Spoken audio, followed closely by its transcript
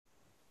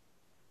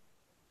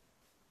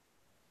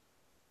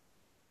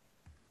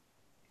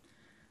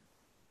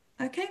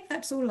Okay,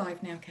 that's all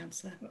live now,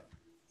 Councillor.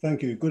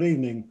 Thank you. Good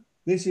evening.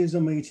 This is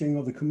a meeting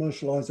of the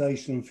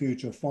Commercialisation and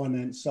Future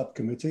Finance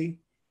Subcommittee.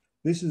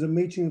 This is a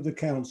meeting of the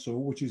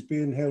Council which is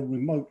being held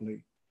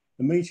remotely.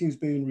 The meeting is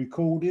being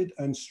recorded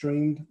and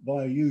streamed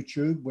via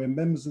YouTube, where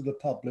members of the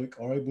public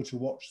are able to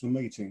watch the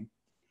meeting.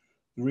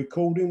 The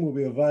recording will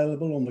be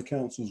available on the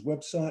Council's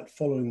website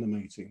following the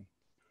meeting.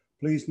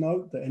 Please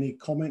note that any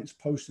comments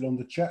posted on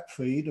the chat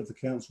feed of the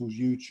Council's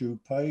YouTube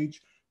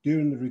page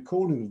during the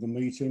recording of the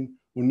meeting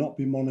will not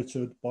be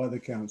monitored by the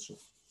Council.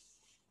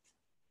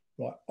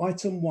 Right,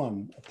 item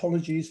 1,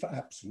 apologies for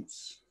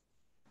absence.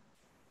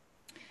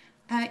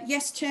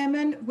 Yes,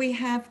 Chairman, we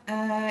have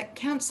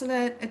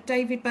Councillor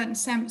David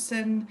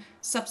Burton-Sampson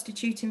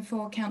substituting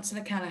for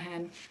Councillor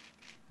Callaghan.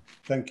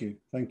 Thank you,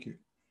 thank you.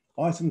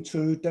 Item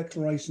 2,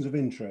 declarations of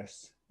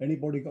interest.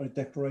 Anybody got any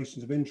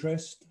declarations of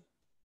interest?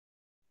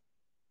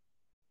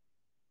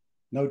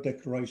 No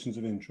declarations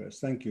of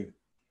interest, thank you.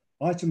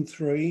 Item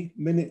 3,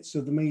 minutes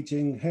of the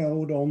meeting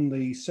held on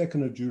the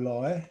 2nd of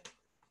July.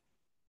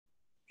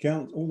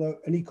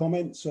 Any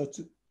comments?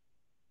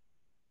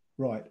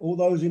 Right, all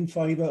those in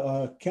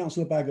favour,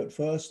 Councillor Baggott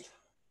first.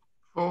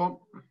 For.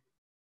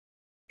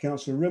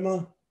 Councillor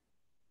Rimmer.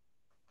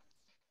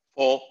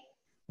 For.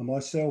 And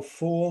myself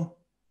for.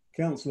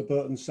 Councillor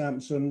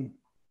Burton-Sampson.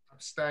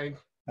 Abstain.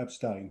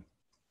 Abstain.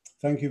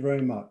 Thank you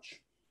very much.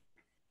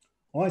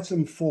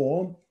 Item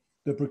 4,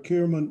 the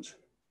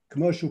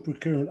commercial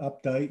procurement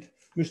update.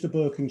 Mr.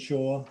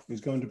 Birkinshaw is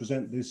going to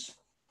present this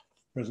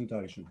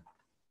presentation,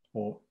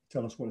 or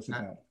tell us what it's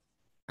about.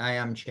 I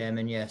am,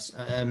 Chairman, yes.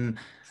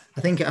 I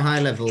think at a high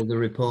level, the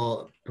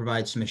report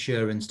provides some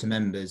assurance to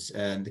members.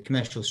 The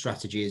commercial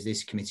strategy, as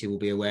this committee will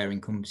be aware,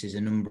 encompasses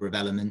a number of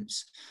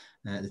elements.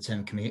 The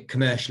term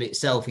commercial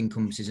itself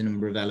encompasses a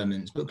number of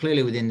elements, but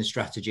clearly within the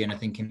strategy, and I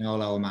think in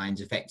all our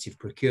minds, effective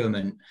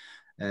procurement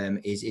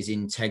is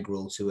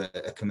integral to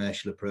a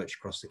commercial approach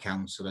across the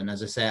council. And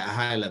as I say, at a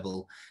high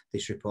level,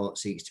 this report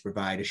seeks to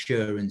provide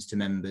assurance to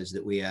members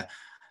that we are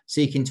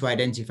seeking to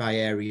identify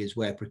areas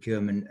where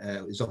procurement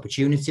is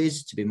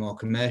opportunities to be more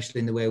commercial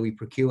in the way we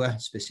procure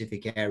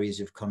specific areas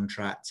of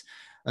contract,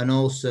 and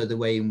also the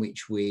way in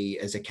which we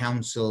as a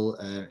council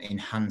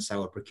enhance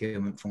our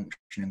procurement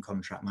function and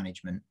contract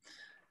management.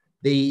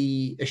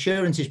 The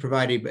assurance is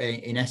provided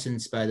in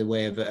essence by the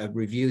way of a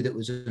review that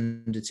was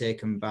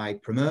undertaken by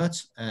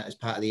Promote as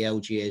part of the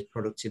LGA's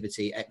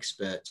Productivity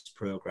Experts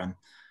programme.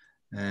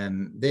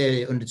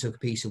 They undertook a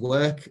piece of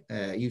work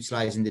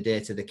utilising the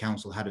data the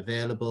council had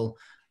available,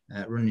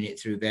 running it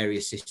through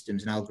various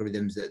systems and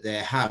algorithms that they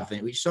have,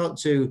 which sought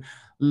to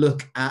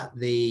look at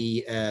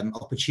the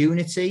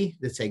opportunity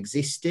that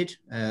existed,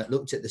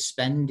 looked at the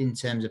spend in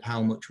terms of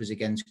how much was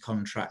against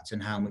contract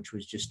and how much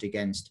was just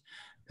against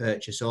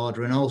purchase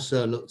order, and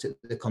also looked at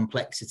the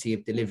complexity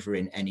of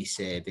delivering any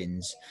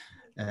savings.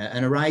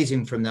 And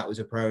arising from that was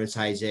a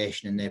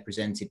prioritisation, and they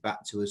presented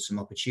back to us some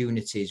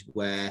opportunities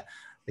where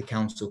the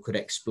council could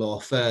explore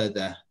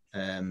further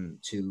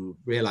to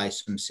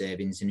realise some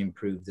savings and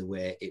improve the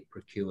way it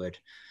procured.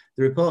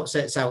 The report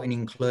sets out in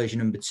enclosure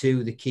number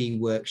 2 the key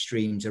work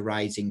streams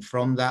arising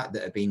from that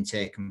have been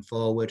taken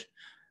forward,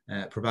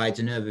 provides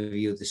an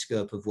overview of the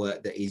scope of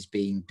work that is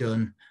being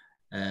done,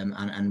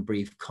 and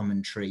brief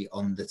commentary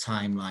on the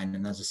timeline.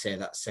 And as I say,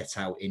 that's set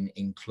out in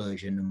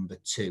enclosure number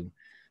 2.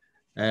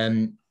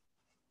 I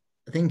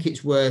think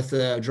it's worth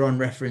drawing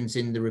reference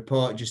in the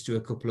report just to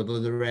a couple of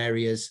other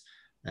areas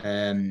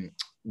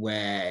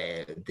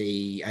where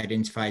they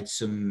identified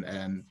some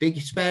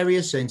biggest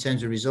areas. So in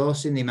terms of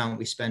resourcing, the amount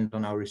we spend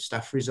on our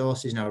staff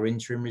resources and our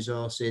interim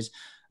resources,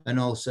 and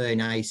also in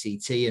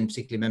ICT, and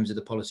particularly members of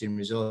the Policy and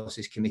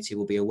Resources Committee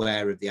will be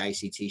aware of the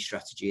ICT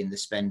strategy and the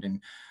spend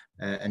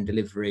and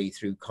delivery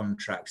through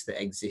contracts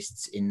that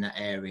exists in that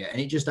area.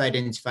 And it just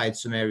identified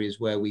some areas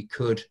where we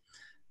could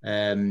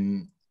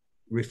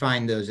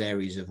refine those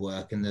areas of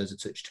work, and those are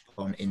touched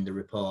upon in the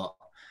report.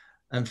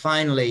 And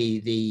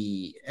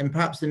finally,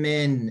 perhaps the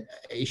main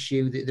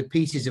issue, the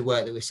pieces of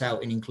work that was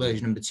out in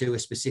enclosure number 2 are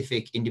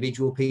specific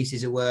individual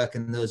pieces of work,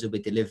 and those will be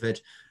delivered,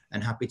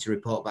 and happy to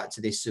report back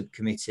to this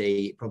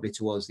subcommittee probably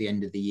towards the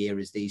end of the year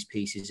as these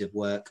pieces of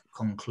work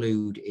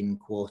conclude in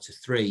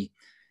Q3,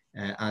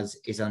 as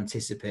is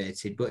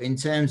anticipated. But in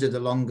terms of the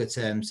longer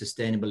term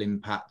sustainable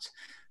impact,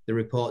 the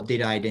report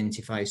did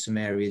identify some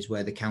areas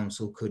where the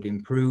council could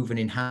improve and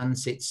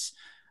enhance its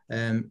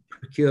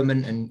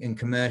procurement and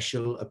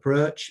commercial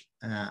approach.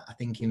 I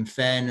think in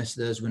fairness,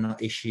 those were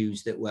not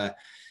issues that were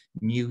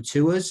new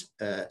to us,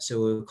 so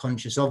we were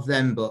conscious of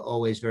them, but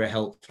always very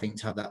helpful, I think,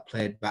 to have that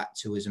played back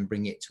to us and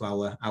bring it to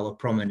our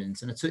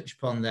prominence. And I touch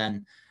upon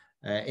then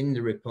in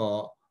the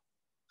report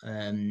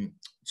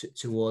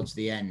towards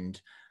the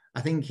end. I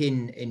think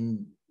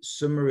in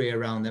summary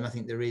around them, I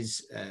think there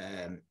is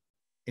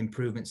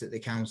improvements that the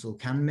council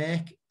can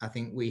make. I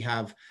think we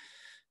have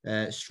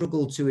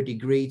struggled to a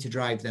degree to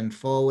drive them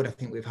forward. I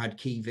think we've had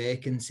key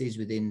vacancies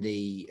within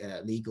the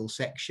legal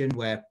section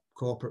where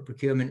corporate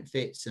procurement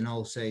fits, and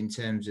also in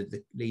terms of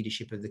the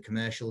leadership of the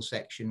commercial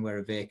section where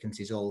a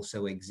vacancies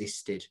also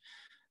existed.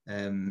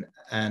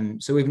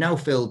 And so we've now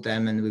filled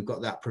them, and we've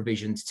got that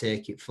provision to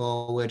take it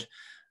forward.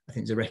 I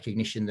think there's a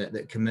recognition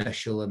that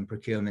commercial and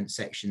procurement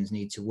sections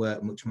need to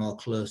work much more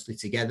closely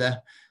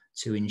together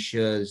to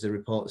ensure, as the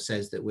report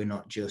says, that we're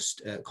not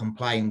just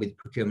complying with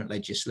procurement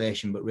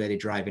legislation, but really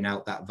driving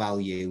out that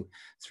value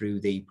through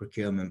the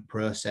procurement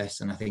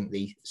process. And I think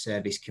the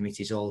service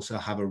committees also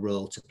have a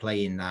role to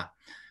play in that,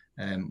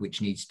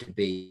 which needs to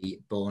be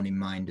borne in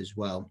mind as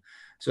well.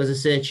 So as I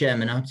say,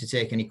 Chairman, I'm happy to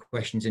take any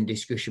questions and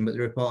discussion, but the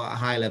report at a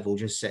high level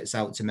just sets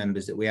out to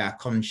members that we are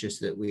conscious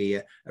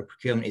that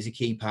procurement is a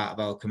key part of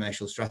our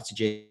commercial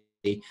strategy.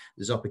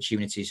 There's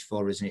opportunities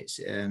for us,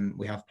 and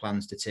we have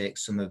plans to take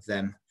some of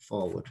them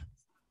forward.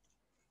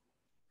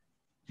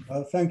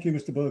 Thank you,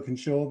 Mr.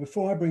 Birkinshaw.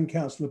 Before I bring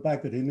Councillor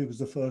Baggott in, who was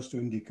the first to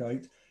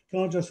indicate,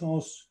 can I just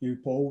ask you,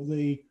 Paul,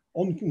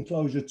 on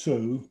enclosure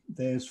 2,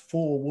 there's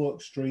 4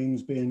 work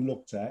streams being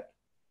looked at.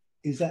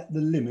 Is that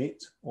the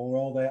limit, or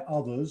are there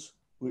others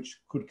which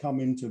could come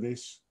into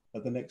this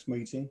at the next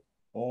meeting,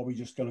 or are we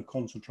just going to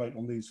concentrate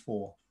on these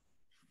 4?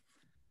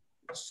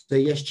 So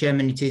yes,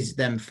 Chairman, it is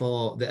them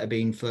 4 that are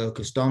being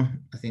focused on.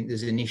 I think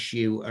there's an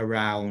issue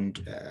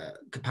around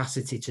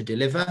capacity to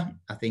deliver.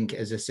 I think,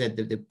 as I said,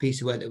 the piece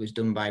of work that was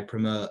done by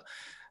Promote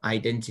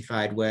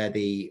identified where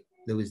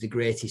there was the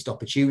greatest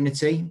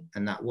opportunity,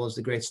 and that was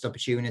the greatest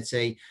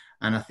opportunity.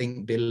 And I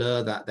think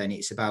below that, then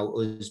it's about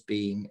us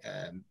being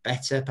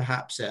better,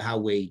 perhaps, at how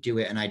we do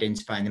it and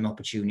identifying them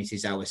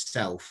opportunities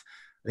ourselves.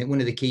 I think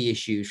one of the key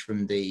issues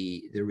from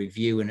the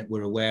review, and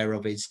we're aware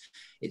of, is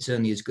it's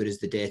only as good as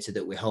the data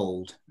that we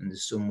hold, and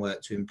there's some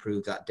work to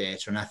improve that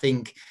data. And I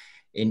think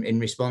in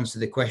response to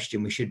the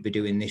question, we should be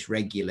doing this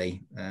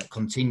regularly,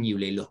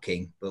 continually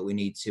looking, but we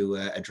need to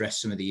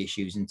address some of the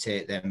issues and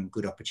take them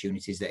good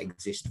opportunities that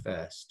exist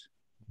first.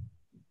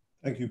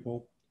 Thank you,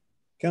 Paul.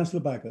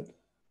 Councillor Baggott.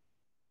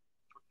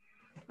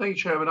 Thank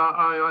you, Chairman.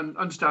 I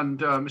understand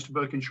Mr.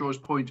 Birkinshaw's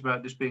point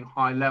about this being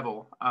high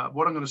level.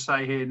 What I'm going to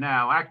say here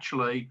now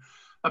actually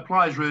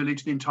applies really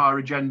to the entire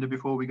agenda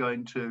before we go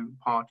into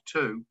part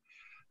 2.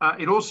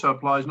 It also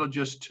applies not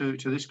just to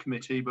this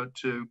committee, but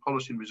to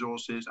policy and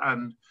resources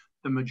and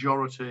the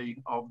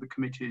majority of the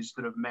committees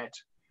that have met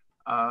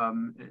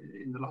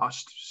in the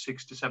last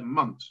 6 to 7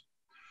 months.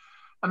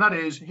 And that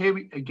is, here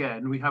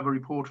we have a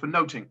report for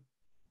noting.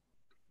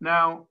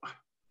 Now,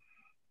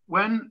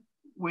 when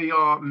we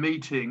are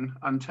meeting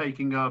and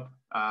taking up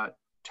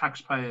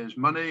taxpayers'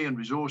 money and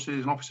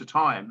resources and officer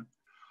time,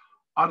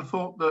 I'd have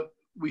thought that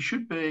we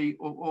should be,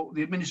 or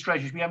the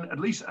administration should be having at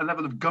least a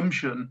level of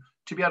gumption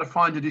to be able to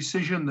find a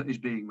decision that is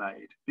being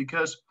made.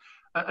 Because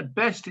at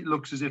best, it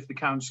looks as if the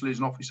council is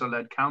an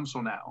officer-led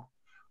council now.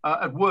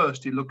 At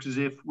worst, it looks as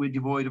if we're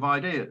devoid of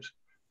ideas.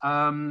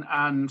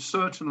 And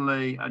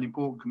certainly an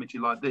important committee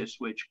like this,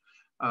 which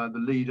the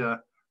leader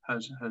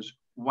has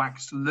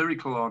waxed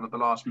lyrical on at the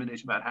last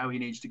minute about how he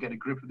needs to get a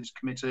grip of this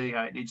committee,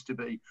 how it needs to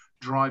be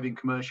driving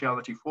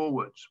commerciality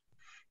forwards,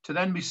 to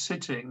then be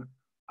sitting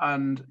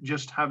and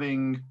just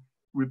having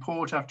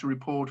report after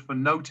report for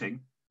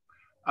noting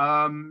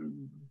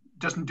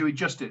doesn't do it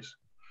justice.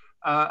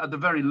 At the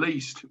very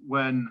least,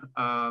 when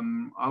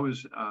I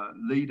was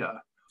leader,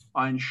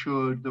 I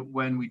ensured that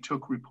when we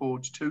took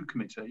reports to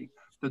committee,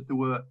 that there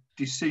were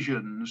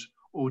decisions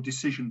or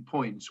decision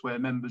points where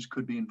members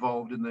could be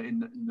involved in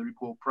the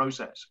report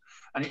process.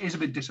 And it is a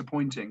bit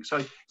disappointing. So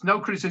it's no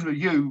criticism of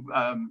you,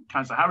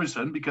 Councillor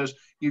Harrison, because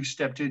you've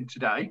stepped in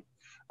today.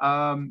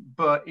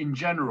 But in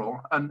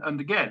general, and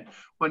again,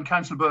 when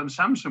Councillor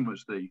Burton-Sampson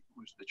was the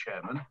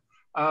chairman,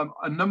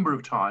 a number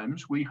of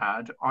times we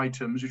had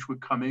items which were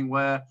coming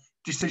where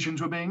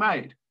decisions were being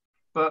made.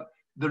 But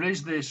there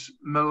is this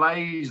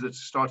malaise that's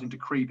starting to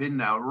creep in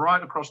now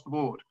right across the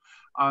board.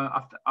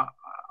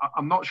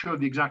 I'm not sure of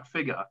the exact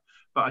figure,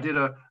 but I did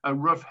a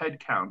rough head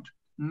count.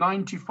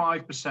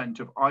 95%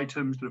 of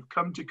items that have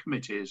come to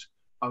committees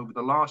over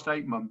the last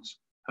 8 months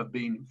have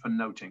been for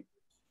noting.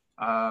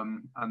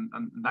 And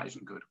that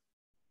isn't good.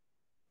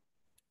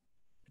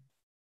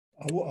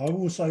 I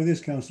will say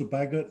this, Councillor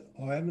Baggott,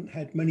 I haven't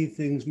had many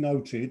things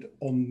noted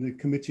on the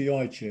committee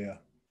I chair,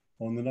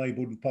 on the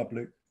neighbourhood and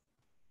public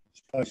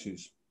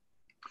spaces.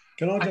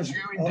 Can I just... And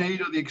you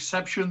indeed are the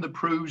exception that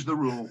proves the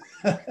rule.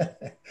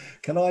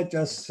 Can I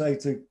just say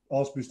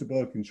ask Mr.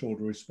 Birkinshaw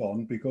to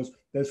respond, because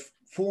there's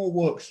 4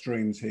 work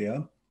streams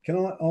here. Can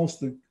I ask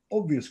the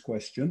obvious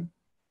question?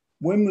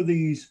 When were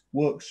these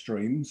work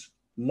streams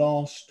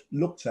last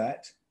looked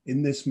at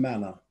in this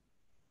manner?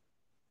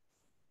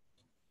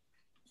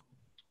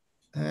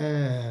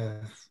 I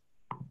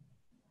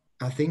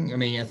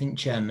think,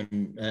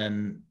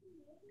 Chairman,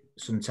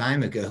 some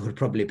time ago would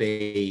probably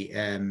be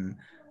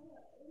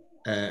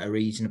a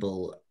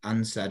reasonable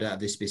answer. I don't have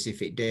the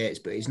specific dates,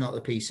 but it's not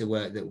the piece of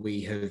work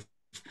that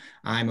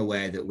I'm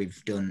aware that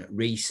we've done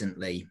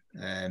recently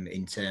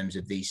in terms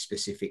of these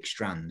specific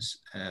strands.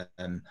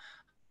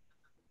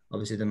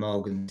 Obviously, the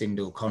Morgan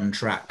Sindall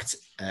contract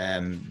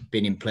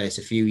been in place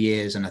a few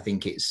years, and I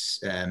think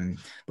it's,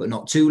 but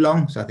not too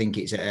long. So I think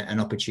it's an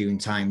opportune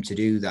time to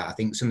do that. I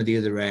think some of the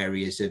other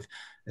areas of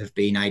have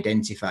been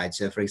identified.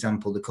 So, for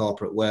example, the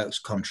corporate works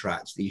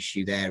contracts, the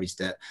issue there is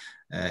that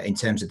in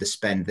terms of the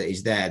spend that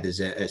is there,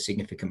 there's a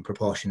significant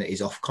proportion that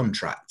is off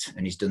contract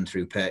and is done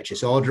through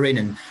purchase ordering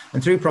and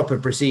through proper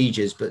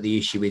procedures. But the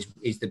issue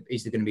is there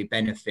going to be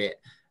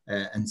benefit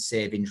and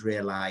savings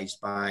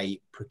realised by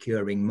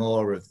procuring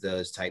more of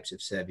those types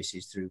of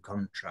services through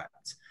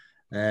contract?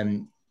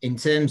 In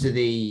terms of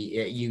the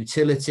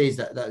utilities,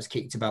 that's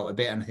kicked about a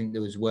bit, and I think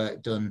there was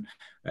work done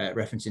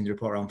referencing the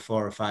report around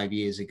 4 or 5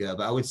 years ago.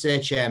 But I would say,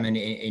 Chairman,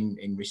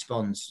 in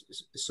response,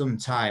 some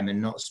time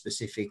and not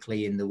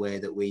specifically in the way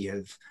that we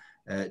have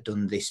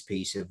done this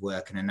piece of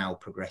work and are now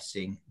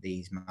progressing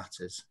these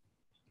matters.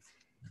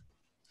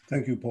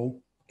 Thank you,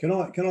 Paul. Can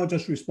I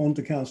just respond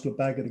to Councillor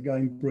Baggott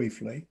again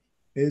briefly?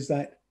 Is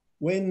that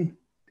when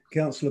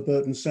Councillor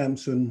Burton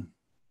Sampson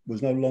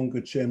was no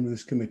longer chairman of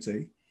this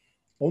committee,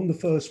 on the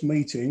first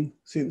meeting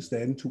since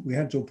then, we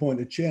had to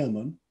appoint a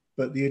chairman,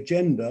 but the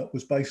agenda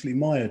was basically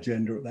my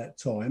agenda at that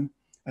time.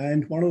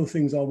 And one of the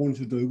things I wanted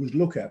to do was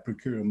look at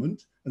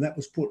procurement, and that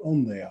was put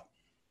on there.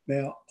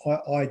 Now,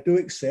 I do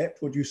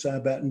accept what you say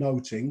about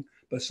noting,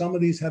 but some of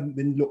these haven't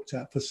been looked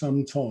at for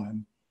some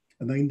time,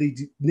 and they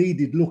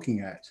needed looking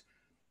at.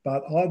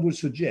 But I would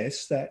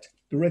suggest that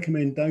the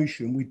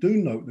recommendation, we do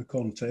note the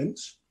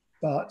contents,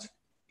 but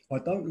I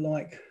don't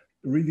like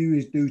the review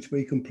is due to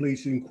be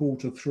completed in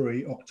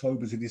Q3,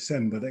 October to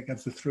December. That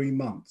gives us 3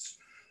 months.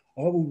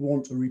 I would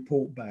want a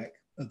report back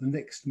at the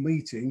next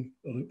meeting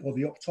or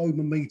the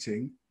October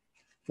meeting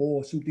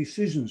for some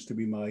decisions to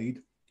be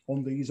made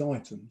on these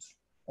items.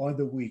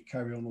 Either we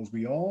carry on as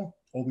we are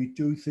or we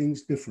do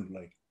things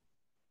differently,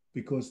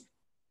 because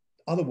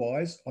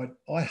otherwise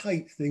I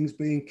hate things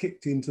being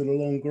kicked into the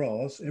long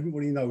grass.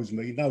 Everybody knows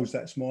me, knows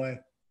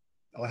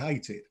I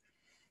hate it.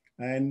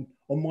 And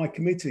on my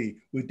committee,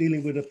 we're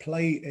dealing with a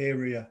play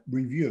area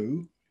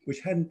review, which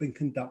hadn't been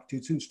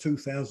conducted since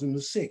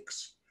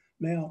 2006.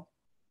 Now,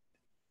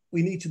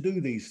 we need to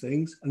do these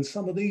things, and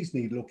some of these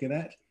need looking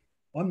at.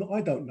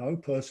 I don't know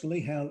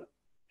personally how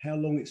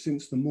long it's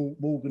since the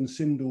Morgan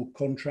Sindel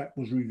contract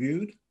was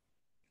reviewed,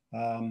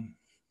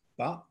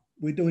 but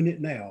we're doing it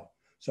now.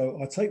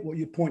 So I take what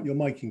your point you're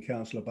making,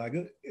 Councillor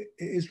Baggott. It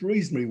is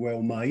reasonably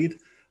well made,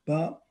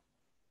 but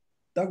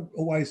don't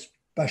always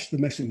bash the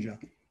messenger.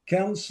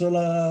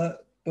 Councillor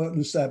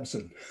Burton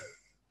Sampson.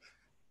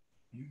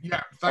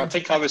 Yeah, I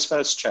think I was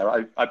first,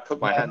 Chair. I put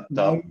my hand up.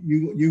 No,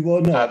 you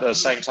were not. At the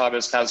same time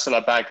as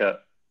Councillor Baggott.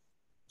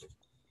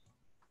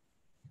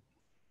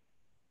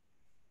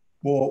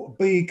 Well,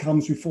 B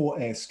comes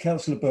before S.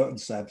 Councillor Burton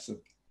Sampson.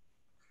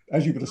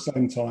 As you at the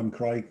same time,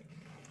 Craig.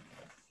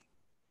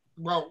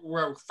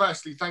 Well.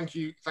 Firstly, thank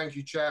you,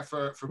 Chair,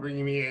 for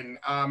bringing me in.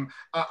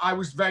 I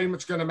was very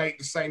much going to make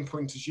the same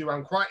point as you.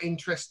 I'm quite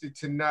interested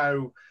to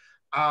know,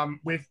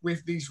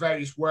 with these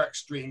various work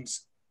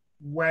streams,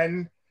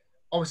 when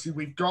obviously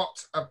we've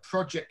got a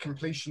project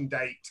completion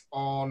date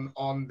on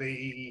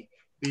the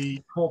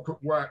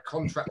corporate work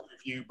contract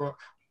review, but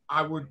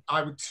I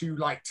would too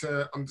like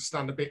to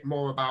understand a bit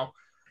more about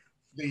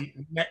the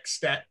next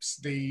steps,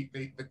 the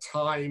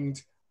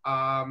timed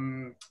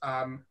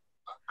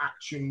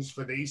actions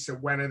for these. So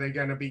when are they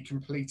going to be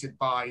completed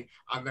by,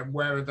 and then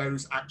where are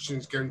those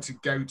actions going to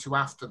go to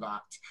after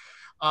that?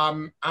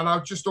 And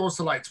I'd just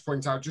also like to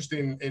point out, just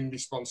in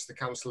response to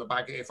Councillor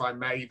Baggott, if I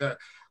may, that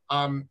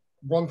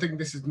one thing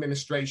this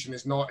administration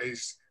is not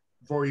is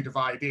void of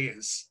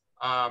ideas.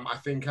 I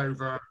think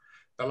over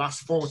the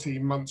last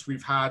 14 months,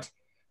 we've had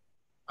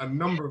a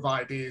number of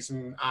ideas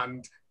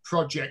and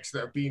projects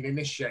that have been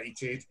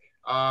initiated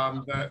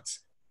that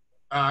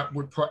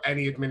would put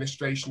any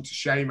administration to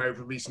shame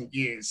over recent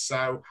years.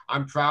 So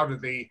I'm proud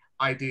of the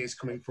ideas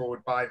coming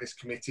forward by this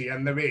committee,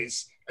 and there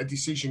is a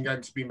decision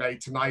going to be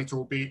made tonight,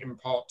 albeit in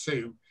part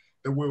 2,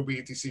 there will be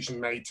a decision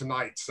made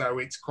tonight. So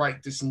it's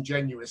quite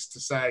disingenuous to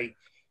say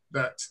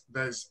that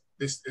this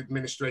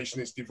administration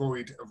is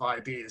devoid of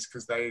ideas,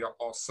 because they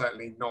are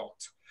certainly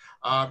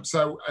not.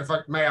 So if I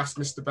may ask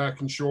Mr.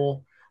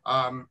 Birkinshaw,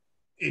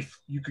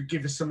 if you could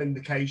give us some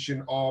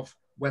indication of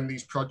when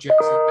these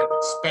projects are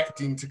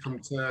expecting to come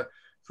to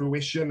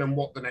fruition and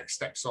what the next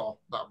steps are,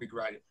 that would be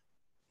great.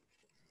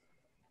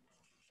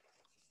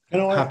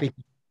 Happy.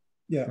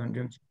 Yeah.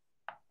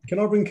 Can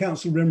I bring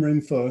Councillor Rimmer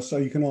in first so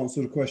you can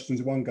answer the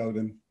questions in one go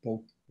then,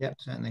 Paul? Yep,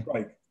 certainly.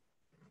 Great.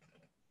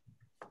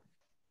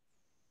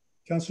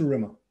 Councillor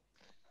Rimmer.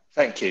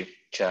 Thank you,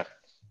 Chair.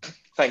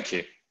 Thank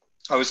you.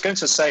 I was going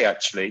to say,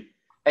 actually,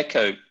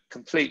 echo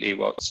completely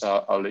what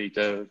our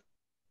leader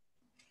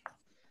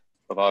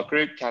of our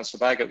group,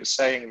 Councillor Baggott, was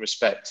saying in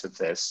respect of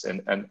this,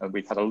 and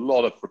we've had a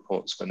lot of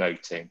reports for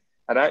noting.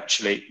 And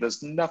actually,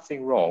 there's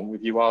nothing wrong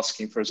with you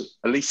asking for at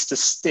least a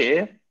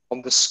steer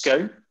on the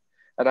scope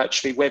and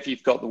actually whether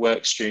you've got the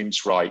work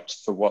streams right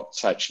for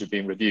what's actually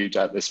being reviewed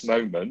at this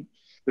moment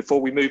before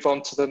we move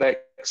on to the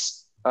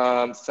next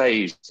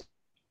phase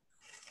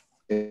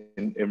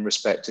in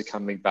respect to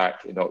coming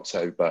back in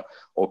October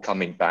or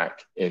coming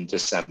back in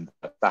December.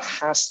 There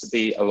has to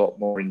be a lot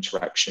more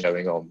interaction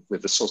going on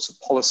with the sort of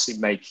policy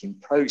making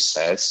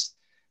process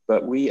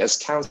that we as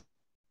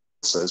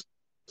councillors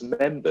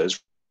members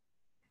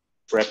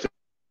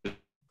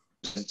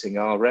representing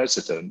our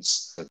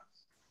residents.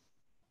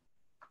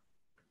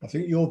 I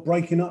think you're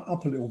breaking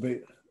up a little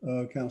bit,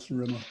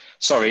 Councillor Rimmer.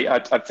 Sorry, I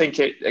think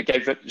it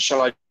gave it.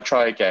 Shall I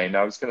try again?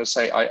 I was going to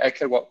say, I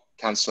echo what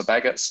Councillor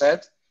Baggott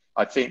said.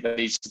 I think there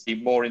needs to be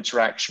more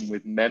interaction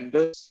with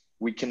members.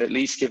 We can at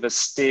least give a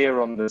steer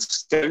on the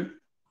scope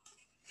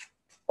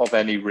of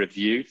any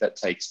review that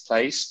takes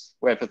place,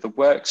 whether the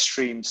work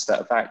streams that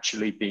have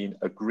actually been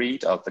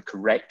agreed are the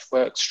correct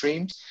work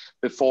streams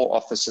before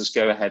officers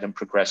go ahead and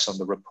progress on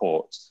the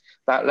report.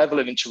 That level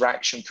of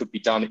interaction could be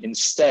done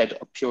instead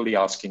of purely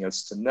asking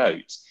us to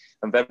note,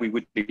 and then we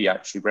would be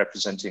actually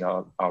representing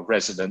our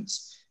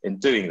residents in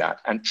doing that,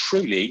 and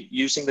truly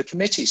using the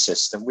committee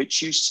system,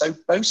 which you so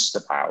boast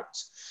about,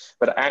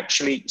 but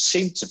actually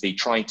seem to be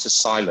trying to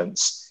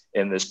silence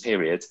in this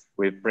period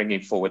with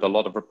bringing forward a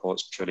lot of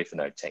reports purely for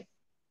noting.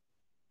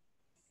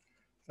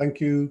 Thank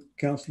you,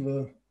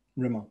 Councillor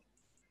Rimmer.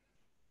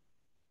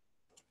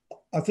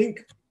 I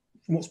think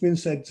from what's been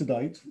said to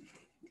date,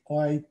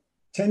 I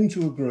tend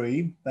to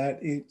agree that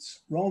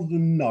it's rather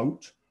than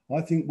note,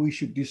 I think we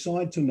should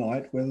decide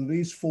tonight whether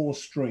these 4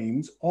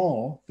 streams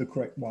are the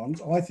correct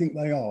ones. I think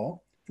they are,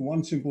 for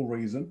one simple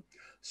reason.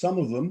 Some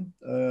of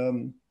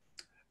them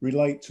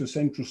relate to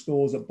central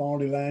stores at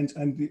Barleyland,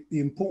 and the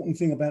important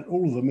thing about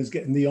all of them is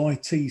getting the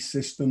IT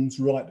systems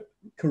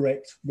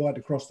correct right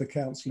across the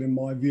council, in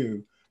my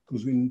view,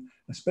 because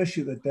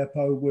especially at the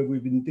depot, where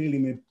we've been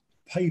dealing with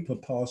paper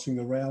passing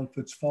around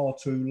for far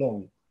too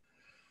long.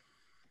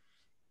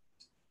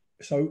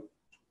 So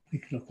we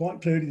can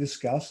quite clearly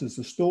discuss there's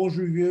the stores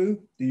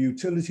review, the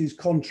utilities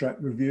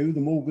contract review,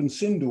 the Morgan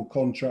Sindall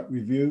contract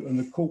review, and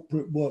the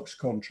corporate works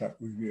contract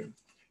review.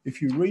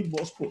 If you read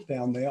what's put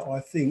down there,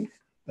 I think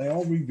they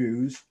are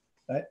reviews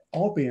that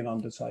are being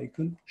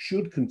undertaken,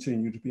 should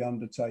continue to be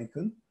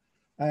undertaken,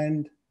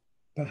 and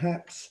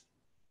perhaps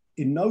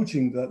in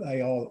noting that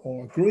they are,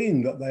 or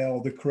agreeing that they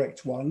are the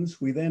correct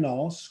ones, we then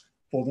ask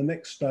for the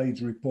next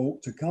stage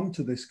report to come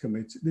to this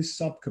committee, this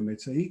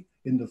subcommittee,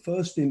 in the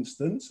first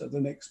instance at the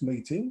next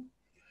meeting.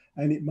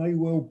 And it may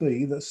well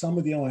be that some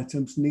of the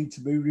items need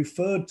to be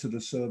referred to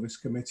the service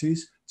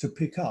committees to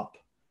pick up,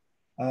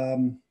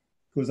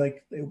 because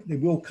they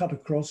will cut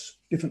across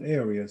different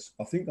areas.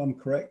 I think I'm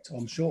correct.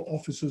 I'm sure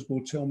officers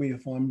will tell me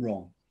if I'm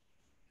wrong.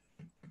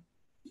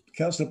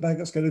 Councillor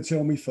Baggott's going to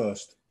tell me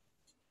first.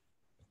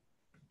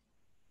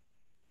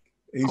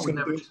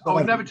 I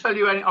would never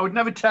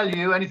tell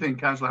you anything,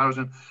 Councillor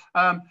Harrison.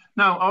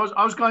 No,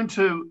 I was going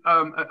to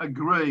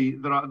agree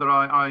that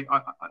I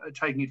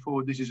taking it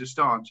forward, this is a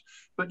stance.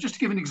 But just to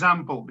give an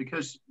example,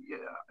 because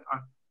I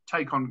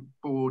take on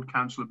board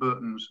Councillor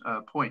Burton's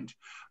point,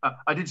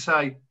 I did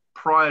say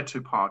prior to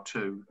part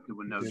 2 there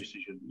were no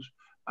decisions.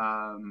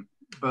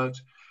 But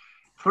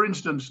for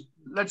instance,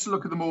 let's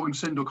look at the Morgan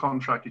Sindall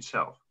contract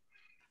itself.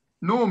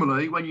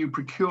 Normally, when you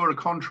procure a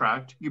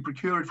contract, you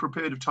procure it for a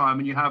period of time,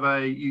 and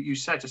you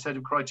set a set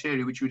of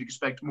criteria which you would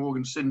expect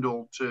Morgan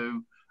Sindall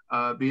to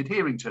be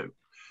adhering to.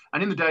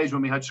 And in the days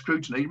when we had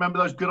scrutiny, remember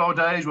those good old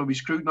days when we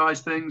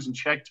scrutinised things and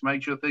checked to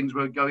make sure things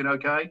were going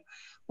okay?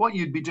 What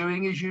you'd be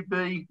doing is you'd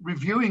be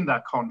reviewing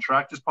that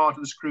contract as part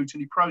of the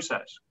scrutiny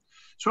process.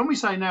 So when we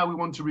say now we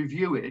want to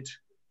review it,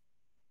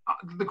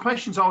 the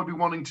questions I would be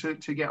wanting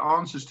to get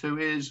answers to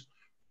is,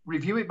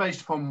 review it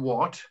based upon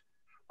what?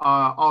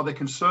 Are there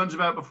concerns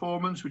about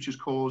performance, which has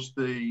caused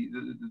the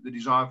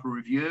desire for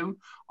review?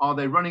 Are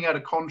they running out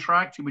of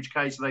contract, in which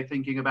case are they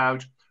thinking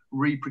about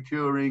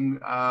re-procuring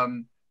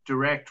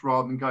direct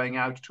rather than going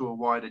out to a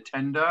wider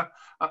tender?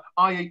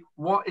 I.e.,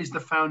 what is the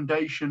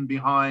foundation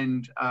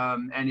behind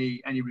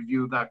any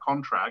review of that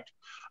contract?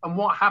 And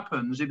what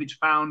happens if it's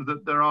found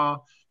that there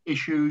are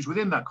issues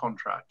within that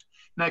contract?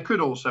 Now, it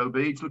could also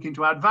be it's looking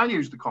to add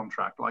values to the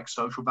contract, like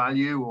social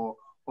value or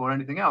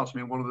anything else. I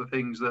mean, one of the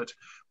things that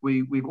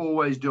we've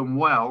always done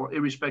well,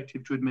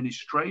 irrespective to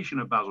administration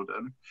of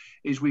Basildon,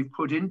 is we've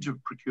put into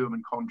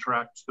procurement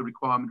contracts the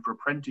requirement for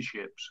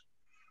apprenticeships.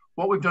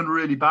 What we've done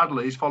really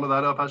badly is follow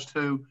that up as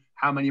to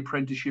how many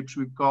apprenticeships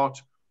we've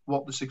got,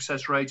 what the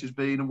success rate has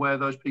been, and where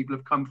those people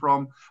have come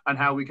from, and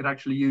how we could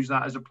actually use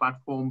that as a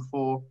platform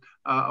for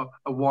a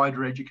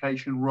wider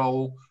education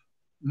role,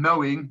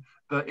 knowing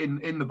that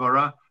in the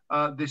borough,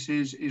 this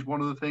is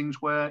one of the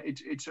things where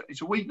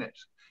it's a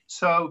weakness.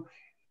 So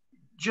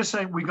just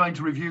saying we're going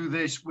to review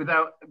this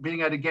without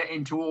being able to get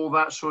into all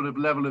that sort of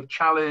level of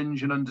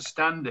challenge and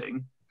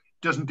understanding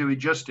doesn't do it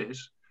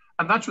justice.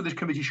 And that's what this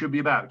committee should be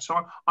about.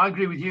 So I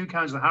agree with you,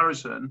 Councillor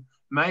Harrison.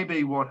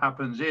 Maybe what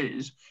happens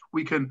is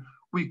we could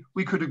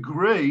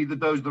agree that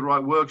those are the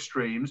right work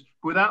streams,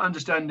 but without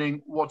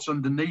understanding what's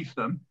underneath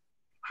them.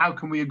 How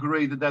can we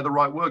agree that they're the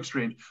right work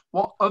streams?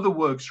 What other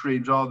work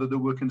streams are there that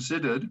were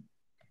considered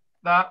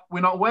that we're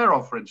not aware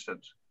of, for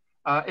instance?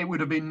 It would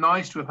have been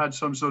nice to have had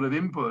some sort of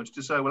input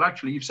to say, well,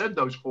 actually, you've said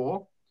those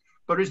 4,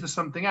 but is there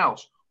something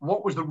else?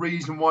 What was the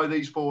reason why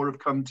these 4 have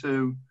come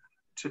to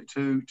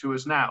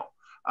us now?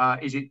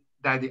 Is it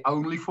they're the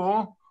only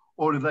 4,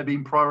 or have they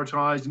been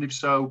prioritised? And if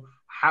so,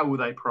 how were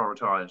they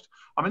prioritised?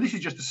 I mean, this is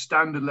just a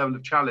standard level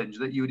of challenge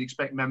that you would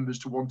expect members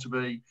to want to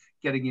be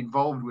getting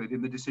involved with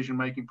in the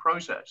decision-making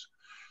process.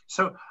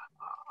 So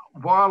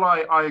while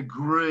I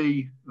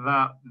agree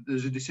that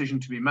there's a decision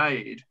to be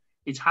made,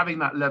 it's having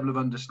that level of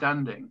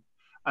understanding.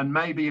 And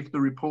maybe if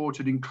the report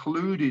had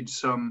included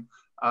some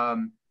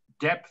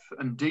depth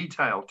and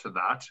detail to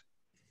that,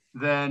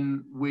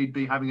 then we'd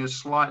be having a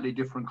slightly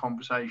different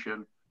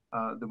conversation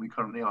than we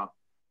currently are.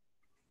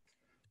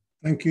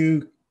 Thank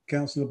you,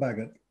 Councillor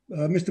Baggott.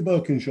 Mr.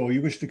 Birkinshaw,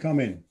 you wish to come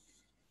in?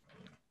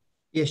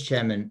 Yes,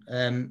 Chairman.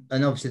 And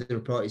obviously the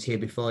report is here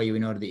before you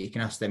in order that you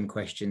can ask them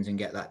questions and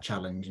get that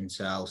challenge. And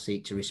so I'll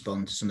seek to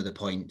respond to some of the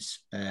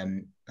points.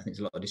 I think there's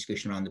a lot of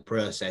discussion around the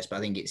process, but I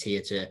think it's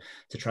here to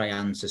try and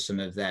answer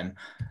some of them.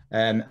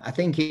 I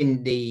think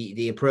in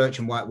the approach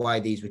and why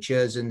these were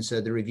chosen,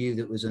 so the review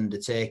that was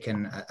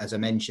undertaken, as I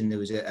mentioned, there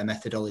was a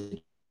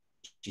methodology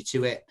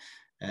to it.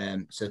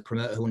 So the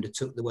promoter who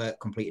undertook the work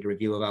completed a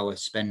review of our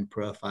spend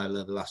profile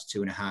over the last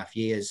 2.5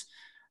 years.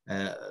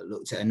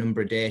 Looked at a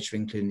number of data,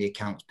 including the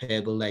accounts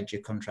payable ledger,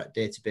 contract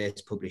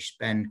database, published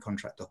spend,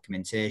 contract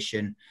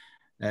documentation,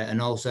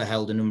 and also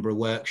held a number of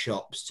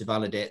workshops to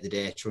validate the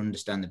data,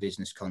 understand the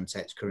business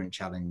context, current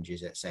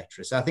challenges,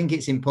 etc. So I think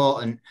it's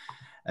important,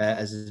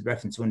 as a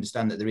reference, to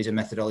understand that there is a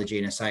methodology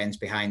and a science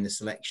behind the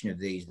selection of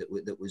these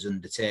that was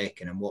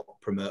undertaken, and what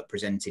Promote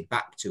presented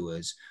back to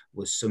us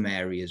was some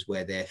areas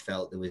where they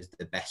felt there was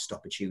the best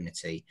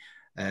opportunity.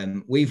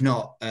 We've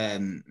not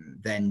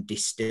then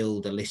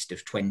distilled a list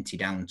of 20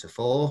 down to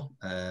 4.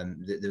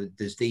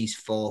 There's these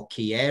 4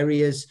 key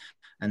areas,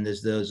 and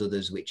there's those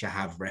others which I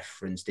have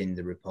referenced in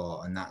the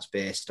report, and that's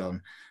based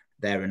on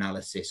their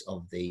analysis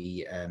of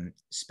the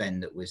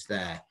spend that was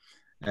there.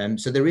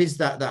 So there is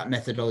that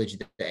methodology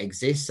that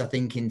exists. I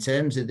think in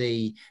terms of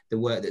the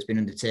work that's been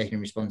undertaken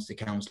in response to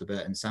Councillor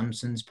Burton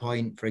Sampson's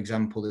point, for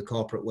example, the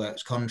corporate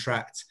works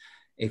contract,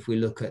 if we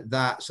look at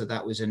that, so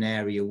that was an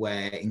area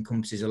where it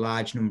encompasses a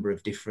large number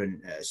of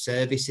different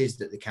services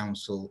that the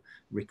council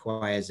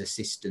requires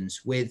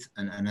assistance with.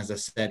 And as I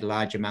said,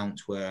 large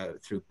amounts were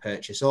through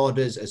purchase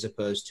orders as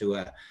opposed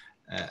to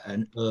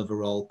an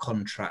overall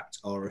contract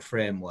or a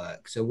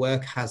framework. So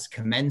work has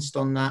commenced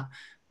on that.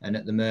 And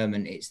at the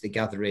moment, it's the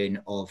gathering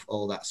of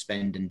all that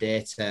spend and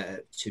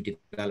data to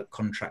develop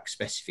contract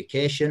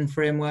specification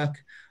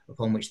framework,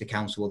 upon which the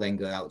council will then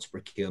go out to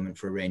procurement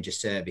for a range of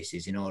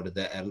services in order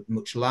that a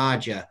much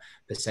larger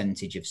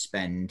percentage of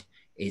spend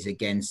is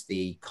against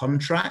the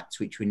contract,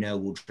 which we know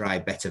will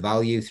drive better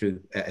value through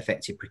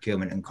effective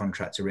procurement and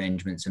contract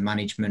arrangements and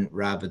management,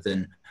 rather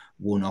than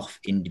one-off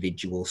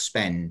individual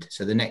spend.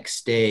 So the next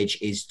stage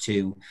is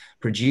to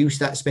produce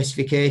that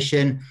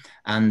specification,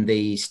 and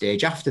the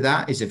stage after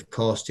that is, of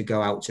course, to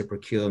go out to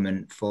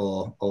procurement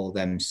for all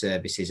them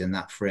services and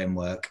that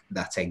framework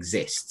that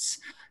exists.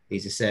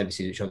 These are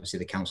services which obviously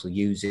the council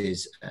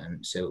uses,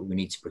 so we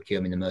need to procure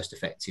them in the most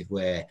effective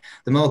way.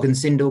 The Morgan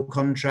Sindall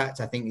contract,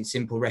 I think it's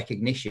simple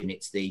recognition.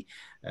 It's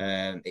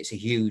a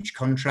huge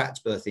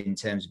contract, both in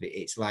terms of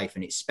its life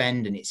and its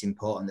spend, and it's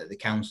important that the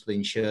council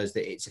ensures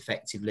that it's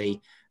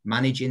effectively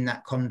managing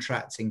that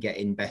contract and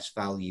getting best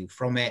value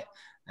from it.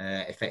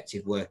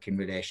 Effective working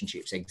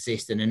relationships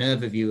exist, and an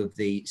overview of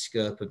the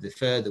scope of the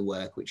further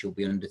work which will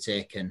be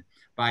undertaken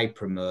by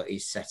Promote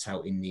is set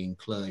out in the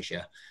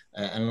enclosure.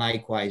 And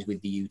likewise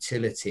with the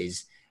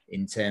utilities,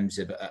 in terms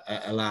of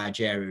a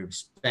large area of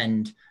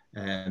spend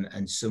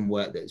and some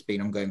work that's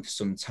been ongoing for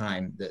some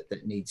time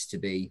that needs to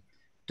be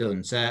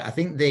done. So I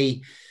think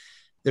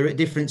they're at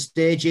different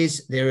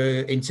stages.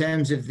 In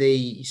terms of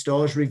the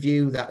stores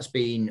review, that's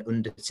been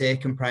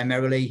undertaken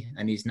primarily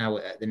and is now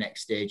at the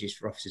next stages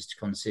for officers to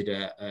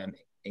consider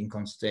in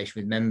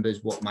consultation with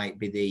members what might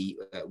be the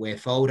way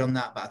forward on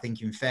that. But I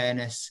think in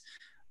fairness,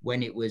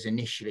 when it was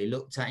initially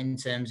looked at in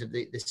terms of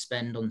the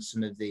spend on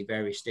some of the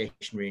various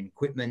stationery and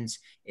equipment,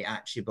 it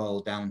actually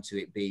boiled down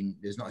to it being,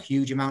 there's not a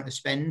huge amount of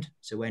spend.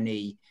 So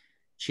any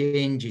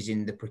changes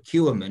in the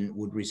procurement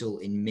would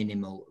result in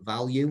minimal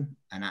value.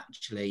 And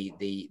actually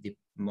the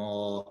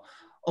more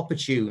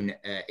opportune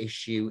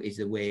issue is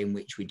the way in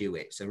which we do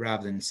it. So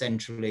rather than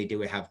centrally, do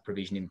we have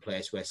provision in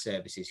place where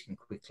services can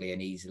quickly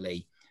and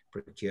easily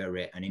procure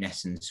it? And in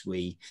essence,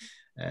 we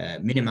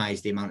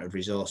minimise the amount of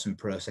resource and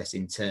process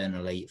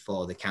internally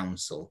for the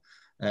council.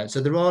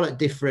 So they're all at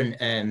different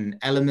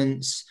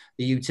elements.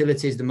 The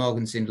utilities, the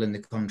Morgan Sindall and the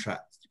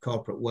contract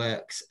corporate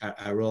works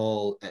are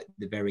all at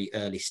the very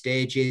early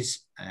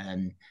stages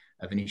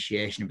of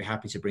initiation, and be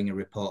happy to bring a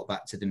report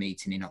back to the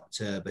meeting in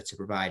October to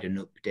provide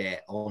an update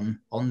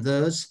on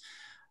those.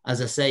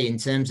 As I say, in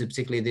terms of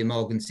particularly the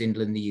Morgan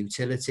Sindall and the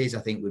utilities,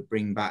 I think we'd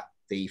bring back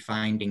the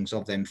findings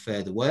of them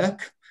further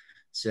work.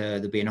 So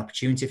there'll be an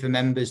opportunity for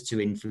members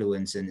to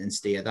influence and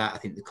steer that. I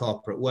think the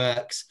corporate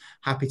works,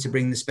 happy to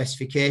bring the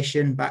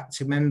specification back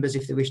to members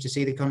if they wish to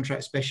see the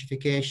contract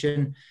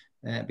specification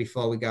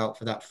before we go out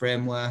for that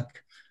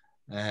framework.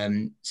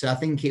 So I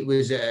think it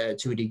was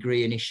to a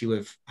degree an issue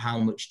of how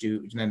much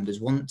do members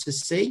want to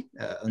see,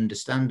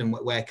 understand, and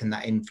where can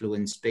that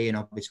influence be. And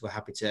obviously we're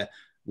happy to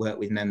work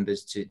with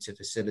members to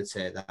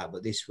facilitate that.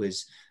 But this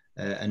was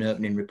an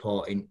opening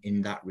report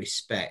in that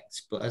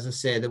respect. But as I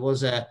say, there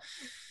was a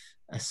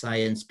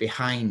science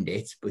behind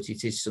it, but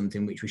it is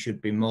something which we should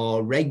be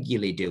more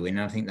regularly doing.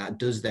 And I think that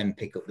does then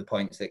pick up the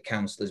points that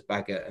Councillors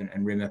Baggott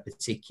and Rimmer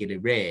particularly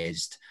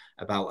raised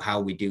about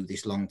how we do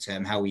this long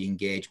term, how we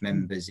engage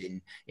members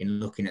in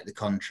looking at the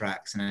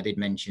contracts. And I did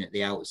mention at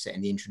the outset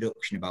in the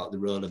introduction about the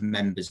role of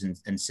members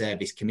and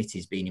service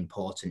committees being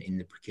important in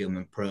the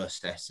procurement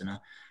process. And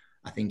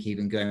I think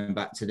even going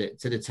back to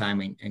the time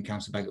when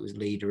Councillor Baggott was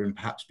leader, and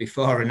perhaps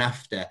before and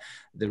after,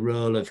 the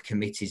role of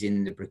committees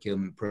in the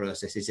procurement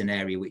process is an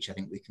area which I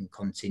think we can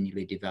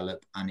continually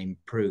develop and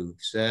improve.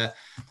 So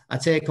I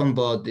take on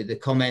board the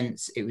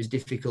comments. It was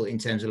difficult in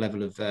terms of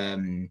level of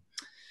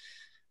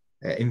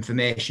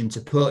information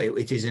to put.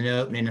 It is an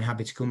opening, and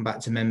happy to come back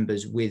to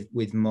members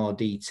with more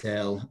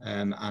detail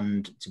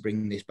and to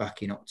bring this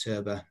back in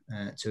October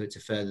to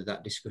further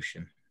that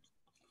discussion.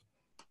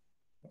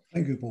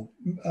 Thank you, Paul.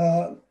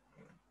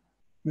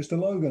 Mr.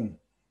 Logan.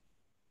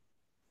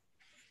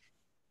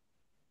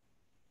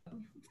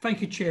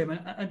 Thank you, Chairman.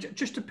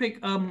 Just to pick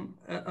up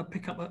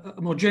a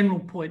more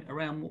general point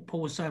around what Paul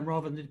was saying,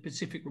 rather than the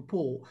specific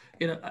report.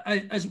 You know,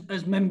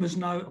 as members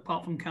know,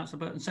 apart from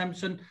Councillor Burton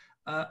Sampson,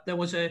 there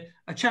was a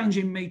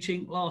challenging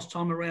meeting last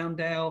time around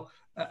our,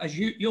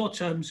 your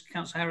terms,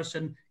 Councillor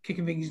Harrison,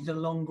 kicking things into the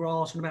long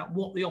grass and about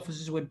what the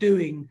officers were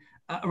doing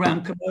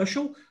around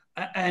commercial.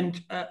 And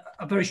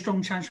a very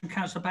strong challenge from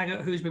Councillor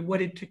Baggott, who's been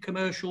wedded to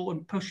commercial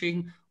and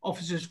pushing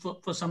officers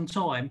for some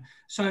time.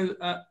 So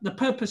the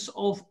purpose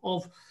of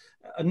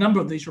a number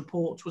of these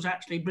reports was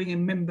actually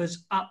bringing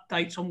members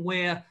updates on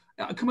where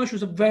commercial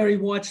is a very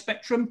wide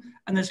spectrum,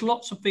 and there's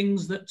lots of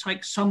things that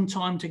take some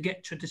time to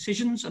get to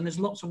decisions, and there's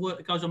lots of work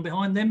that goes on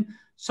behind them.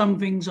 Some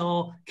things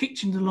are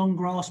kicked into the long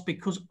grass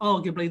because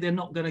arguably they're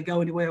not going to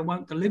go anywhere and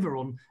won't deliver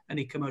on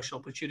any commercial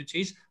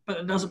opportunities, but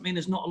it doesn't mean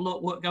there's not a lot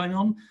of work going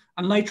on.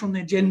 And later on the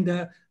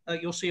agenda,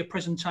 you'll see a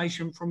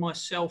presentation from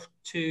myself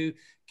to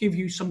give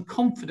you some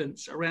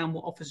confidence around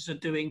what officers are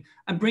doing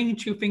and bringing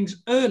to you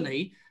things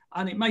early.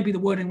 And it may be the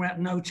wording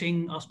around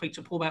noting, I'll speak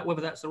to Paul about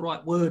whether that's the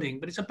right wording,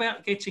 but it's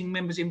about getting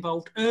members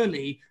involved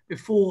early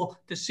before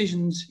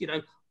decisions, you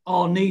know,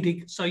 are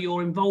needed. So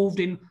you're involved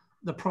in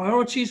the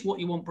priorities, what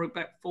you want brought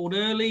back forward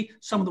early,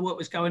 some of the work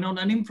that's going on,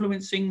 and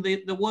influencing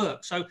the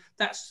work. So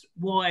that's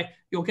why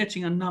you're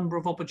getting a number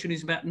of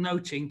opportunities about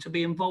noting to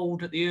be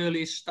involved at the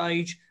earliest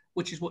stage,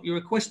 which is what you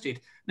requested.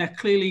 Now,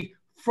 clearly,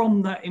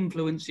 from that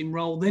influencing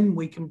role, then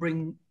we can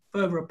bring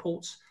further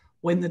reports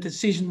when the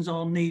decisions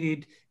are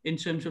needed in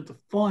terms of the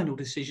final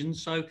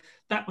decisions. So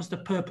that was the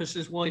purpose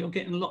as well. You're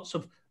getting lots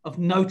of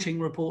noting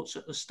reports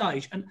at the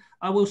stage. And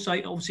I will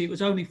say, obviously, it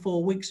was only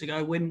 4 weeks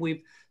ago when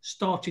we've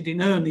started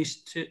in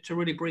earnest to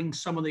really bring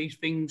some of these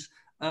things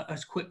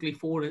as quickly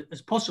forward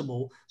as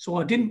possible. So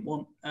I didn't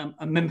want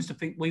members to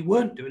think we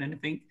weren't doing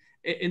anything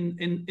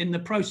in the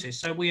process.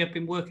 So we have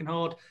been working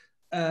hard,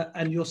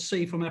 and you'll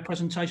see from our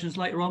presentations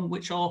later on,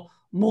 which are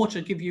more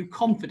to give you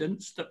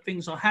confidence that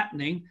things are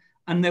happening,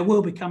 and they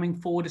will be coming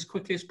forward as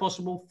quickly as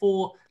possible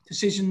for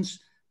decisions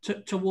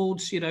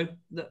towards, you know,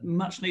 the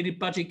much needed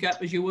budget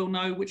gap, as you will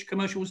know, which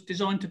commercial was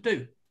designed to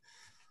do.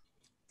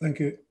 Thank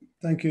you,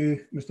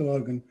 Mr.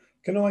 Logan.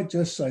 Can I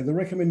just say the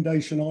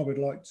recommendation I would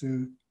like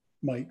to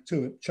make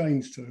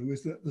change to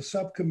is that the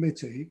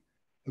subcommittee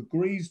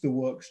agrees the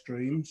work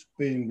streams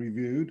being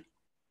reviewed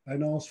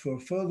and asks for a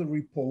further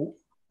report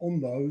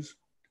on those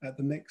at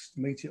the next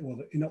meeting, or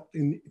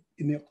in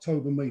the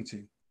October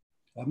meeting.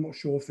 I'm not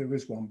sure if there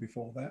is one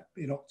before that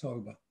in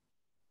October.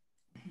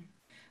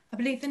 I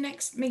believe the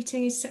next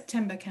meeting is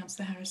September,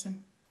 Councillor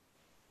Harrison.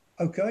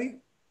 Okay,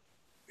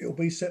 it'll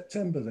be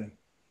September then.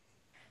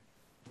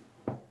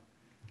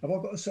 Have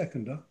I got a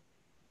seconder?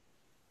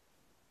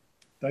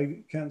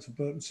 Councillor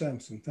Burton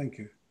Sampson, thank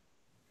you.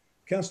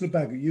 Councillor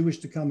Baggott, you wish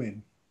to come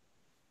in?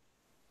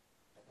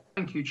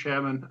 Thank you,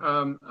 Chairman,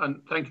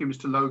 and thank you,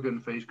 Mr. Logan,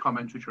 for his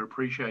comments, which are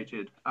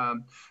appreciated.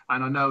 And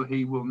I know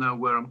he will know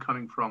where I'm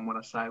coming from when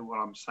I say what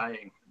I'm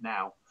saying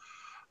now.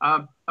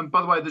 And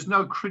by the way, there's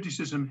no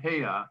criticism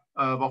here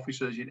of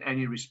officers in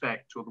any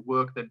respect or the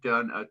work they've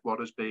done at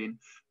what has been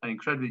an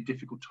incredibly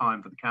difficult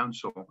time for the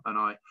council. And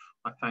I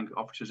thank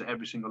officers at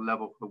every single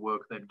level for the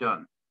work they've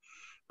done.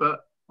 But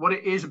what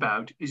it is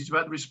about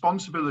the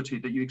responsibility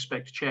that you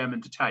expect a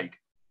chairman to take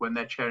when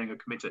they're chairing a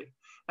committee.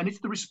 And it's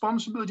the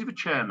responsibility of a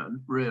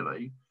chairman,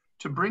 really,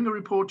 to bring a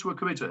report to a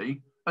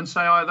committee and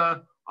say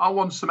either, I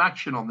want some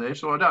action on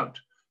this or I don't.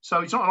 So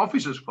it's not an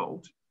officer's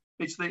fault.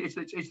 It's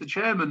the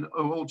chairman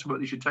who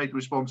ultimately should take the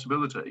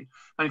responsibility.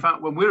 And in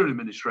fact, when we're in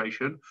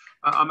administration,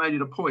 I made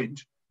it a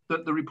point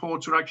that the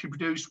reports are actually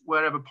produced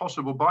wherever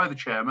possible by the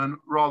chairman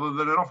rather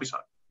than an officer,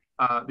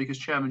 because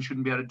chairman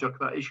shouldn't be able to duck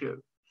that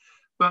issue.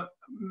 But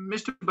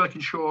Mr.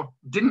 Birkinshaw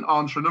didn't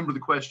answer a number of the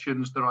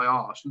questions that I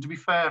asked. And to be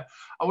fair,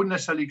 I wouldn't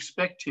necessarily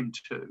expect him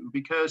to,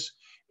 because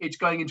it's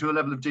going into a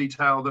level of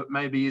detail that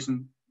maybe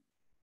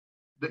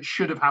that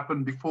should have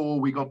happened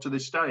before we got to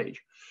this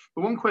stage.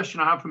 But one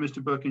question I have for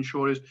Mr.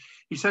 Birkinshaw is,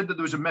 he said that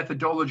there was a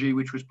methodology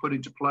which was put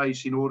into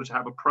place in order to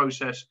have a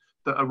process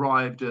that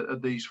arrived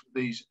at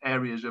these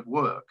areas of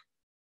work.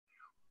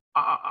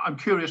 I'm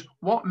curious,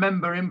 what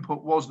member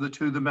input was there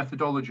to the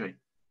methodology?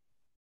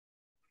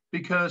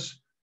 Because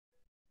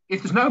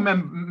if there's no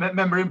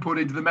member input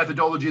into the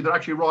methodology that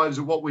actually arrives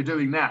at what we're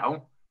doing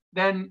now,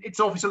 then it's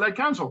officer-led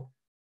council.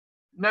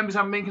 Members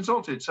haven't been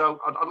consulted. So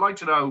I'd like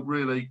to know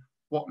really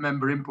what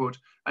member input,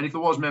 and if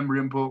there was member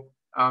input,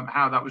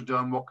 how that was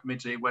done, what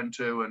committee it went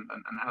to, and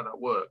how that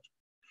worked.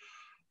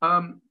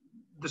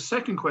 The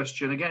second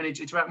question, again,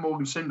 it's about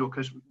Morgan Sindall,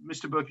 because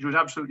Mr. Burkett was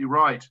absolutely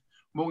right.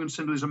 Morgan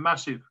Sindall is a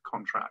massive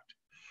contract.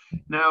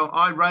 Now,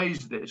 I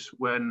raised this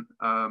when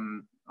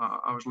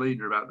I was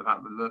leader about the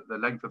fact that the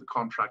length of the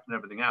contract and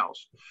everything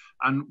else,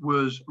 and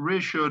was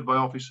reassured by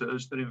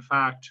officers that, in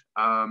fact,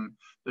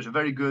 there's a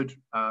very good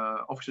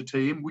officer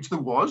team, which there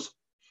was,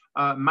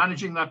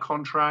 managing that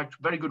contract,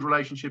 very good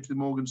relationships with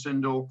Morgan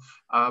Sindall.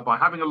 By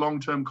having a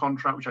long-term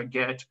contract, which I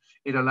get,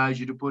 it allows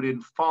you to put in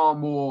far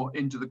more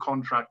into the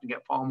contract and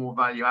get far more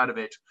value out of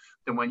it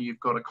than when you've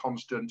got a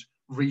constant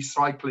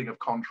recycling of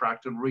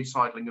contract and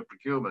recycling of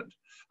procurement.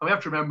 And we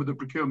have to remember that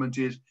procurement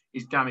is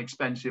damn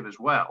expensive as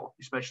well,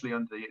 especially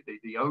under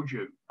the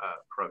OJU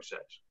process.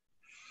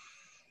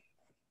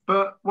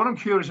 But what I'm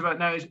curious about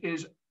now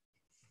is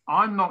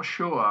I'm not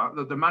sure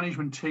that the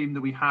management team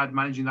that we had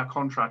managing that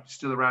contract is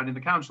still around in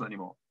the council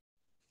anymore.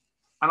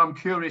 And I'm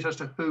curious as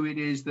to who it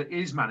is that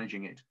is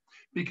managing it.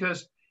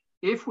 Because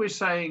if we're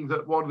saying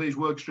that one of these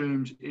work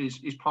streams is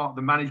part of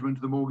the management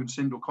of the Morgan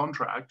Sindall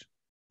contract,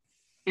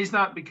 is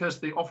that because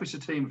the officer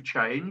team have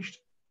changed?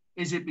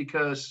 Is it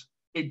because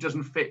it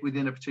doesn't fit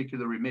within a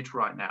particular remit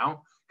right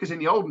now? Because in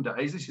the olden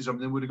days, this is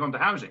something that would have gone to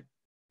housing,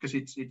 because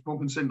it's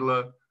Morgan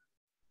Sindall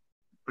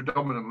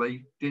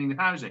predominantly dealing with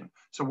housing.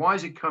 So why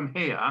has it come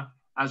here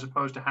as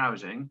opposed to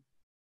housing?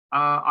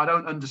 I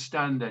don't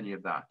understand any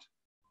of that.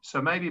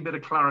 So maybe a bit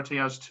of clarity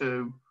as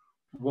to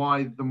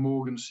why the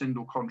Morgan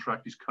Sindall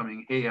contract is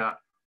coming here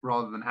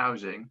rather than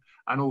housing,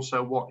 and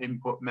also what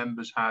input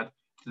members had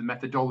to the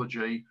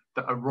methodology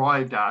that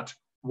arrived at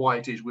why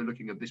it is we're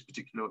looking at this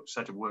particular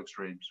set of work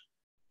streams.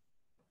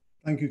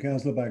 Thank you,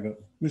 Councillor Baggott.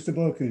 Mr.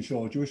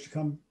 Birkinshaw, do you wish to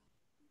come?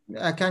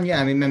 I can,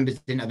 yeah. I mean, members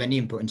didn't have any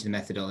input into the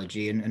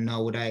methodology, and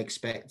nor would I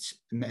expect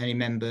any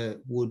members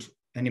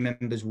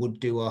would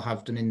do or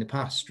have done in the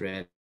past,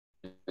 really.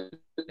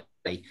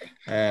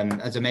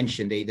 As I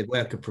mentioned, the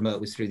work of Promote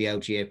was through the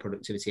LGA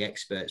Productivity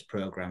Experts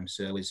Programme,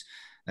 so it was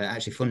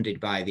actually funded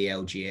by the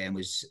LGA and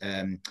was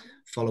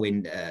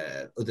following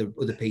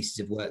other pieces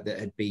of work that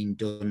had been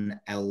done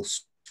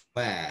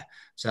elsewhere.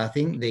 So I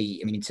think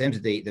in terms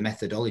of the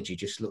methodology,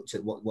 just looked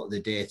at what the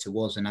data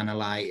was and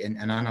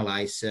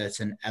analysed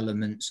certain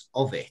elements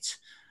of it.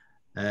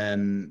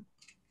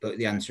 But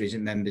the answer is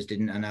that members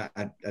didn't, and I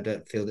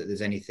don't feel that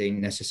there's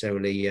anything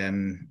necessarily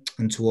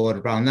untoward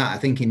around that. I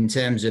think in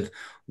terms of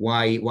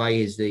why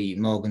is the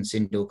Morgan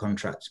Sindall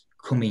contract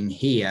coming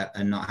here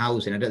and not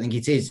housing, I don't think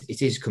it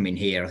is coming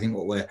here. I think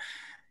what we're,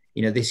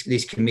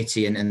 this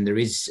committee, and there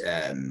is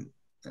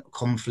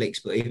conflicts,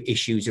 but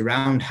issues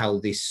around how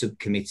this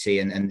subcommittee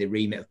and the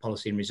remit of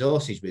policy and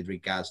resources with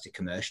regards to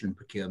commercial and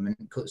procurement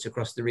cuts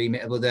across the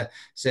remit of other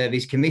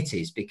service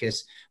committees,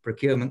 because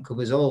procurement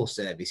covers all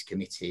service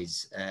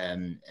committees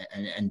and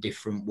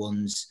different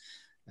ones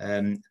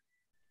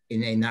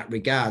in that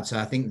regard. So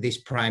I think this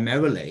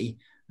primarily,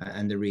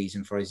 and the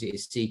reason for it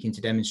is seeking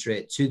to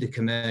demonstrate to the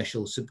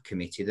commercial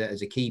subcommittee that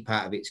as a key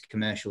part of its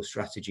commercial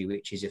strategy,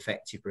 which is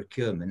effective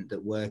procurement,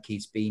 that work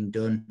is being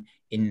done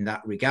in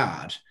that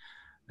regard.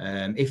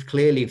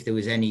 If there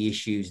was any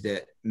issues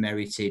that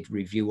merited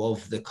review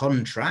of the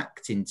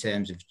contract in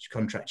terms of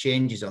contract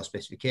changes or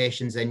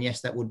specifications, then yes,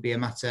 that would be a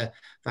matter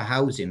for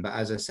housing. But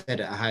as I said,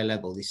 at a high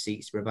level, this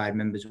seeks to provide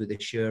members with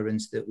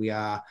assurance that we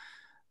are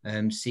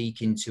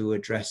seeking to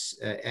address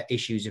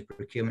issues of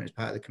procurement as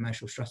part of the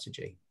commercial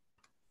strategy.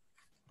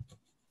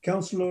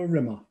 Councillor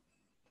Rimmer.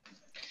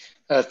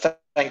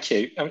 Thank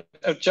you.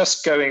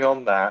 Just going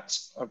on that,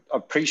 I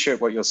appreciate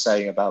what you're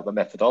saying about the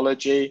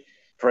methodology.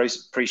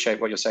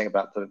 Appreciate what you're saying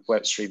about the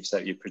work streams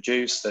that you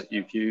produce, that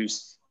you've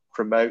used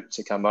Promote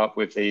to come up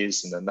with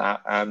these, and then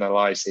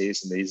analyze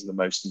these, and these are the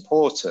most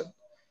important.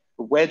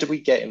 But where do we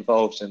get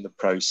involved in the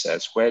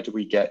process? Where do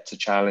we get to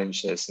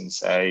challenge this and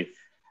say,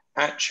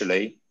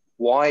 actually,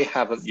 why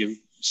haven't you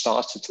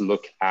started to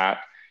look at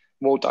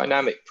more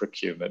dynamic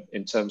procurement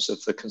in terms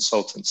of the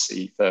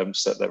consultancy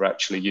firms that they're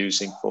actually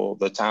using for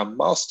the town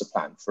master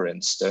plan, for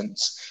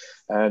instance,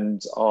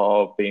 and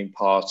are being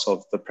part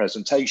of the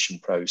presentation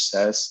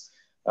process?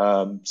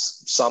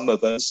 Some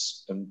of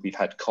us, and we've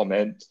had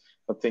comment,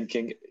 are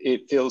thinking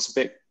it feels a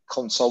bit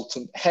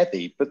consultant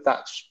heavy, but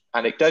that's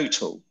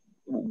anecdotal.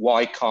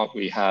 Why can't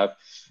we have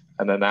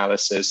an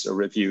analysis, a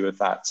review of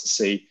that to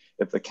see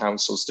if the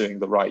council's doing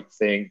the right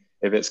thing,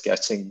 if it's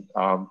getting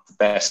the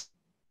best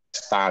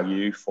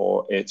value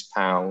for its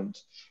pound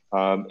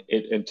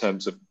in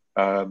terms of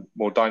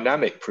more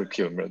dynamic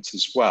procurement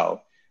as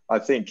well? I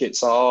think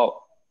it's our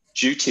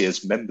duty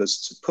as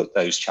members to put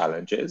those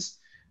challenges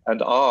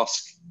and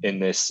ask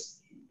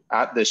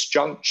at this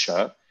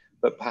juncture,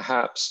 but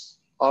perhaps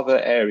other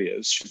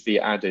areas should be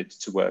added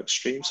to work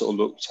streams or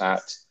looked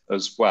at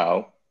as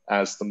well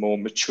as the more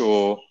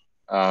mature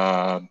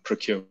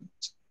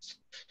procurement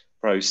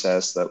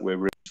process that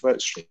we're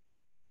work stream.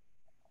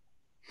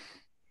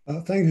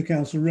 Thank you,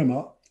 Councillor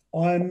Rimmer.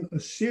 I'm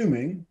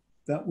assuming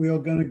that we are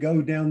going to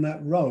go down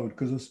that road,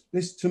 because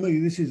this, to me,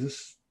 this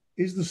is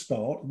the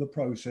start of the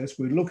process.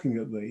 We're looking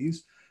at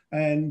these,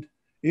 and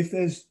if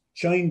there's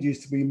changes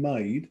to be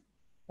made,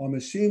 I'm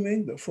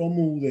assuming that from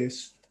all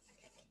this,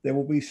 there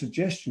will be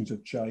suggestions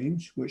of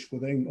change, which will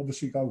then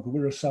obviously go, because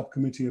we're a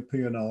subcommittee of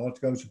P&R,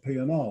 to go to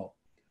P&R.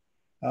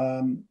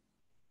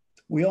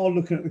 We are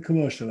looking at the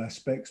commercial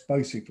aspects,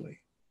 basically.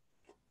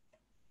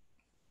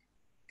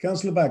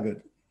 Councillor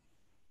Baggott.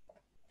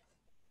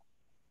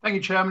 Thank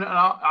you, Chairman. And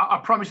I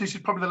promise this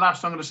is probably the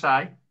last I'm going to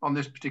say on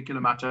this particular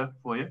matter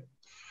for you.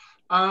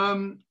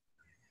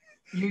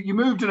 You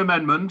moved an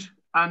amendment,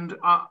 and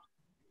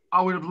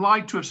I would have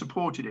liked to have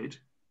supported it,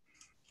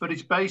 but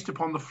it's based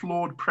upon the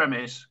flawed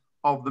premise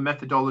of the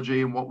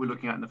methodology and what we're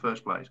looking at in the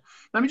first place.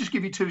 Let me just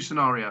give you two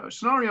scenarios.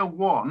 Scenario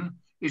one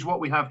is what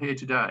we have here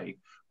today,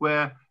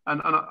 where,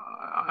 and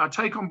I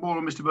take on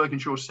board what Mr.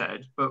 Birkinshaw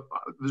said, but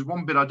there's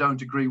one bit I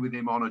don't agree with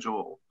him on at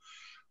all,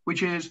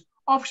 which is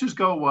officers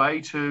go away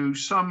to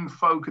some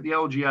folk at the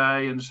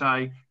LGA and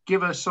say,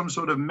 give us some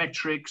sort of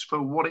metrics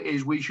for what it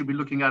is we should be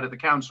looking at the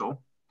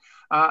council,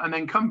 and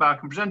then come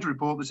back and present a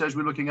report that says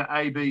we're looking at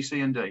A, B,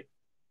 C, and D.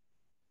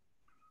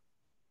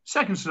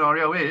 Second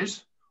scenario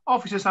is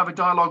officers have a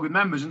dialogue with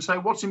members and say,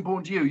 what's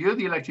important to you? You're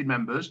the elected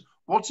members.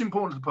 What's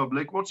important to the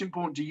public? What's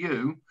important to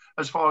you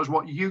as far as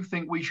what you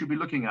think we should be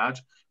looking at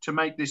to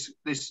make this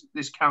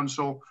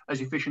council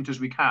as efficient as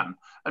we can?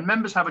 And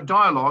members have a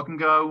dialogue and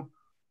go,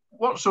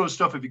 what sort of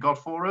stuff have you got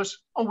for us?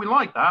 Oh, we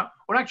like that.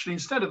 Or actually,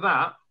 instead of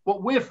that,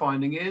 what we're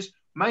finding is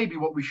maybe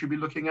what we should be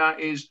looking at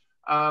is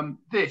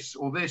this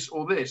or this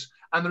or this.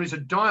 And there is a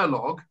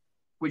dialogue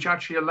which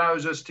actually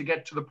allows us to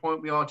get to the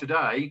point we are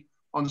today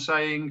on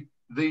saying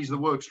these are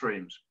the work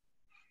streams.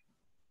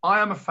 I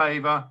am a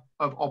favour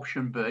of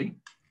option B,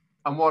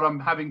 and what I'm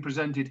having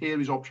presented here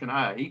is option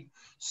A.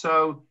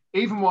 So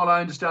even while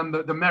I understand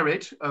the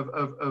merit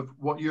of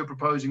what you're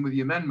proposing with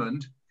the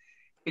amendment,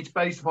 it's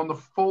based upon the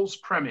false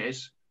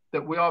premise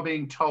that we are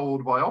being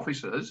told by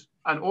officers,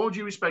 and all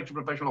due respect to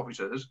professional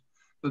officers,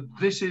 that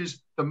this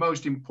is the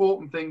most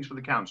important things for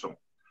the council.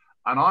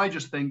 And I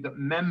just think that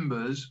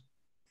members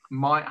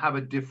might have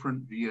a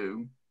different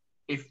view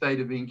if they'd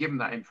have been given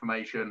that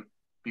information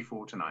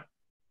before tonight.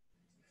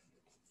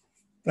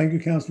 Thank you,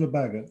 Councillor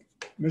Baggott.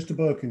 Mr.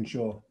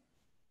 Birkinshaw.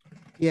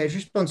 Yeah, just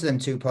respond to them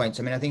 2 points.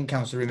 I mean, I think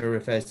Councillor Rimmer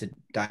refers to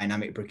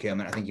dynamic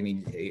procurement. I think you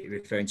mean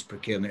referring to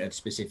procurement of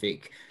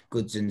specific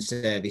goods and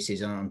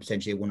services on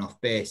potentially a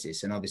one-off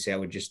basis. And obviously, I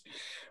would just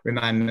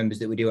remind members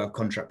that we do have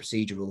contract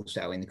procedure rules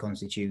set out in the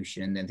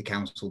Constitution, and then the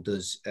Council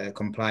does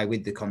comply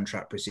with the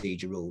contract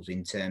procedure rules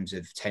in terms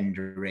of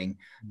tendering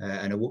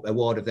and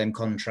award of them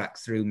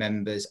contracts through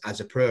members as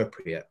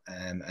appropriate.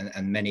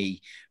 And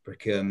many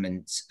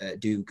procurements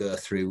do go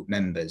through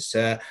members.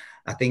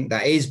 I think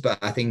that is, but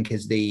I think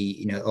as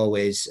the,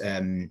 always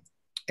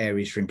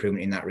areas for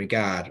improvement in that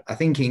regard. I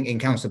think in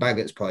Councillor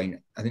Baggott's point,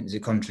 I think there's a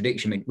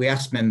contradiction. I mean, we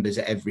asked members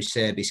at every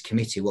service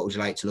committee, what would you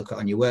like to look at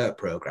on your work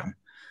programme?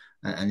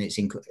 And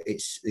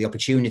it's the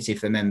opportunity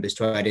for members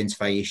to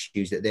identify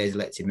issues that their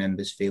elected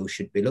members feel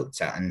should be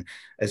looked at. And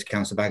as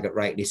Councillor Baggott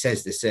rightly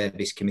says, the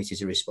service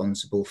committees are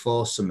responsible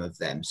for some of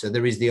them. So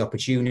there is the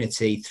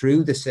opportunity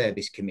through the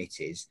service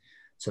committees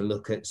to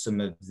look at some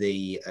of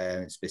the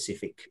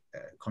specific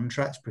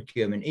contracts,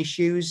 procurement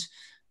issues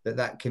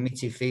that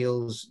committee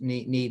feels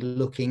need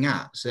looking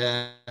at.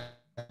 So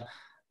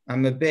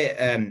I'm a bit,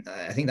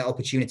 I think that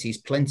opportunity is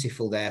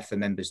plentiful there for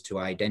members to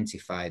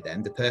identify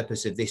them. The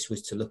purpose of this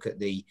was to look at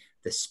the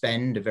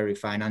spend, a very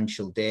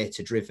financial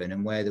data driven,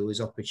 and where there was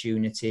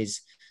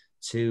opportunities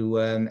to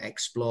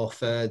explore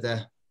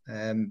further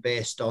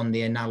based on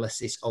the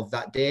analysis of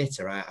that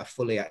data. I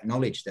fully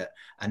acknowledge that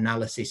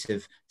analysis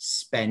of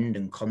spend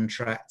and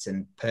contract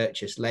and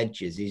purchase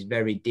ledgers is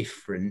very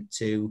different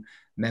to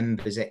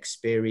members'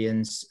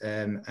 experience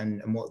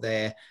and what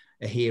they're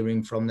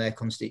hearing from their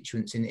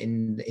constituents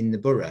in the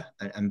borough.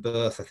 And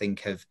both, I think,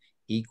 have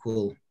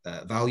equal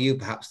value,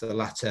 perhaps the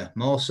latter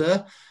more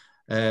so,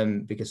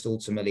 because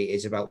ultimately it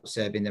is about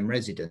serving them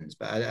residents.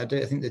 But I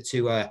think the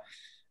two are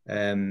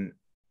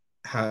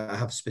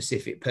have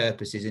specific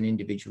purposes and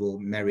individual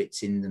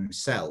merits in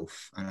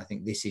themselves. And I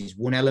think this is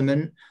one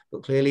element,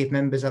 but clearly if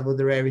members have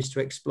other areas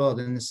to explore,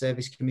 then the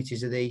service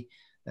committees are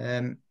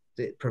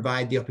that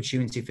provide the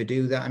opportunity for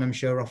do that. And I'm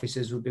sure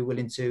officers will be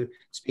willing to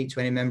speak to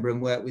any member and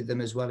work with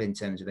them as well in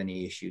terms of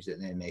any issues that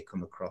they may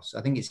come across.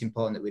 I think it's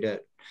important that we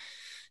don't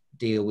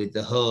deal with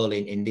the whole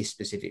in this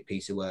specific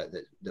piece of work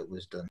that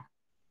was done.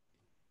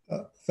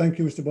 Thank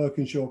you, Mr.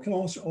 Birkinshaw. Can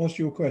I ask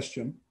you a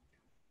question?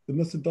 The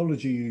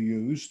methodology you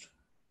used,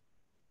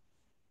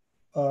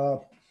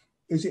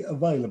 is it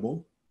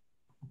available?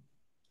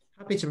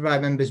 Happy to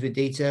provide members with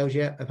details,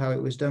 yeah, of how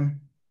it was done.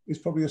 It's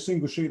probably a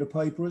single sheet of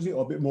paper, is it,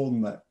 or a bit more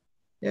than that?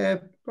 Yeah,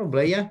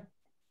 probably, yeah.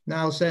 No,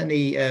 I'll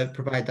certainly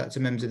provide that to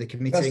members of the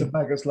committee. That's the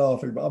Baggett's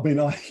laughing, but I mean,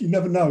 you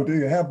never know, do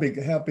you? How big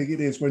it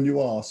is when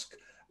you ask.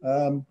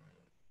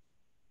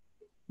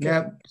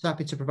 Yeah,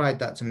 happy to provide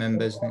that to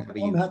members.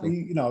 I'm happy,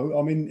 you know,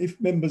 I mean, if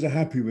members are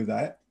happy with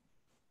that,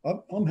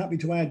 I'm happy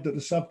to add that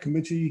the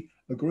subcommittee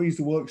agrees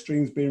the work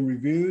streams being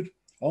reviewed,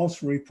 asks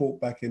for a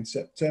report back in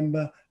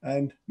September,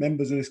 and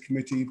members of this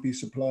committee be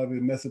supplied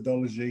with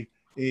methodology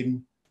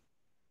in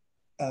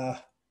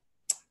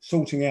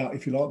sorting out,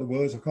 if you like the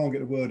words, I can't get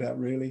the word out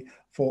really,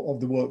 of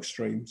the work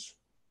streams.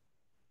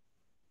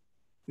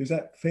 Is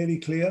that fairly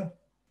clear?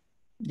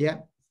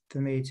 Yeah, for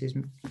me it is.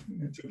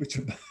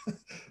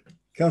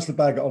 Councillor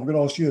Baggett, I'm going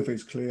to ask you if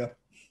it's clear.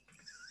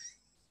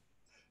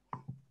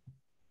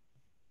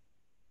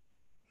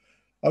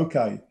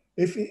 Okay,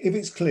 if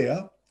it's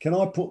clear, can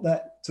I put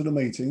that to the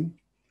meeting?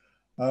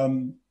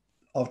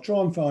 I'll try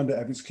and find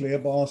out if it's clear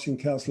by asking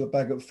Councillor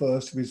Baggett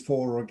first if he's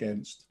for or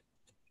against.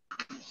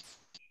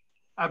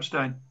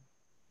 Abstain.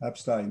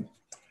 Abstain.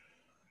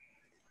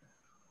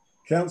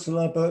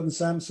 Councillor Burton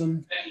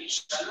Sampson.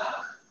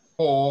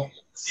 For.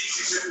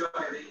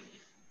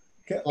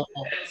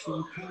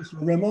 Councillor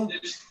Rimmer.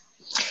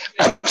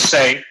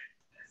 Abstain.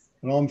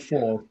 And I'm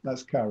for.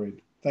 That's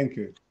carried. Thank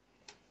you.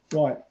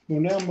 Right,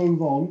 we'll now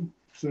move on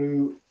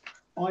to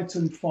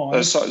item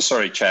 5.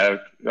 Sorry, Chair.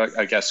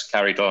 I guess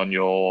carried on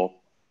your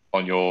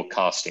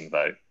casting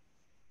vote.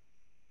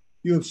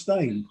 You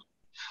abstained.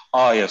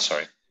 Oh, yeah,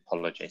 sorry.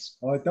 Apologies.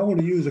 I don't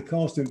want to use a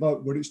casting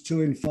vote, but it's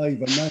 2 in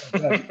favour.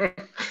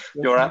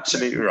 You're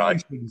absolutely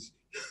right.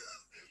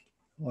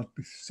 I'd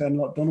sound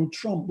like Donald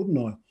Trump,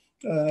 wouldn't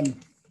I?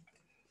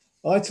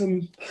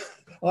 Item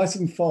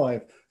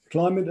 5,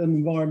 climate and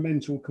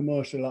environmental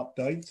commercial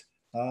update.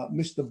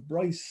 Mr.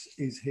 Brace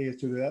is here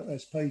to do that.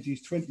 That's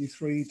pages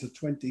 23 to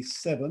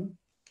 27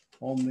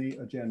 on the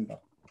agenda.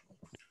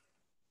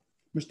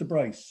 Mr.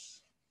 Brace.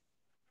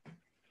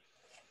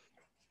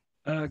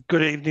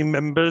 Good evening,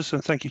 members,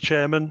 and thank you,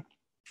 Chairman.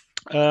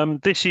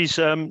 This is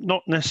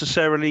not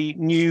necessarily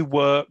new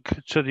work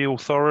to the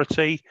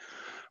authority,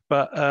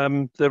 but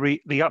the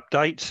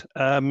update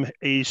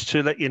is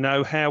to let you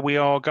know how we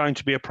are going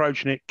to be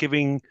approaching it,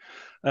 giving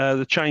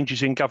the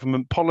changes in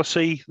government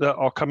policy that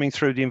are coming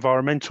through the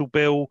environmental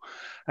bill,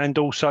 and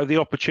also the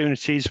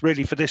opportunities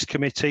really for this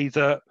committee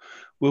that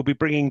we'll be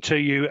bringing to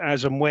you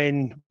as and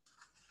when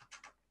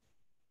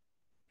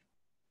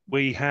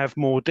we have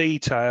more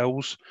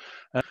details,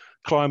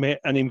 climate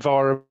and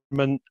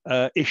environment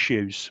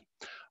issues.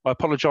 I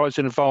apologise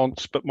in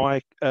advance, but my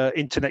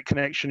internet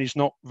connection is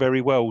not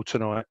very well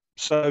tonight.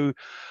 So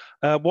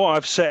what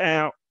I've set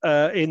out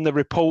in the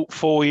report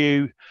for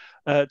you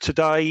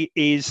today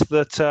is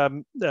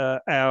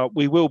that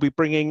we will be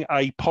bringing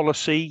a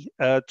policy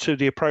to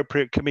the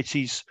appropriate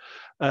committees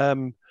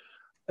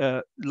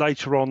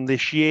later on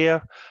this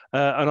year,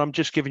 and I'm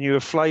just giving you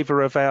a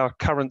flavour of our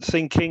current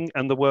thinking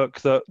and the work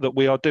that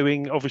we are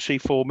doing, obviously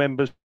for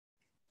members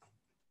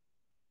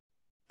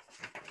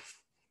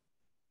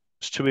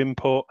to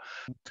input.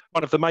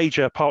 One of the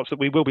major parts that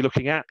we will be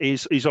looking at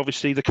is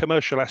obviously the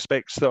commercial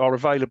aspects that are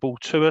available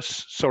to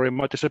us. Sorry, am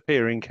I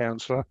disappearing,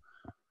 Councillor?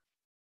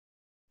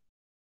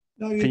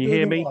 No, can you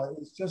hear me? Right.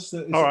 It's just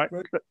that it's all right.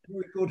 Very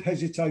good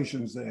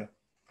hesitations there.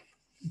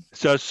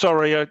 So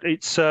sorry,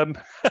 it's my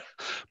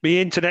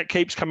internet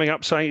keeps coming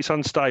up saying it's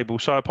unstable,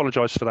 so I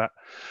apologise for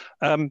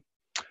that.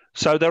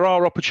 So there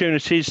are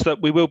opportunities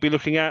that we will be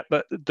looking at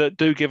that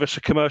do give us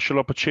a commercial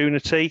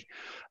opportunity,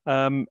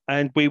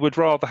 and we would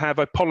rather have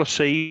a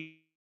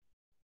policy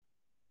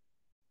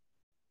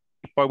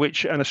by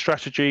which and a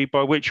strategy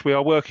by which we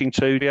are working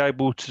to be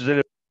able to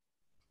deliver.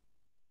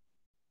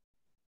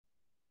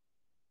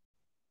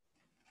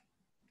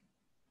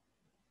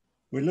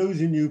 We're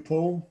losing you,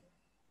 Paul.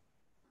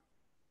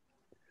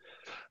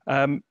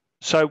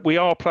 So we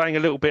are playing a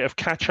little bit of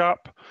catch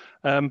up,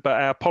 but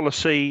our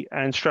policy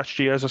and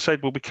strategy, as I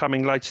said, will be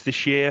coming later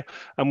this year,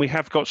 and we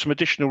have got some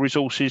additional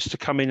resources to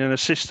come in and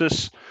assist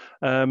us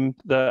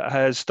that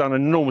has done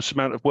an enormous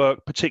amount of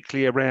work,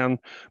 particularly around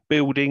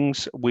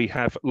buildings. We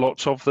have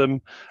lots of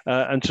them,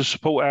 and to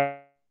support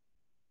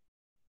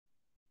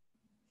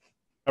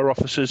our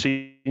officers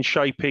in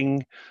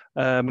shaping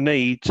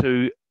need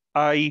to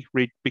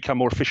become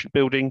more efficient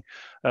building,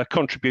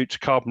 contribute to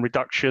carbon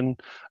reduction.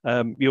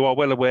 You are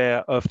well aware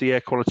of the air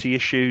quality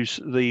issues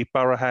the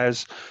borough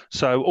has,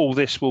 so all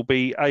this will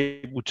be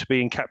able to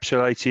be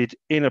encapsulated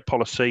in a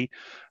policy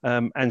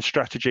and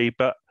strategy.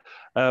 But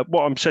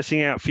what I'm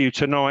setting out for you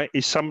tonight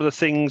is some of the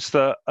things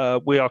that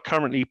we are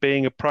currently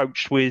being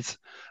approached with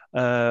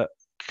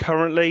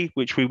currently,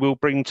 which we will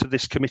bring to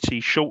this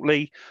committee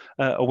shortly,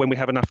 or when we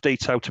have enough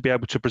detail to be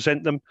able to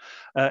present them.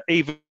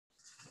 Even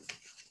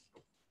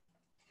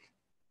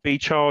be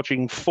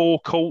charging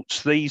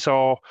forecourts. These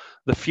are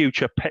the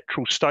future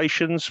petrol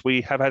stations.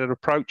 We have had an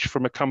approach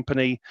from a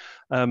company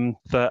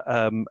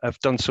that have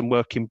done some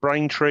work in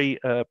Braintree.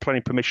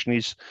 Planning permission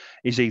is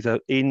either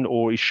in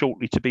or is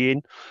shortly to be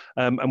in,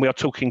 and we are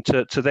talking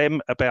to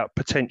them about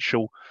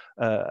potential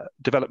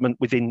development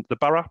within the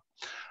borough.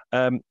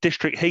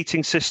 District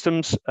heating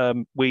systems.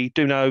 We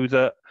do know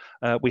that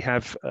We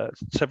have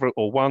several,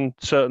 or one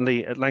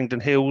certainly at Langdon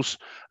Hills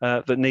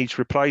that needs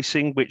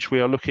replacing, which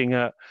we are looking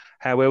at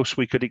how else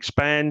we could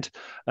expand.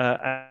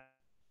 And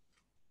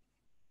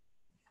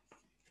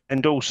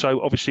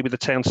also, obviously, with the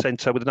town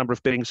centre, with a number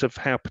of buildings, of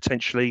how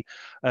potentially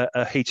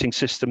a heating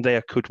system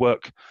there could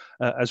work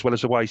as well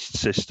as a waste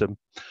system.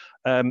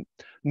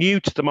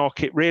 New to the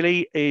market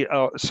really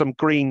are some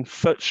green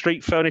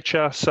street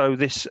furniture. So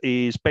this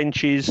is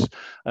benches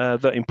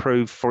that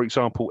improve, for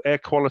example, air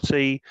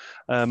quality,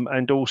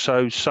 and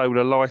also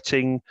solar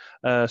lighting.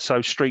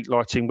 So street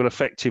lighting will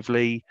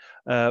effectively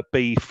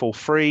be for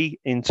free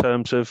in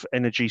terms of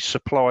energy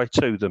supply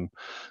to them.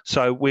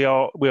 So we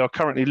are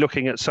currently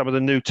looking at some of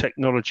the new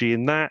technology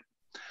in that.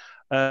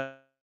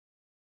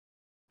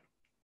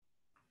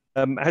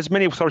 As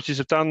many authorities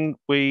have done,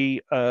 we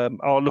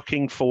are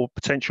looking for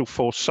potential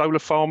for solar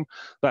farm.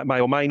 That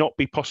may or may not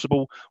be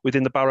possible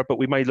within the borough, but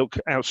we may look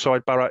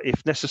outside borough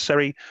if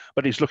necessary.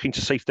 But it's looking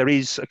to see if there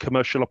is a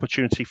commercial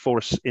opportunity for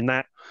us in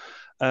that.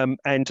 I'm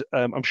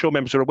sure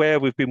members are aware,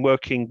 we've been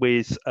working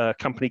with a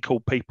company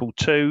called People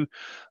 2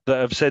 that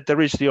have said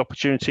there is the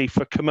opportunity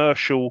for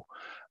commercial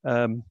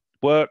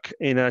work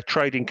in a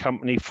trading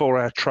company for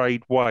our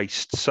trade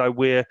waste. So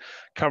we're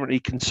currently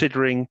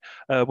considering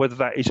whether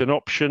that is an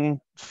option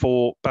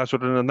for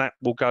Basildon, and that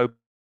will go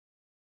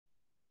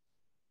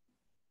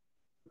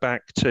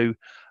back to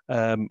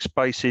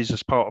spaces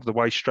as part of the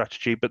waste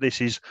strategy. But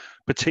this is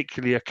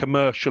particularly a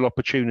commercial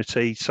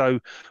opportunity, so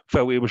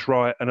felt it was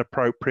right and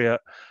appropriate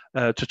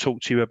to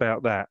talk to you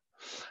about that.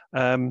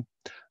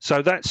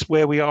 So that's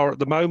where we are at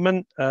the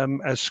moment.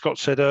 As Scott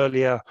said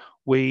earlier,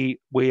 we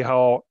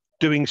are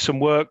doing some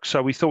work, so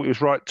we thought it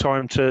was right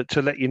time to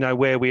let you know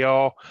where we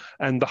are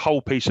and the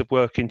whole piece of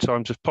work in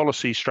terms of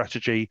policy,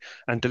 strategy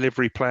and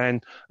delivery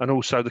plan, and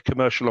also the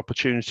commercial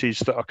opportunities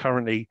that are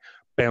currently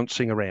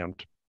bouncing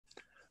around.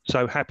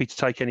 So happy to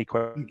take any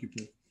questions. Thank you,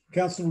 Paul.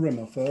 Councillor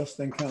Rimmer first,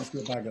 then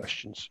Councillor Baggott.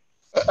 Questions.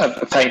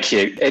 Thank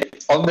you.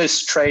 On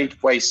this trade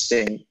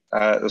wasting,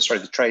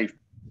 the trade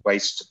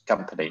waste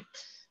company,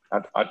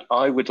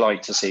 I would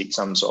like to seek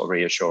some sort of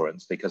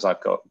reassurance, because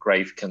I've got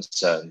grave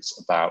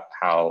concerns about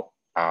how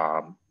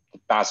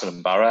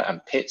Basildon Borough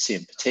and Pitsea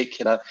in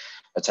particular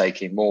are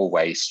taking more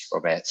waste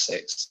from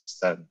Essex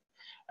than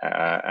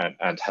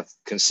and have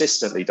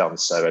consistently done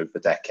so over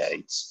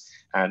decades.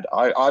 And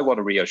I want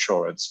a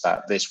reassurance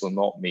that this will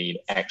not mean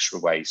extra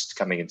waste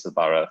coming into the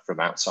borough from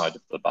outside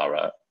of the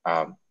borough,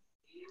 and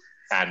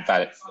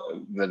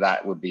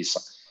that would be,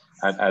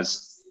 and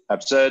as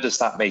absurd as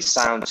that may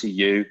sound to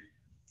you,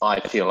 I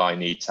feel I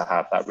need to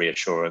have that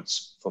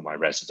reassurance for my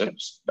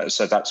residents.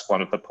 So that's one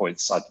of the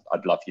points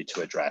I'd love you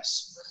to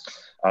address.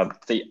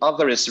 The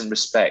other is in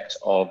respect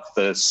of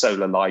the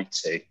solar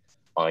lighting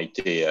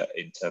idea,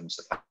 in terms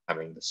of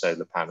having the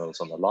solar panels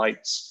on the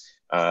lights.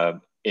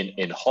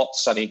 In hot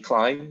sunny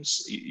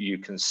climes, you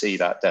can see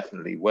that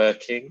definitely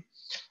working,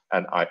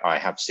 and I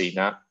have seen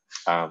that.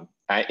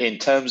 In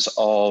terms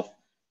of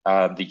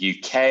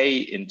the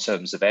UK, in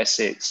terms of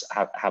Essex,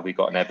 have we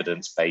got an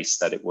evidence base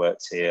that it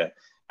works here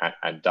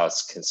and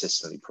does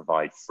consistently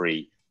provide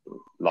free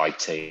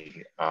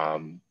lighting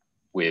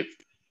with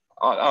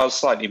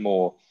slightly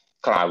more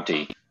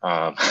cloudy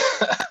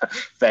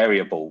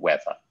variable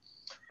weather?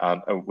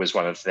 Was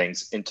one of the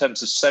things. In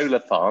terms of solar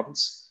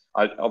farms,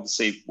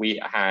 obviously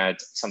we had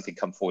something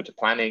come forward to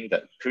planning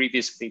that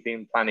previously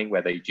been planning,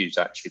 where they'd use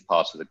actually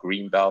part of the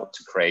green belt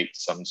to create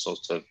some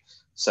sort of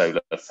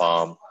solar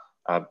farm.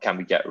 Can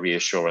we get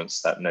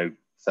reassurance that no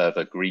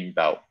further green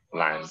belt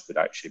land would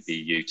actually be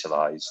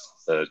utilised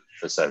for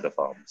solar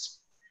farms?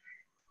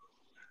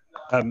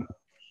 Can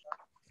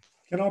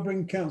I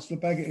bring Councillor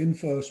Baggott in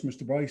first,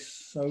 Mr.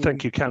 Brace? So,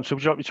 thank you, Councillor.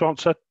 Would you like me to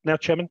answer now,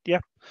 Chairman? Yeah.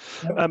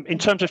 In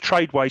terms of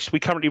trade waste, we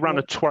currently run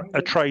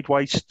a trade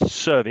waste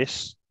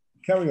service.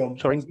 Carry on.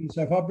 Sorry.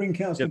 So if I bring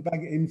Councillor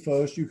Baggott in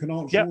first, you can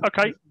answer all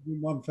okay.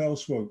 in one fell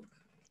swoop.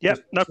 Yeah,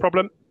 no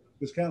problem.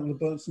 Because Councillor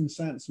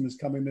Burnson-Sansom is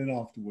coming in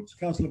afterwards.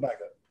 Councillor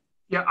Baggott.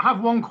 Yeah, I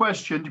have one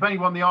question.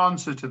 Depending on the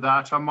answer to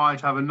that, I might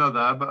have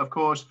another. But of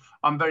course,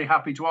 I'm very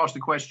happy to ask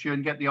the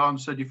question, get the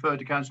answer, defer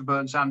to Councillor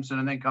Burnson-Sansom,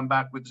 and then come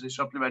back with the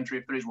supplementary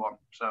if there is one.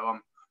 So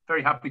I'm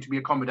very happy to be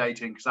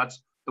accommodating, because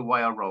that's the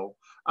way I roll.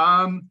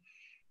 I'm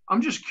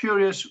just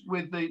curious,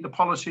 with the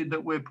policy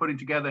that we're putting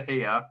together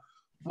here,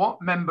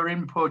 what member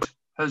input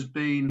has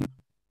been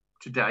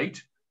to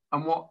date,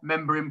 and what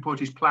member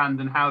input is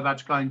planned, and how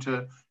that's going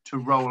to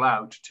roll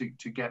out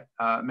to get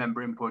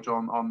member input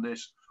on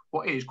this,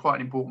 what is quite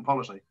an important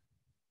policy.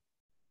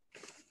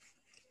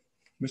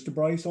 Mr.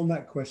 Brace, on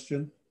that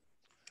question.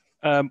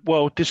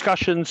 Well,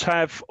 discussions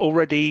have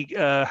already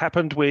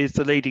happened with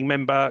the leading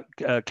member,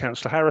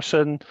 Councillor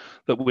Harrison,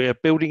 that we're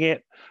building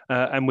it,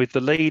 and with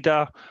the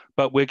leader,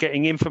 but we're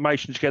getting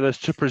information together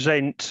to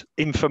present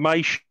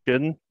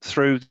information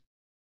through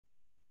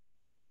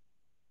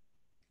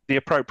the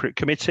appropriate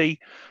committee.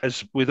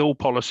 As with all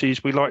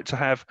policies, we like to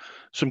have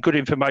some good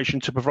information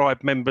to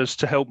provide members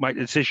to help make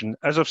the decision.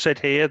 As I've said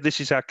here, this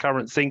is our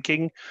current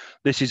thinking,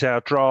 this is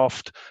our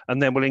draft, and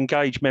then we'll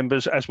engage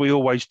members, as we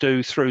always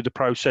do, through the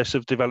process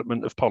of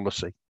development of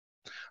policy.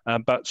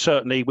 But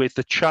certainly with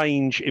the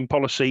change in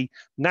policy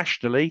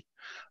nationally,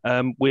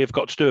 we've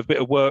got to do a bit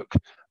of work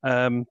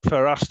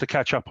for us to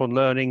catch up on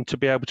learning, to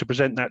be able to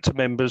present that to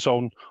members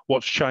on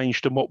what's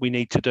changed and what we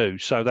need to do.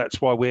 So that's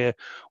why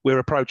we're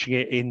approaching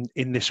it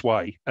in this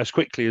way, as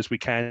quickly as we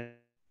can.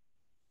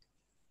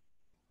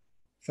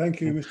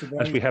 Thank you, Mr.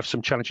 Brown. As we have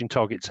some challenging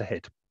targets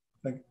ahead.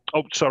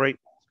 Oh, sorry.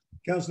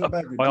 Councillor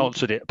Baggett. I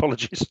answered it.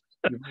 Apologies.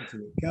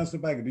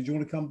 Councillor Baggett, did you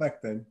want to come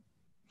back then?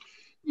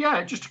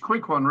 Yeah, just a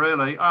quick one,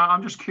 really.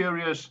 I'm just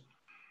curious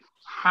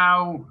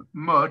how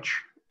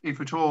much,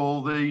 if at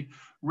all, the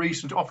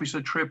recent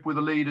officer trip with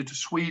a leader to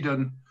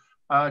Sweden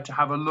to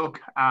have a look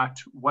at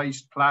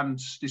waste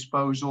plants,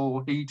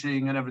 disposal,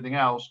 heating and everything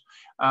else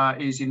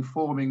is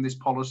informing this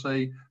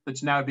policy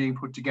that's now being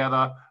put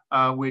together,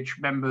 which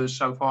members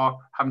so far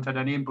haven't had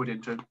any input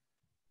into.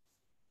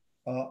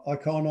 I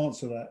can't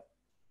answer that.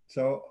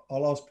 So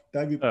I'll ask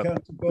David.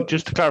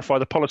 Just to clarify,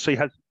 the policy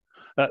has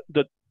that.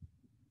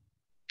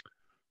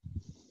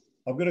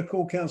 I'm going to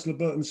call Councillor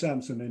Burton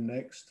Sampson in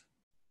next.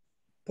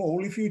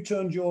 Paul, if you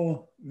turned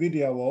your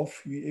video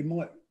off, it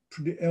might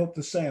help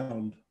the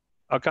sound.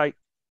 Okay.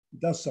 It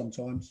does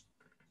sometimes.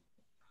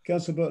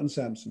 Councillor Burton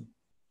Sampson.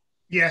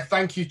 Yeah,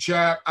 thank you,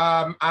 Chair.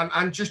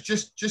 And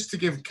just to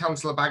give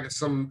Councillor Baggett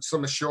some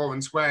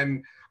assurance,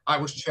 when I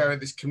was chair of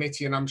this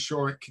committee, and I'm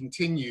sure it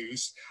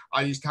continues,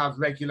 I used to have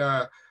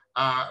regular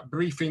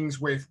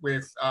briefings with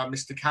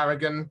Mr.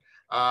 Carrigan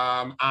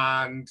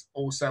and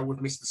also with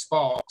Mr.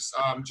 Sparks,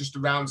 just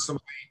around some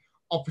of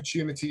the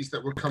opportunities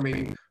that were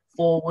coming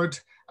forward.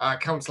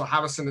 Councillor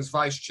Harrison, as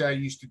Vice Chair,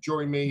 used to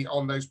join me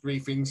on those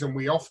briefings, and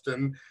we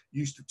often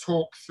used to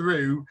talk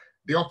through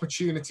the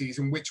opportunities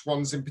and which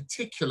ones in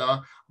particular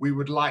we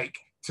would like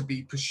to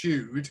be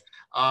pursued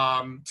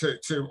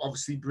to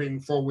obviously bring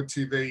forward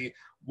to the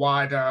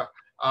wider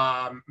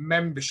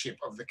membership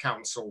of the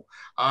council.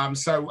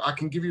 So I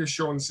can give you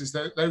assurances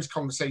that those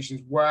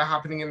conversations were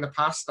happening in the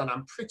past, and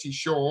I'm pretty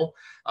sure,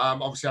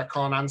 obviously I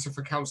can't answer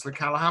for Councillor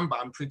Callaghan, but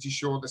I'm pretty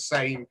sure the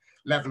same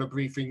level of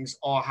briefings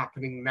are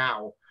happening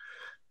now.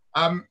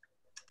 On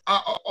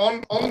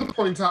the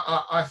point,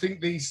 I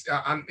think these,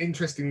 and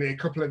interestingly, a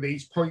couple of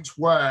these points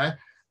were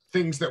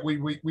things that we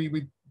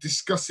were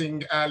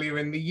discussing earlier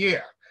in the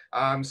year,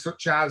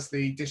 such as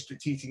the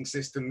district heating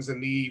systems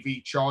and the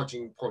EV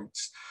charging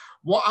points.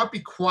 What I'd be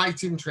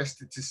quite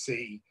interested to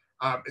see,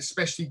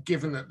 especially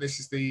given that this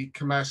is the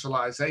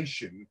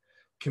commercialisation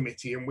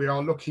committee and we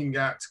are looking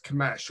at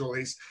commercial,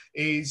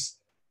 is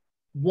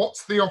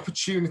what's the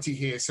opportunity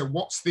here? So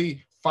what's the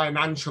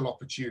financial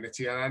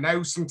opportunity? And I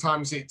know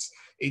sometimes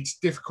it's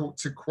difficult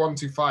to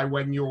quantify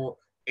when you're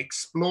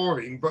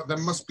exploring, but there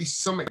must be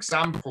some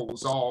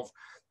examples of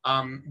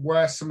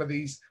where some of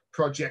these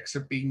projects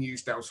have been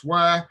used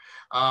elsewhere,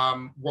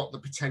 what the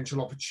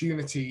potential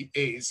opportunity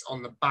is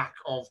on the back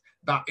of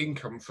that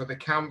income for the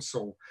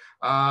council.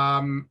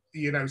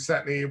 You know,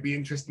 certainly it'll be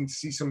interesting to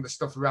see some of the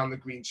stuff around the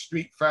green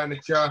street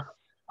furniture,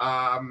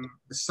 the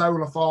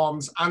solar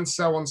farms, and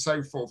so on and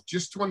so forth,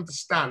 just to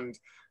understand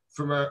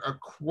from a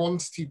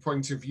quantity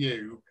point of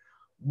view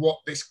what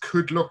this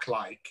could look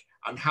like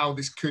and how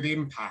this could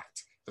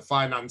impact the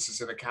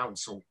finances of the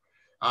council.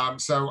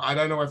 So I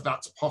don't know if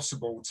that's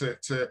possible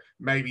to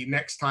maybe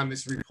next time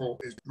this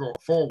report is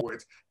brought forward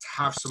to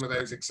have some of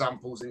those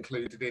examples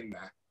included in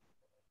there.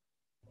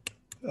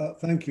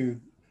 Thank you.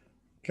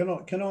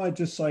 Can I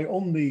just say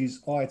on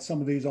these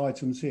some of these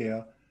items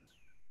here,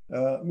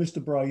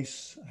 Mr.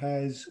 Brace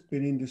has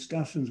been in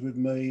discussions with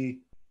me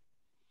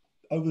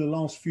over the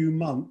last few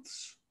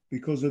months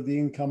because of the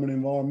income and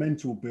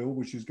environmental bill,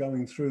 which is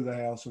going through the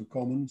House of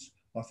Commons.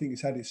 I think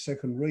it's had its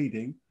second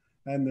reading.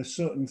 And there's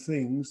certain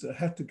things that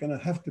going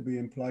to have to be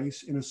in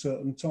place in a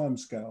certain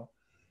timescale.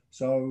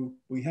 So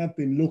we have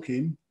been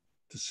looking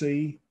to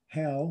see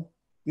how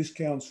this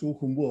council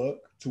can work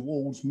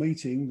towards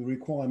meeting the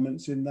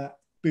requirements in that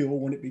bill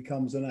when it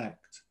becomes an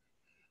act.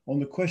 On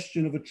the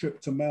question of a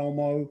trip to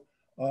Malmo,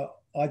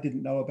 I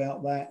didn't know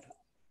about that.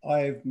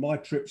 My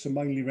trips are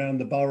mainly around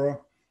the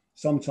borough.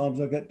 Sometimes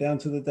I get down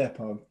to the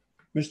depot.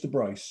 Mr.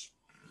 Brace.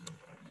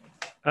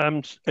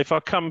 If I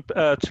come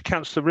to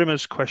Councillor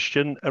Rimmer's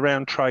question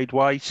around trade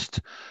waste,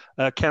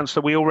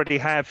 Councillor, we already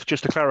have,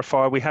 just to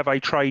clarify, we have a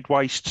trade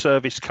waste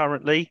service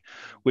currently,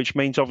 which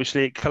means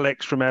obviously it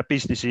collects from our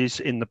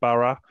businesses in the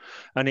borough,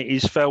 and it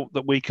is felt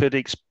that we could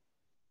expand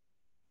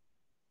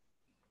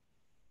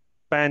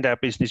our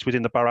business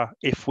within the borough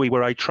if we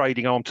were a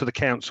trading arm to the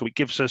council. It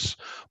gives us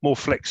more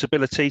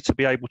flexibility to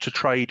be able to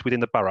trade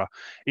within the borough.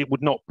 It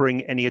would not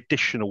bring any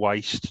additional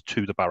waste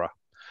to the borough.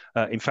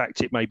 In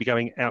fact, it may be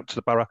going out to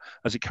the borough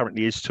as it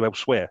currently is to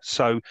elsewhere.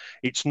 So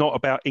it's not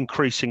about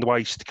increasing the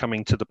waste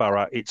coming to the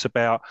borough. It's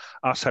about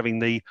us having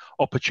the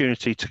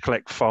opportunity to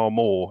collect far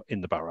more in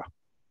the borough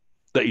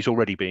that is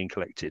already being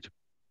collected.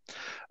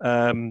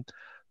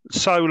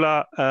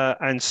 Solar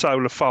and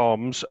solar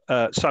farms,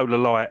 solar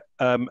light,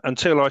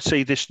 until I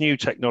see this new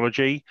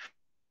technology,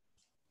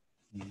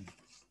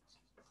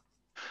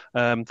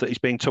 that is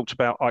being talked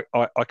about.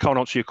 I can't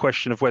answer your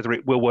question of whether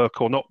it will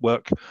work or not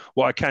work.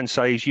 What I can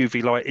say is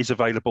UV light is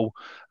available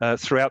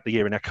throughout the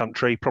year in our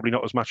country, probably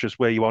not as much as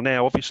where you are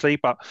now, obviously,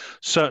 but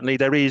certainly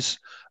there is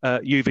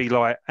UV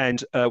light,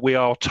 and we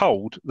are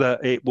told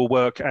that it will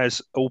work,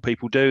 as all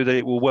people do, that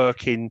it will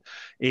work in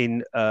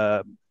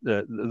the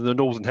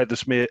northern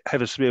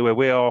hemisphere where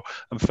we are,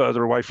 and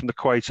further away from the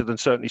equator than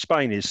certainly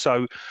Spain is.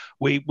 So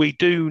we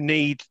do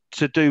need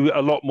to do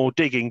a lot more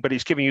digging, but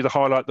it's giving you the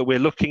highlight that we're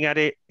looking at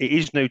it. It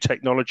is new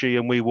technology,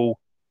 and we will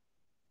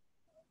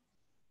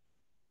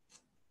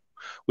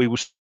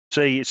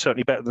see it's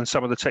certainly better than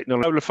some of the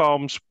technology. Solar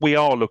farms we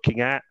are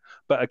looking at,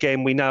 but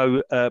again, we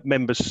know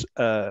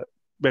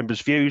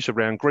members' views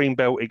around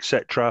greenbelt,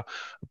 etc.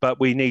 But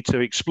we need to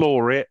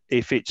explore it.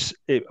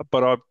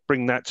 But I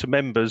bring that to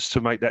members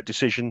to make that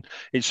decision.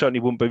 It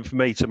certainly wouldn't be for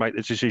me to make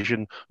the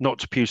decision not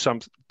to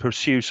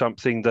pursue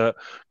something that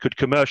could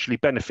commercially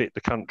benefit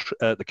the country,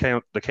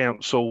 the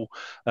council,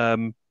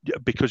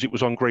 because it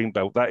was on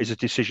greenbelt. That is a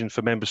decision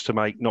for members to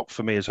make, not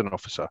for me as an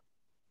officer.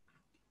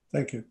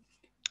 Thank you.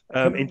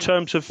 In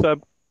terms of,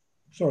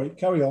 sorry,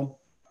 carry on.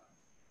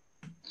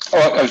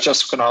 Oh, I was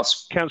just going to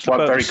ask Councillor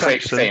one very Burton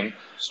quick thing.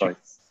 Sorry.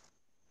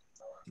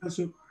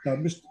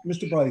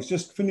 Mr. Brace,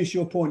 just finish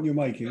your point you're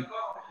making.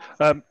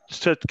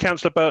 To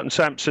Councillor Burton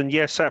Sampson,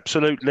 yes,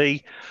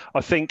 absolutely.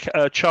 I think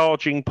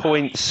charging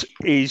points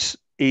is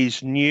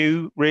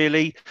new,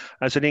 really,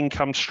 as an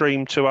income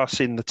stream to us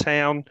in the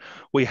town.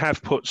 We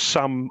have put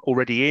some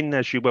already in,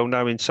 as you well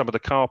know, in some of the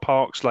car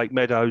parks, Lake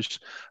Meadows,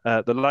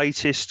 the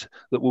latest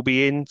that will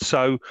be in.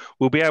 So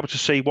we'll be able to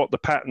see what the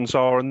patterns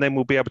are, and then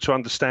we'll be able to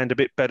understand a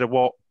bit better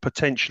what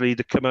potentially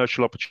the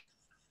commercial opportunity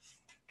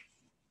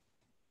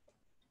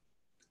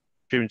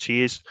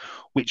is,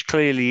 which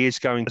clearly is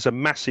going as a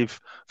massive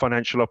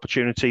financial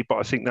opportunity, but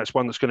I think that's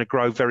one that's going to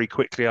grow very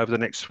quickly over the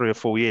next 3 or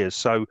 4 years.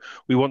 So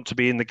we want to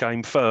be in the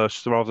game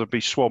first rather than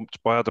be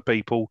swamped by other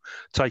people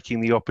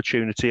taking the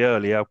opportunity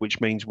earlier, which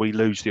means we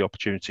lose the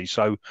opportunity.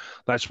 So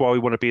that's why we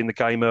want to be in the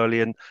game early,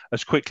 and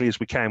as quickly as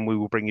we can, we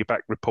will bring you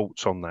back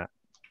reports on that.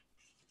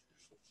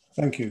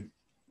 Thank you.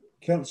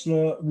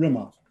 Councillor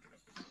Rimmer.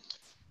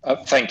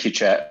 Thank you,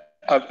 Chair.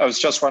 I was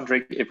just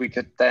wondering if we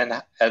could then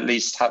at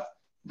least have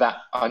that.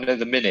 I know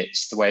the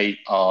minutes, the way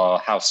our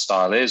house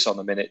style is on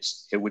the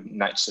minutes, it wouldn't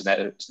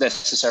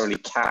necessarily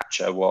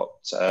capture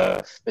what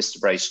Mr.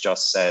 Brace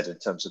just said in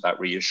terms of that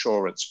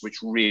reassurance, which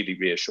really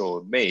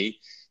reassured me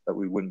that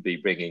we wouldn't be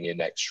bringing in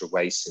extra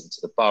waste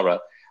into the borough.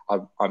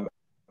 I'm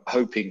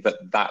hoping that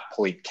that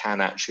point can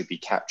actually be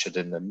captured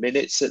in the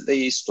minutes at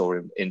least,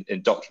 or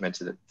in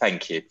documented.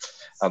 Thank you.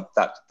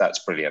 That's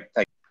brilliant.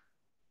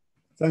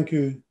 Thank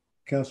you,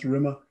 Councillor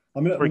Rimmer.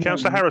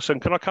 Councillor Harrison,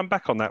 can I come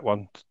back on that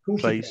one,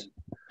 please?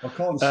 I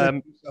can't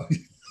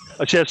see.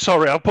 Yeah,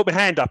 sorry, I'll put my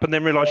hand up and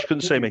then realise you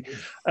couldn't see me.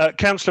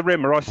 Councillor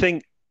Rimmer, I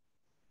think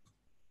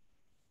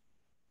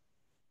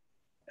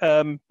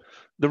the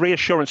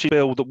reassurance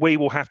bill that we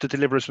will have to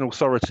deliver as an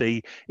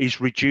authority is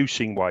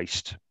reducing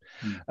waste.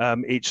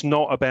 It's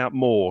not about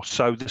more.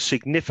 So the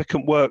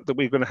significant work that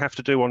we're going to have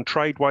to do on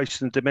trade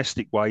waste and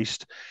domestic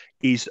waste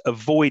is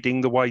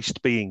avoiding the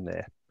waste being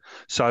there.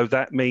 So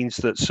that means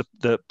that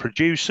the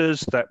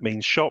producers, that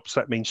means shops,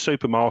 that means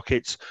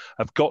supermarkets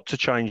have got to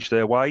change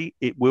their way.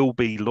 It will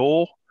be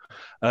law.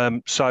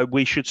 So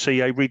we should see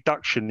a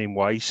reduction in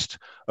waste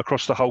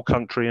across the whole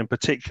country, and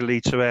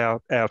particularly to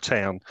our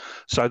town.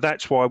 So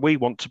that's why we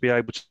want to be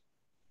able to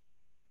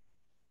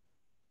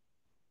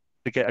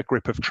get a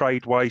grip of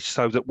trade waste,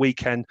 so that we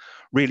can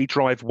really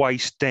drive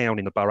waste down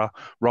in the borough,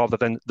 rather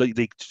than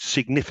the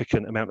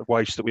significant amount of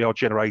waste that we are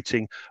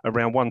generating,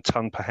 around 1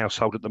 tonne per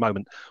household at the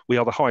moment. We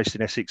are the highest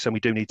in Essex, and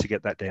we do need to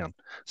get that down.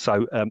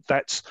 So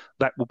that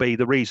will be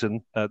the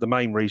reason, the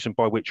main reason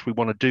by which we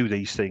want to do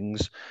these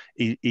things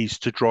is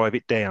to drive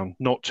it down,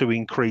 not to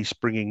increase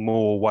bringing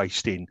more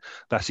waste in.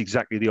 That's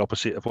exactly the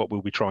opposite of what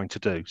we'll be trying to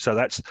do. So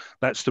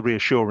that's the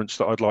reassurance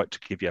that I'd like to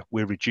give you.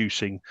 We're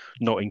reducing,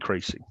 not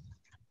increasing.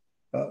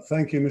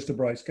 Thank you, Mr.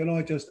 Brace. Can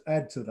I just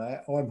add to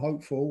that? I'm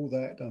hopeful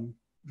that,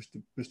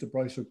 Mr.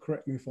 Brace will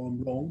correct me if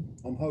I'm wrong,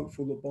 I'm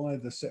hopeful that by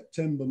the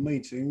September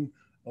meeting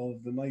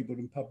of the Neighbourhood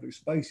and Public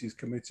Spaces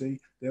Committee,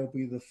 there'll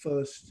be the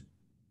first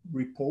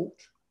report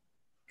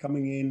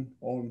coming in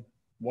on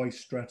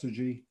waste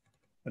strategy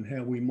and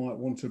how we might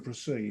want to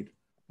proceed.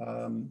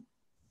 I'm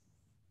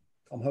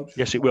hopeful.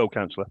 Yes, it will,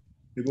 Councillor.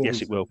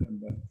 Yes, it will.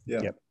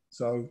 Yeah. Yep.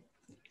 So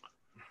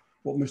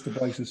what Mr.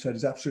 Brace has said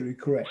is absolutely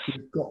correct.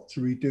 We've got to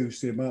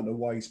reduce the amount of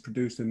waste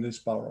produced in this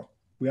borough.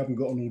 We haven't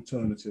got an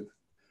alternative.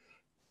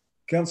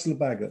 Councillor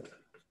Baggott.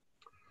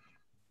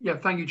 Yeah,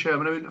 thank you,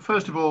 Chairman. I mean,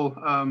 first of all,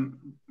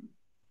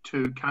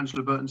 to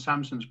Councillor Burton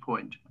Sampson's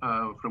point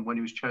from when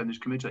he was chairing this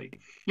committee.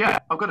 Yeah,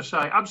 I've got to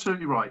say,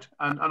 absolutely right.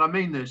 And I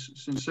mean this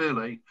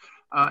sincerely.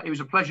 It was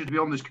a pleasure to be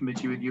on this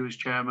committee with you as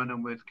chairman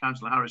and with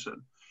Councillor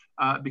Harrison.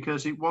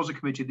 Because it was a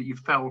committee that you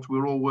felt we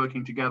were all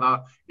working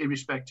together,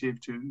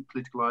 irrespective to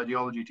political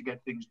ideology, to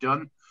get things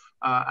done.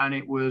 And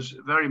it was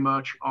very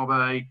much of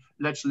a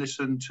let's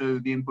listen to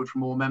the input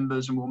from all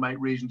members and we'll make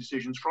reasoned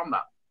decisions from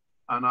that.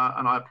 And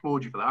I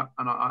applaud you for that,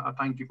 and I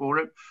thank you for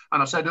it.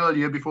 And I said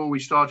earlier before we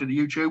started the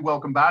YouTube,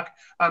 welcome back,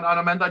 and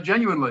I meant that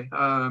genuinely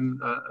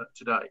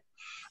today.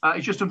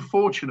 It's just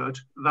unfortunate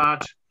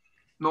that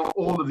not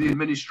all of the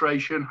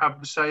administration have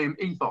the same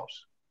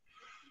ethos.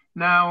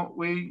 Now,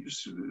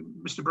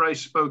 Mr. Brace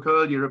spoke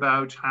earlier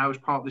about how as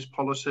part of this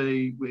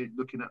policy, we're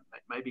looking at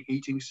maybe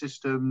heating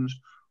systems,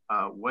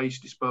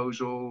 waste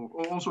disposal,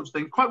 all sorts of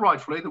things, quite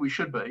rightfully that we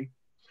should be.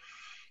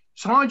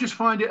 So I just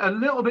find it a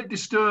little bit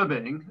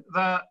disturbing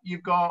that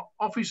you've got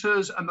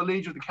officers and the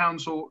leader of the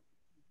council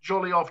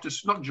jolly off to,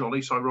 not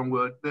jolly, sorry, wrong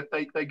word, that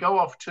they go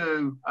off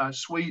to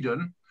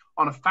Sweden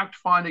on a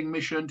fact-finding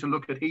mission to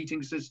look at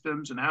heating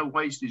systems and how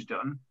waste is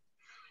done.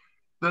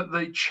 That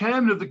the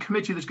chairman of the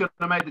committee that's going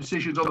to make the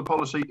decisions on the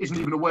policy isn't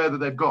even aware that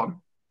they've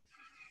gone.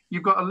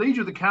 You've got a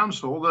leader of the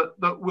council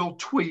that will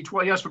tweet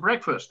what he has for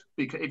breakfast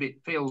because if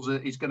it feels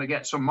that he's going to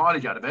get some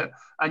mileage out of it,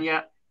 and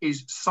yet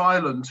is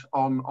silent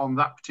on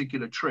that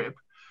particular trip.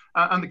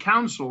 And the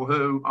council,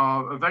 who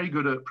are very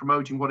good at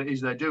promoting what it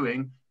is they're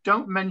doing,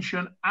 don't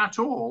mention at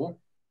all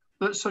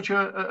that such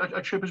a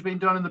trip has been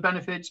done and the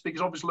benefits, because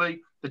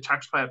obviously the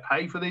taxpayer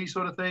pay for these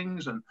sort of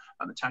things, and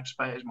the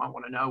taxpayers might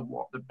want to know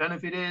what the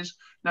benefit is.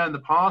 Now, in the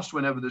past,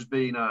 whenever there's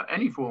been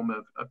any form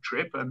of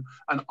trip, and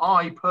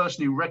I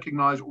personally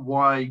recognise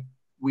why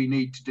we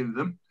need to do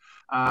them,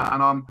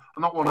 and I'm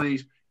not one of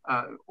these,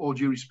 all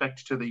due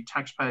respect to the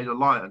Taxpayers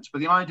Alliance, but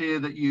the idea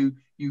that you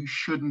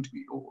shouldn't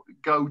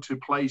go to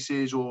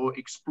places or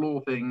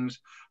explore things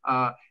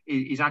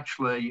is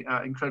actually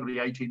incredibly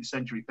 18th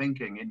century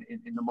thinking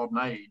in the modern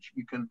age.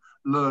 You can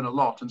learn a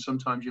lot, and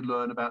sometimes you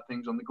learn about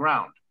things on the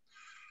ground.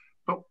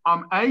 But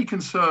I'm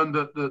concerned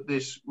that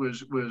this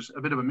was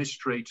a bit of a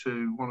mystery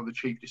to one of the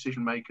chief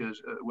decision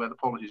makers where the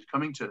policy is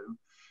coming to.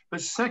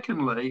 But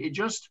secondly,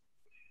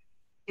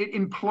 it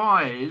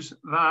implies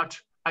that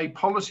a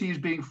policy is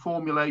being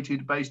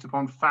formulated based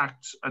upon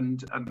facts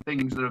and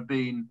things that have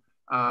been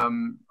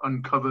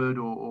uncovered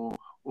or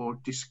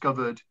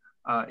discovered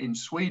in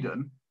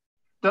Sweden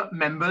that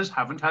members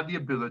haven't had the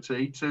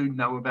ability to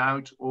know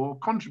about or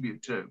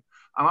contribute to.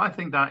 And I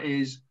think that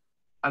is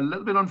a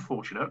little bit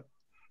unfortunate.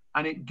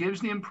 And it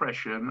gives the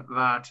impression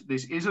that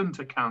this isn't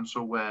a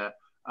council where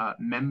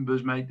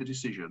members make the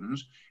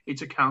decisions.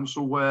 It's a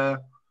council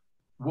where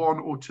one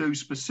or two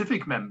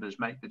specific members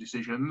make the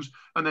decisions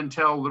and then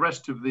tell the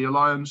rest of the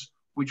alliance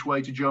which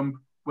way to jump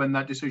when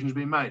that decision's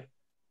been made.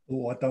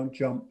 Oh, I don't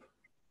jump.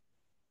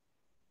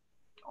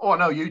 Oh,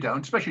 no, you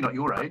don't, especially not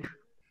your age.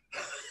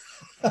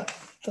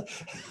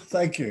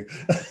 Thank you.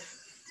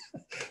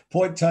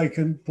 Point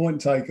taken, point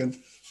taken.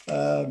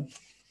 Can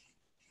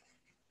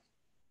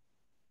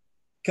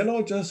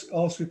I just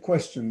ask a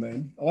question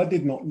then? I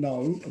did not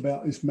know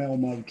about this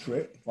Malmo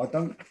trip. I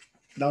don't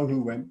know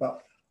who went,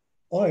 but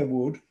I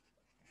would,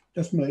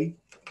 just me,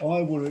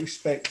 I would have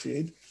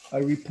expected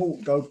a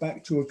report go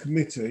back to a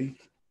committee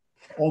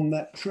on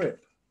that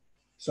trip,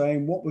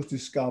 saying what was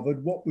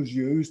discovered, what was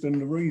used, and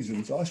the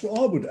reasons. That's what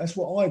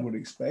I would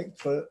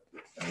expect. But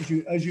as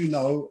you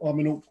know, I'm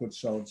an awkward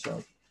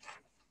so-and-so.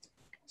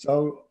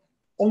 So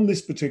on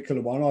this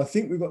particular one, I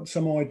think we've got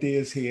some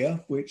ideas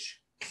here, which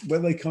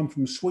whether they come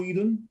from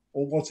Sweden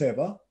or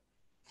whatever,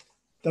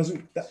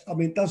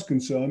 it does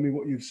concern me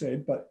what you've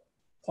said, but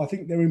I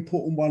think they're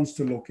important ones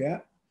to look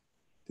at.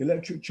 The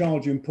electric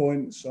charging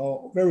points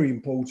are very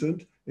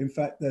important. In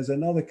fact, there's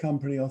another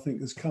company I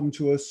think has come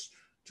to us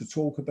to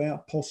talk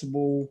about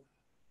possible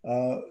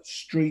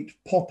street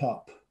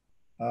pop-up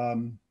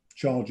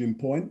charging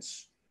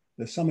points.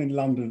 There's some in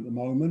London at the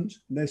moment.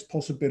 And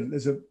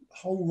there's a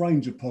whole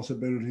range of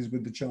possibilities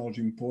with the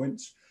charging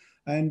points.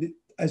 And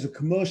as a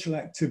commercial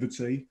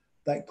activity,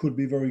 that could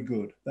be very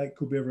good. That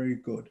could be very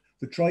good.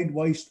 The trade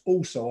waste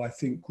also, I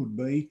think, could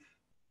be,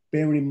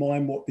 bearing in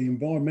mind what the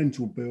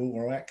environmental bill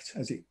or act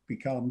as it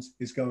becomes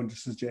is going to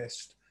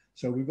suggest.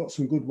 So we've got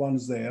some good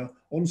ones there.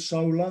 On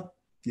solar,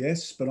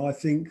 yes, but I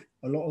think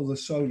a lot of the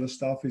solar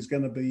stuff is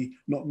going to be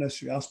not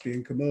necessarily us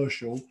being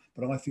commercial,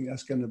 but I think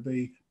that's going to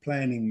be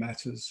planning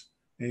matters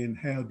in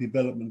how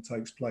development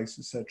takes place,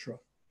 etc.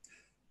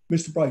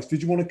 Mr. Brace,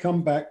 did you want to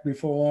come back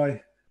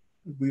before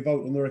we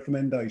vote on the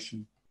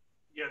recommendation?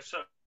 Yes, sir.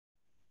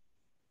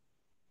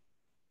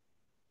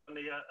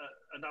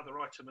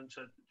 Another item, and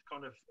to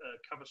kind of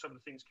cover some of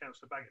the things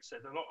Councillor Baggett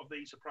said, a lot of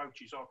these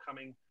approaches are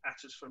coming at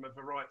us from a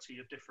variety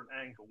of different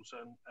angles,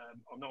 and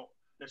I'm not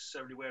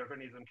necessarily aware of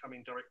any of them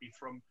coming directly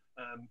from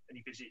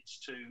any visits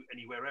to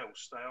anywhere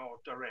else. They are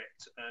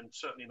direct, and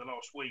certainly in the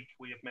last week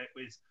we have met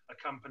with a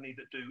company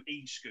that do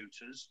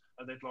e-scooters,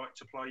 and they'd like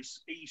to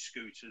place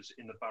e-scooters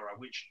in the borough,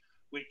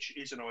 which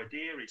is an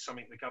idea. It's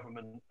something the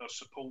government are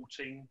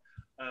supporting,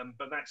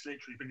 but that's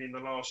literally been in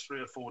the last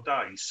 3 or 4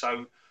 days.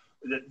 So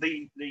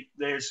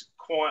there's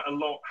quite a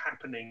lot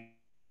happening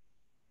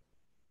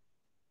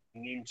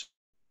in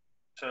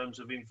terms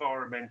of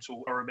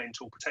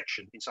environmental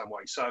protection in some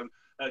way. So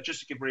just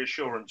to give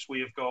reassurance,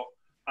 we have got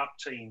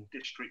Upteam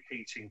district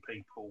heating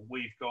people.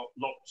 We've got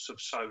lots of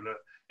solar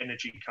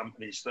energy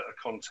companies that are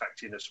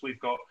contacting us. We've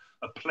got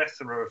a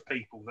plethora of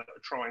people that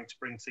are trying to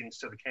bring things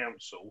to the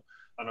council.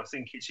 And I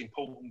think it's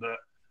important that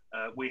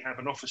we have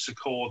an officer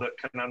corps that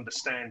can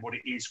understand what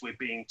it is we're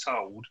being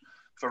told,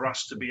 for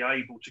us to be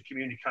able to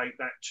communicate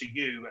that to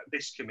you at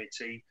this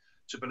committee,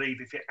 to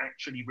believe if it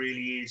actually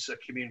really is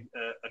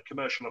a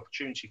commercial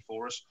opportunity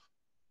for us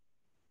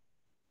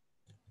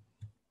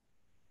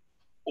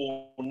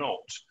or not.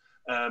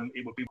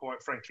 It would be,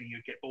 quite frankly,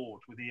 you'd get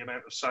bored with the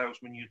amount of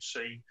salesmen you'd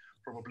see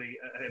probably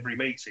at every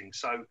meeting.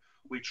 So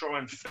we try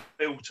and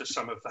filter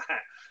some of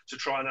that to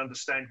try and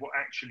understand what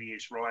actually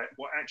is right,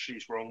 what actually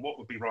is wrong, what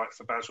would be right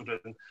for Basildon,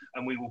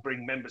 and we will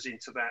bring members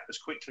into that as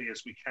quickly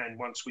as we can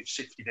once we've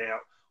sifted out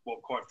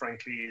what, quite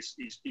frankly, is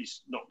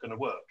not going to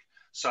work.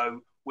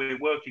 So we're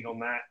working on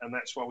that, and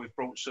that's why we've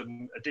brought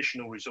some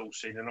additional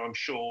resource in, and I'm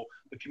sure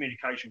the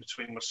communication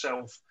between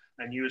myself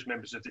and you as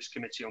members of this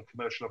committee on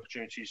commercial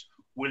opportunities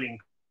will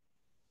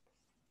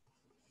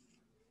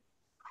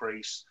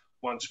increase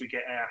once we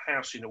get our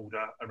house in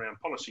order around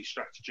policy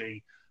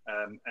strategy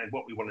and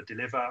what we want to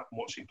deliver and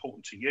what's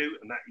important to you,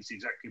 and that is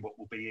exactly what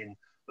will be in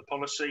the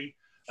policy.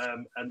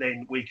 And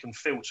then we can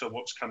filter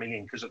what's coming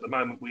in, because at the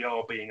moment we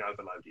are being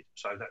overloaded.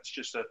 So that's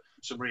just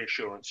some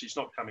reassurance. It's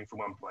not coming from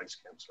one place,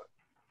 Councillor.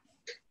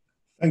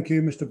 Thank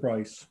you, Mr.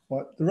 Brace.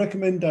 Right, the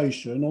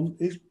recommendation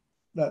is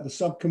that the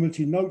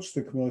subcommittee notes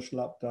the commercial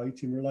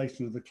update in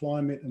relation to the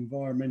climate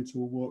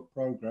environmental work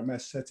programme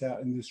as set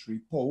out in this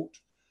report,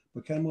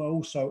 but can we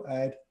also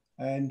add,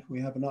 and we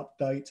have an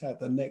update at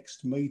the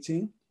next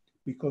meeting,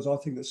 because I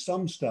think at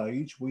some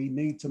stage we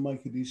need to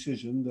make a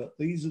decision that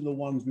these are the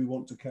ones we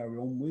want to carry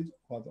on with,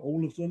 either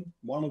all of them,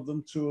 one of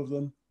them, two of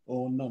them,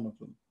 or none of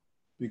them.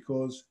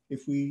 Because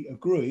if we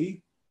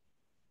agree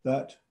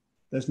that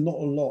there's not a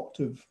lot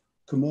of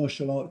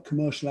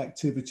commercial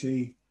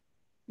activity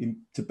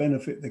to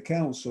benefit the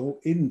council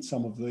in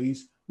some of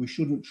these, we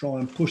shouldn't try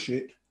and push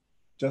it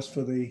just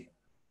for the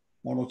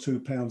 £1 or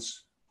 £2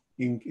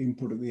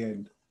 input at the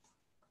end.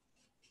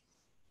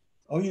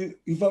 Are you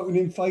voting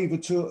in favour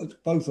to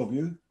both of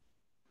you?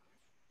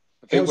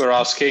 I think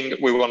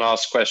we want to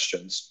ask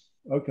questions.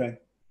 Okay.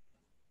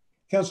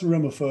 Councillor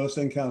Rimmer first,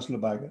 then Councillor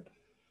Baggott.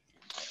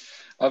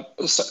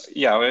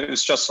 Yeah, it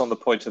was just on the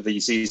point of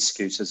these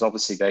e-scooters.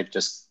 Obviously, they've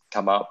just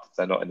come up.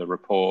 They're not in the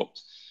report.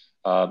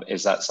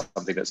 Is that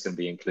something that's going to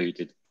be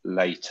included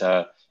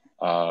later?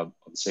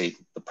 Obviously,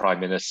 the Prime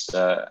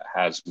Minister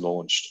has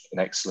launched an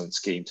excellent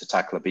scheme to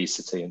tackle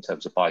obesity in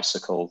terms of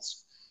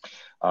bicycles.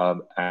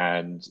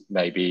 And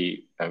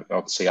maybe,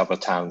 obviously, other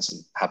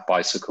towns have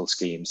bicycle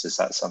schemes. Is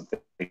that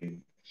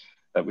something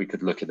that we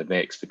could look in the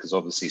mix? Because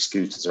obviously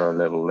scooters are a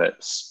little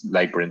less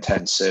labour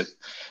intensive.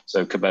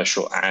 So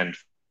commercial and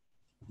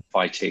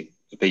fighting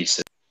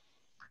obesity.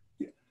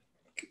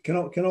 Can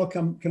I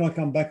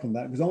come back on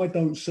that? Because I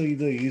don't see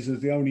these as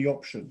the only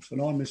options.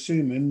 And I'm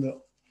assuming that,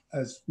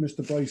 as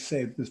Mr. Brace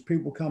said, there's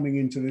people coming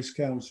into this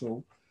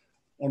council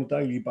on a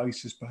daily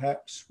basis,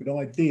 perhaps, with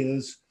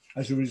ideas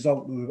as a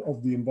result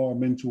of the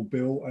environmental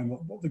bill and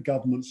what the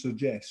government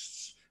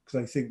suggests,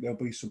 because they think there'll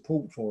be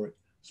support for it.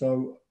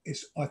 So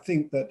I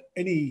think that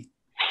any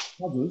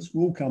others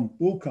will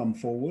come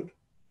forward,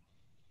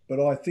 but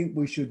I think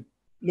we should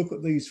look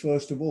at these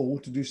first of all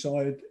to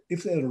decide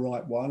if they're the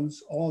right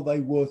ones. Are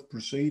they worth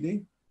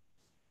proceeding?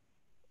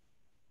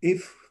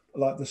 If,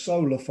 like the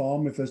solar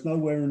farm, if there's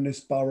nowhere in this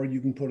borough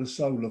you can put a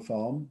solar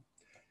farm,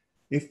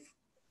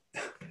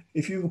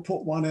 if you could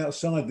put one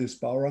outside this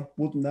borough,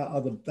 wouldn't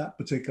that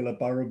particular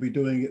borough be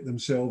doing it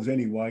themselves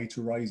anyway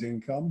to raise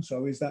income?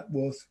 So is that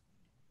worth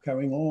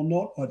carrying on or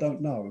not? I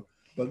don't know.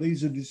 But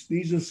these are the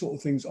sort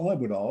of things I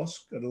would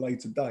ask at a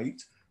later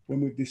date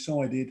when we've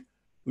decided,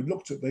 we've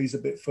looked at these a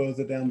bit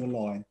further down the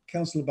line.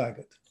 Councillor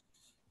Baggott.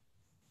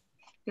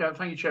 Yeah,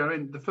 thank you, Chair. I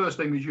mean, the first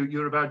thing is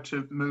you're about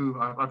to move,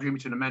 I've given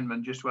an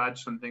amendment just to add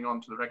something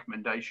onto the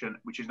recommendation,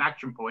 which is an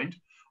action point.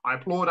 I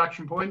applaud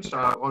action points.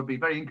 I would be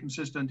very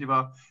inconsistent if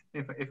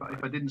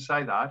I didn't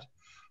say that.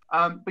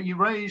 But you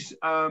raised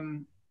a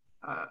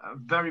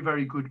very,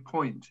 very good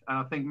point. And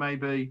I think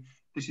maybe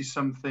this is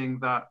something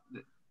that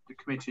the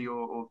committee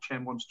or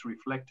Chair wants to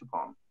reflect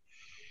upon.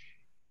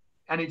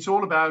 And it's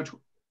all about,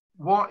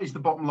 what is the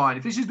bottom line?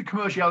 If this is the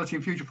Commerciality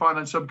and Future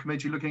Finance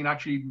Subcommittee looking at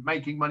actually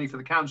making money for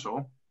the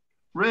council,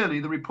 really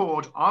the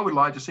report, I would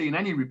like to see in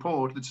any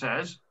report that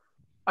says,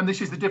 and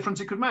this is the difference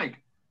it could make.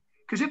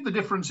 Because if the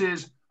difference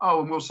is,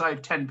 oh, and we'll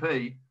save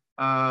 10p,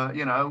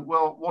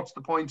 well, what's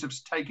the point of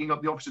taking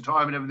up the officer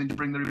time and everything to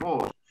bring the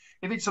report?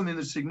 If it's something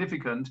that's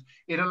significant,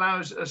 it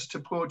allows us to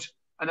put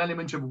an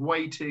element of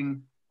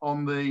weighting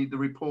on the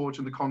report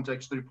and the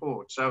context of the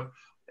report. So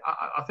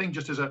I think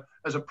just as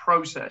a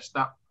process,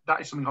 that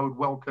is something I would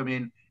welcome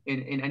in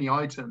any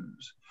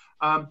items.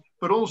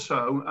 But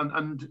also,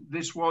 and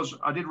this was,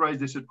 I did raise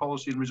this at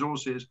Policy and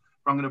Resources,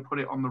 but I'm going to put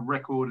it on the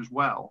record as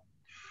well.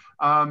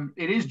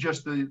 It is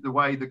just the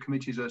way the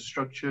committees are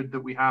structured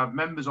that we have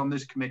members on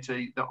this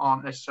committee that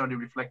aren't necessarily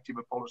reflective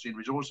of Policy and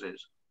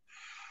Resources.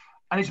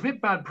 And it's a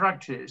bit bad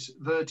practice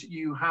that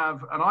you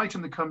have an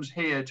item that comes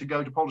here to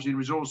go to policy and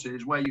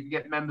resources where you can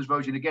get members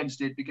voting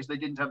against it because they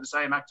didn't have the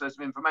same access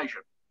to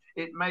information.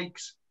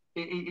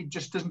 It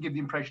just doesn't give the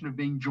impression of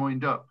being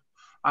joined up.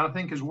 And I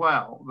think as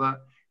well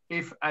that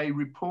if a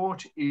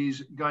report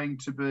is going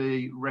to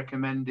be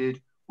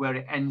recommended where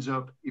it ends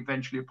up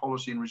eventually at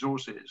policy and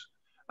resources,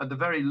 at the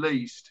very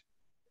least,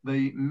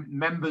 the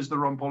members that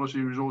are on policy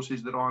and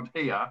resources that aren't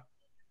here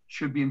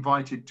should be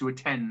invited to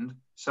attend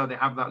so they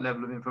have that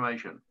level of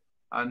information.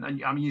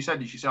 And I mean, you said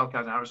this yourself,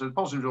 Councillor Harris, at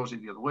policy and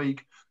resources the other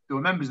week, there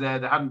were members there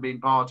that hadn't been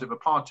part of a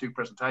part 2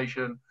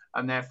 presentation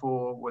and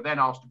therefore were then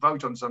asked to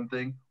vote on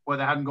something where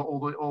they hadn't got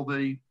all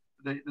the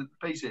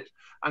pieces.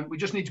 And we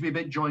just need to be a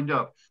bit joined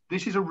up.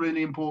 This is a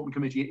really important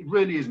committee. It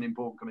really is an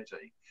important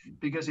committee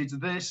because it's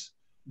this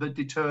that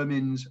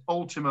determines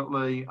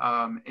ultimately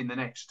in the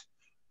next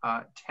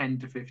 10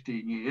 to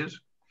 15 years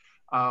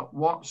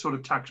what sort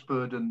of tax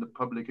burden the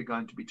public are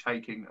going to be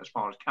taking as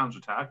far as council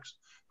tax,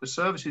 the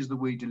services that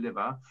we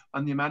deliver,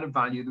 and the amount of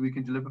value that we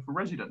can deliver for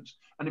residents.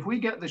 And if we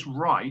get this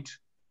right,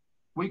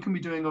 we can be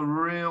doing a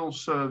real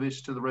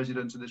service to the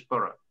residents of this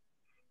borough.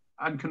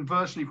 And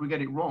conversely, if we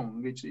get it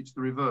wrong, it's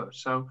the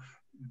reverse. So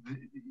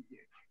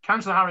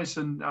Councillor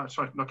Harrison,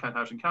 sorry, not Councillor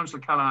Harrison,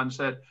 Councillor Callaghan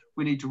said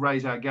we need to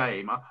raise our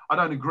game. I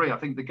don't agree. I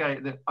think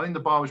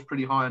the bar was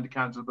pretty high under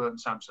Councillor Burton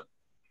Sampson.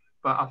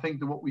 But I think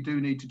that what we do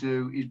need to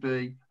do is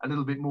be a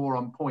little bit more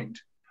on point.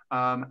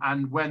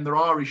 And when there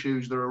are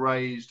issues that are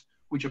raised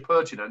which are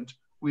pertinent,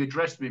 we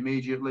address them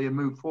immediately and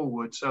move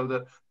forward so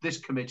that this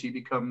committee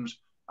becomes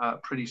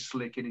pretty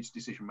slick in its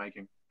decision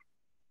making.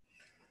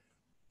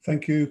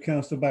 Thank you,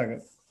 Councillor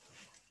Baggott.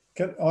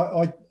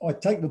 I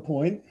take the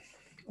point,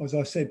 as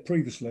I said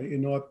previously,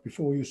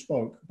 before you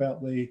spoke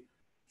about the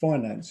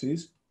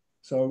finances.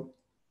 So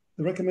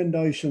the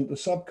recommendation, the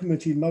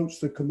subcommittee notes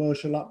the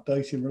commercial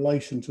update in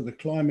relation to the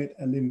climate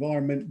and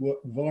environment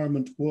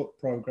work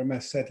programme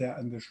as set out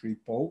in this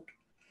report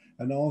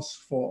and asks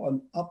for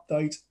an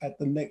update at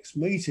the next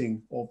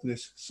meeting of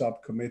this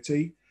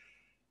subcommittee.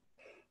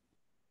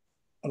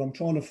 And I'm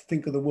trying to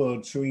think of the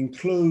word to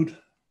include,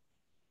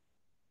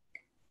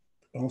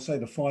 I'll say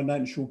the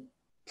financial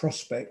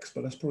prospects,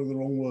 but that's probably the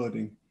wrong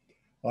wording.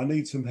 I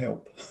need some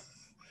help.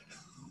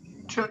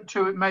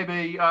 To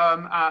maybe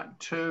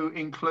to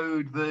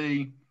include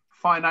the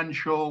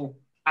financial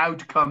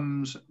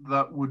outcomes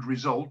that would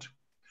result,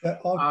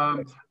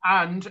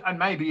 and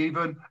maybe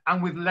even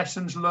with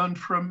lessons learned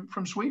from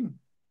Sweden.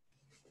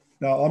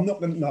 No, I'm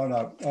not going to.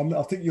 No.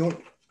 I think you're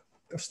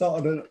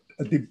started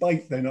a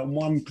debate then on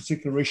one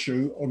particular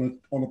issue on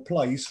a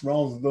place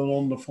rather than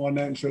on the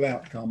financial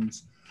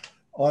outcomes.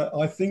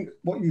 I think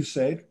what you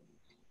said,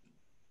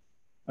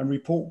 and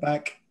report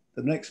back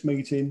the next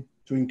meeting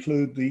to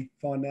include the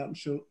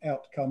financial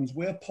outcomes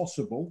where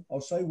possible. I'll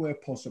say where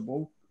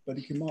possible, but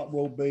it might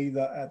well be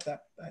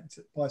that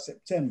by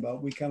September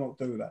we cannot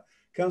do that.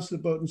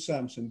 Councillor Burton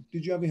Sampson,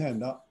 did you have your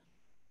hand up,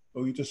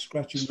 or were you just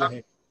scratching your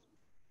head?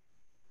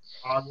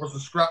 I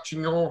wasn't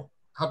scratching or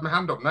had my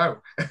hand up. No.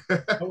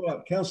 All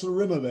right, Councillor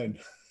Rimmer then.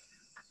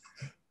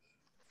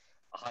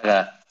 Hi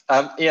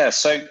there. Yeah.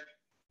 So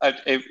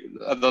at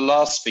the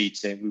last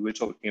meeting we were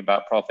talking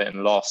about profit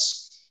and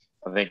loss.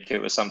 I think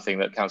it was something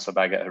that Councillor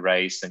Baggott had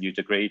raised and you'd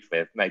agreed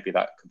with. Maybe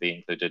that could be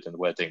included in the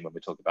wording when we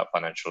talk about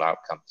financial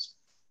outcomes.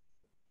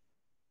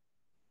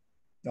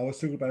 I was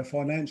talking about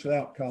financial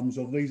outcomes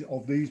of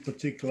these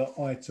particular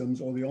items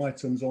or the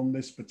items on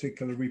this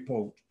particular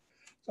report.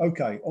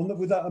 Okay,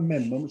 with that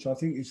amendment, which I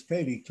think is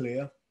fairly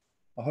clear,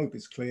 I hope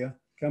it's clear,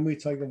 can we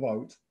take a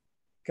vote?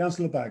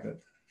 Councillor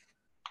Baggott.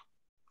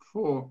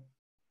 4.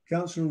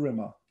 Councillor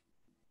Rimmer.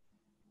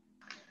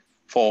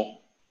 4.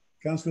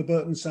 Councillor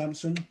Burton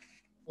Sampson.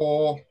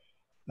 4.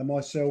 And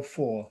myself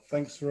 4.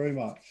 Thanks very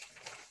much.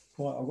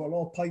 Right, I've got a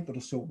lot of paper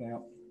to sort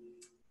out.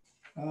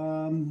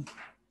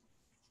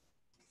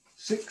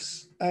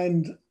 6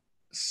 and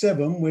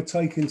 7 we're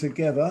taking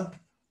together.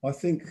 I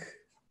think,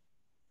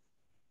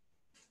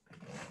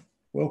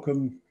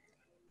 welcome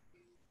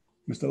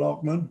Mr.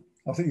 Larkman.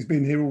 I think he's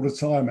been here all the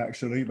time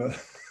actually, but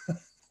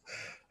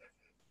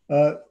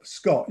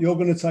Scott, you're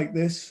going to take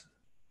this?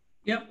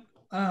 Yep.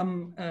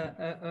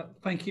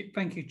 Thank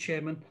you,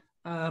 Chairman.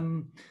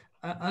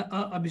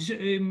 I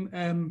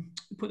presume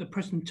put the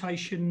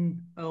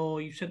presentation, or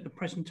you said the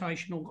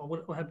presentation, or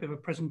we'll have a bit of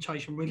a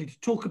presentation really to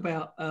talk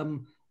about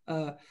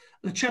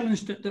the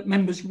challenge that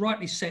members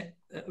rightly set,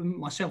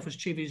 myself as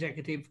Chief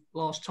Executive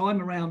last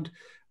time, around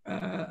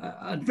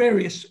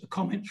various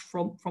comments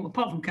from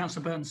apart from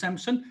Councillor Burton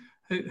Sampson,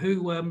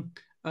 who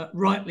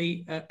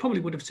rightly probably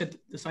would have said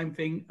the same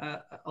thing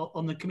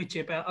on the committee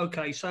about,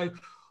 okay, so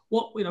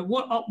what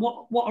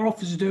our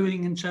officers are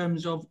doing in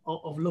terms of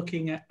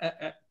looking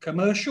at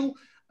commercial,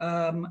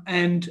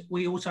 and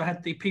we also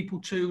had the People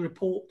 2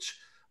 report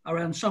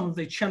around some of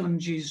the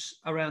challenges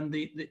around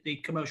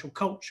the commercial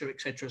culture,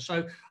 etc.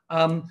 So,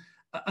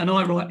 and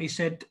I rightly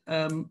said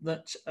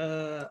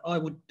that I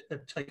would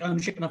take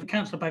ownership, and I think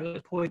Councillor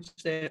Baggett's points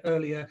there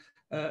earlier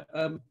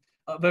are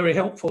very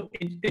helpful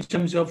in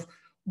terms of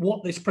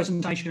what this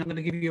presentation I'm going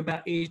to give you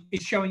about is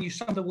showing you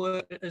some of the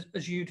work,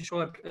 as you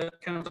described,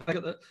 Councillor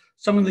Baggott, that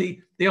some of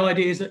the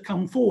ideas that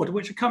come forward,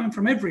 which are coming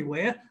from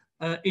everywhere,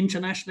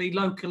 internationally,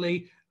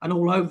 locally, and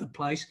all over the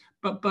place.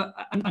 But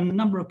a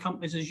number of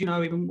companies, as you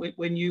know, even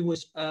when you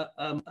was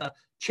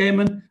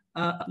chairman,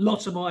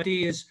 lots of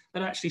ideas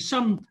that actually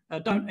some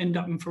don't end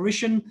up in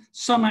fruition,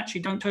 some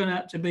actually don't turn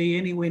out to be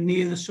anywhere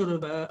near the sort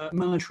of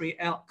monetary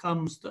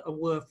outcomes that are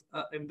worth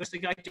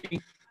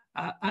investigating.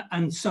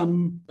 And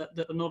some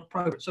that are not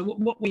appropriate. So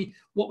what we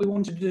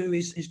want to do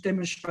is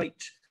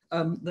demonstrate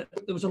that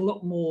there was a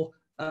lot more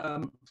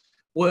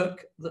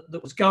work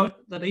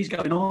that is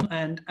going on,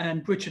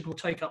 and Richard will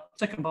take up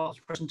the second part of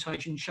the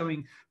presentation,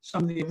 showing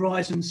some of the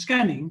horizon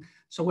scanning.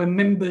 So when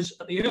members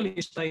at the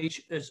earliest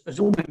stage, as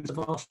all members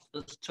have asked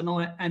us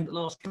tonight and the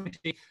last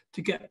committee,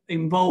 to get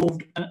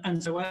involved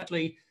and so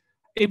actually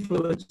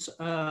influence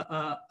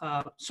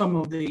some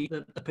of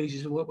the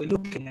pieces of what we're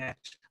looking at,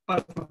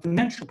 both from a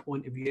financial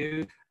point of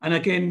view. And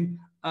again,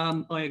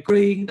 I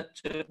agree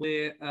that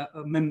we're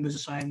members are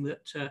saying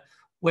that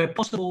where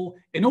possible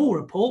in all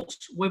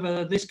reports,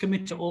 whether this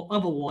committee or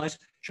otherwise,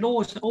 should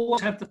always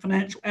have the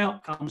financial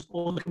outcomes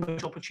or the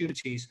commercial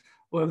opportunities,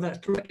 whether that's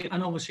directly,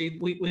 and obviously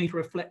we need to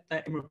reflect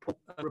that in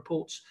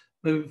reports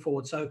moving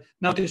forward. So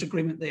no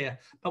disagreement there.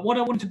 But what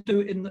I want to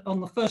do on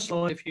the first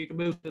slide, if you can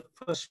move to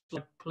the first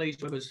slide, please,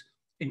 whoever's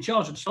in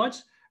charge of the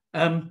slides,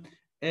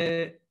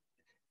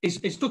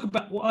 is talk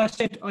about what I'd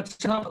set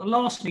up at the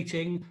last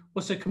meeting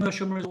was the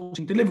Commercial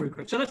Resourcing Delivery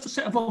Group. So that's a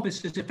set of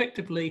officers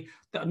effectively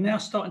that are now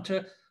starting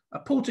to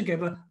pull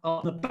together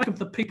on the back of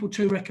the People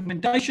 2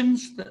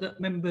 recommendations that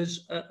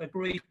members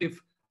agreed with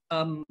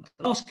the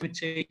last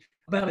committee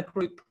about a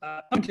group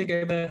coming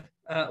together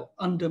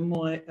under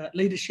my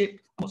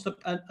leadership.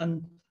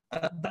 And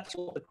that's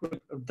what the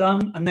group have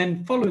done. And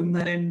then following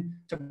that, then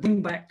to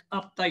bring back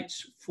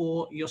updates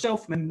for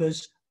yourself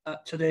members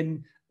to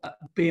then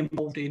be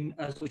involved in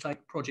as we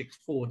take projects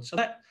forward. So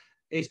that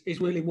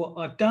is really what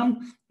I've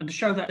done. And to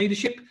show that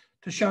leadership,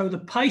 to show the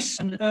pace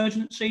and the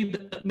urgency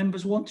that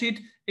members wanted,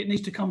 it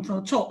needs to come from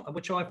the top,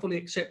 which I fully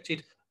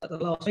accepted at the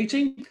last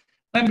meeting.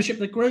 Membership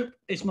of the group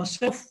is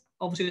myself,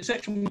 obviously the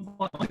section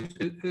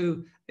 1.5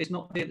 who is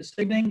not here this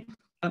evening,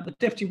 the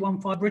Deputy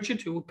 1.5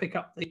 Richard, who will pick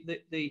up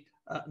the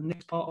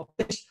next part of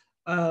this,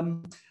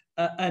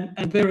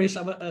 and various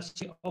other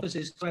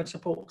officers to add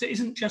support. It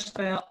isn't just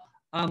about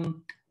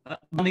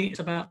money,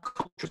 it's about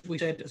culture, as we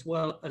said, as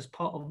well as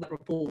part of that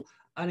report.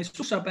 And it's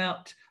also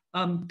about,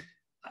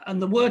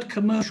 and the word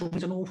commercial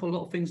means an awful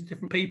lot of things to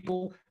different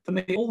people. For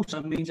me, it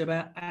also means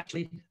about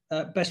actually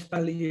best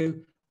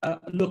value,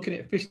 looking at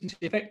efficiency,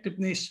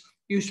 effectiveness,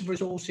 use of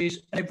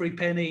resources, every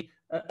penny,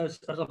 as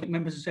I think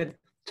members have said,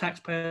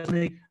 taxpayers'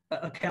 money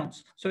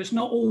accounts. So it's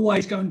not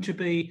always going to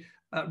be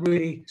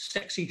really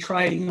sexy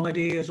trading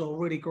ideas or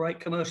really great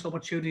commercial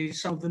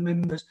opportunities. Some of the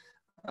members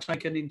are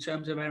taken in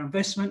terms of our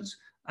investments,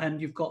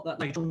 and you've got that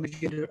later on the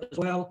agenda as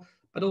well.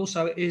 But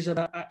also it is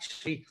about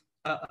actually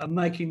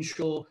making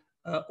sure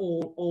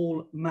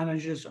all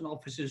managers and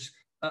officers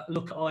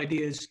look at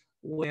ideas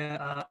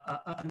where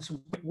and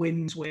some quick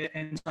wins where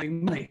and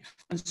saving money.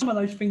 And some of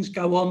those things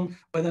go on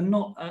where they're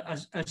not,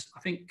 as I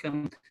think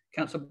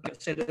Councillor Black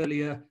said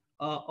earlier,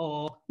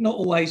 are not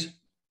always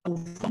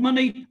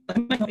money.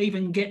 They may not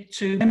even get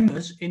to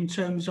members in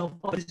terms of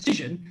a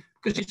decision,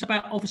 because it's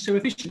about officer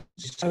efficiency.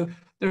 So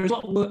there is a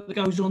lot of work that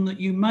goes on that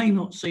you may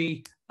not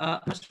see.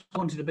 That's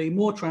wanted to be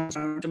more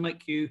transparent to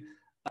make you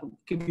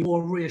give you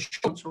more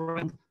reassurance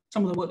around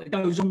some of the work that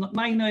goes on that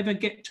may never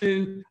get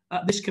to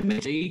this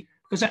committee,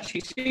 because actually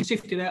it's being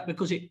sifted out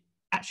because it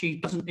actually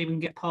doesn't even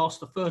get past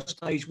the first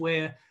stage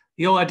where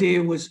the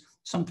idea was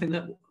something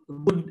that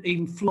wouldn't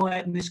even fly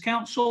in this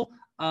council,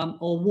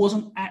 or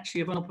wasn't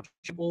actually of an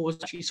opportunity, or was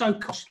actually so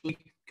costly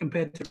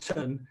compared to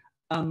return,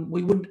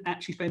 we wouldn't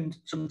actually spend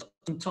some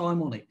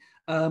time on it.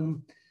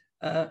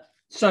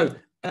 So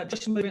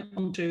just moving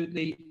on to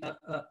the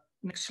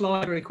next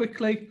slide very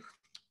quickly.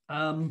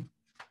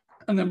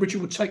 And then Richard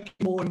will take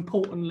you more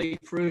importantly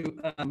through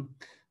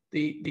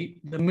the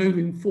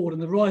moving forward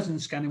and the horizon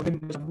scanning,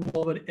 with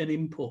more of an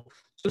input.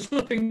 So the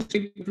sort of things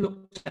we've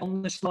looked at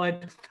on this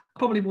slide, I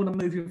probably want to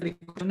move you really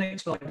to the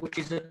next slide, which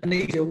is an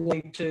easier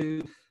way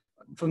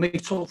for me to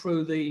talk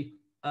through the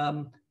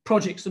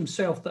projects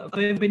themselves that have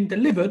either been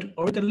delivered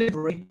or a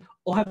delivery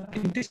or have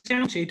been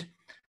discounted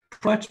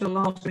prior to the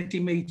last committee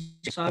meeting.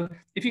 So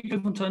if you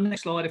move on to the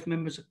next slide, if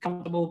members are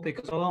comfortable,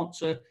 because I'll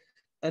answer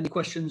any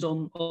questions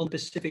on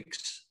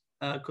specifics,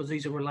 because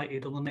these are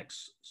related on the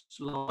next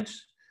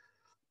slides,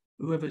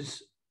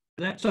 whoever's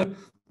there. So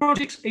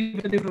projects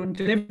either deliver and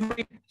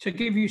delivery, to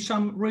give you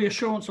some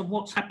reassurance of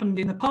what's happened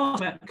in the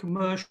past about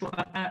commercial.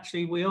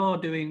 Actually, we are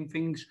doing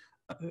things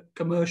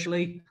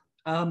commercially.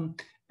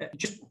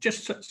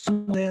 Just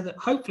some there that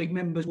hopefully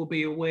members will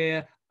be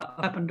aware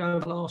happened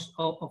over the last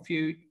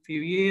few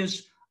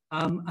years,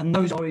 and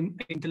those are in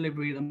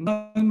delivery at the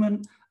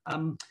moment.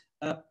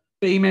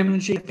 Beam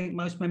Energy, I think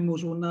most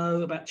members will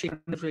know about cheap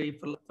energy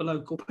for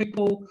local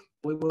people.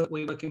 We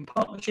work in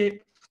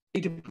partnership.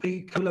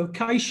 EWP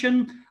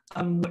co-location,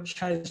 which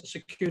has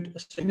secured a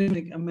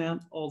significant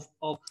amount of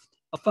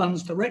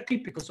funds directly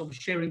because of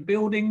sharing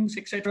buildings,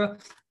 etc.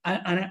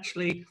 And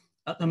actually,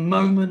 at the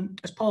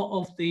moment, as part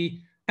of the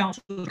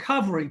council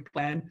recovery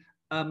plan,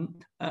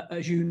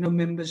 as you know,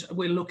 members,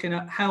 we're looking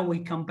at how we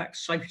come back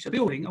safely to the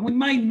building, and we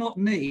may not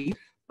need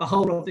the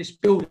whole of this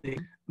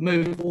building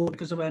moving forward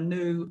because of our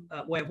new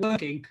way of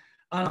working.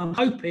 And I'm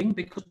hoping,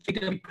 because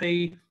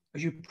DWP,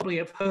 as you probably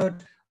have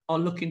heard, are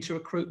looking to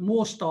recruit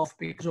more staff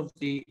because of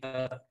the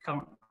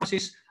current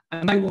crisis,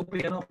 and may well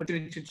be an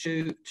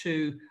opportunity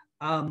to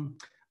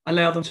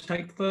allow them to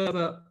take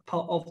further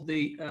part of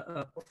the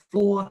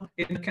floor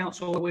in the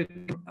council where we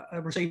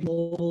receive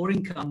more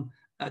income.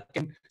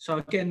 So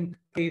again,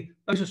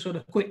 those are sort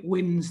of quick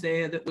wins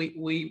there that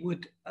we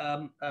would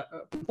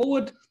put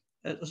forward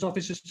as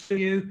officers to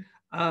you.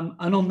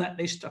 And on that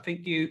list, I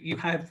think you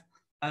have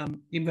the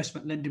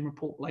investment lending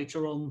report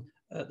later on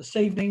this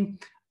evening.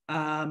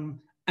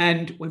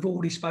 And we've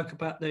already spoke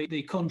about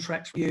the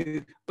contracts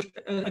review, which,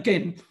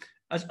 again,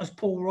 as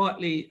Paul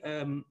rightly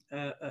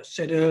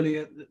said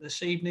earlier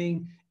this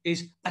evening,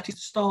 that is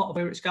the start of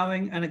where it's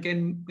going. And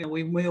again,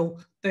 we will,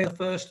 they're the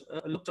first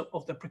looked up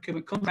of the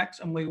procurement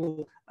contracts, and we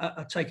will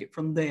take it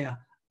from there.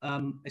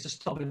 It's a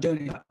start of a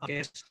journey, I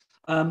guess.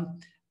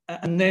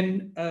 And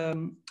then,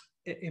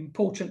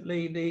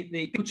 importantly,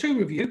 the P2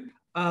 review,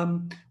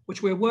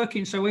 which we're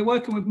working. So we're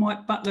working with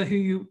Mike Butler,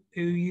 who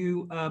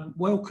you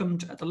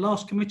welcomed at the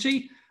last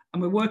committee,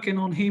 and we're working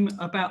on him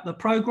about the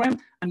programme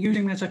and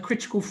using him as a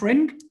critical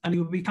friend. And he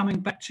will be coming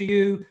back to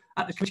you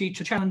at the committee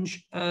to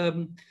challenge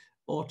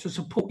or to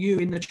support you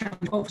in the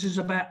challenge officers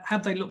about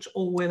have they looked at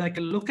all where they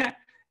can look at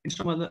in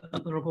some of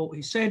the report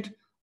he said.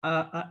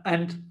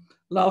 And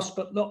last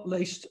but not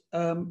least,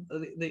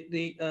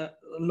 the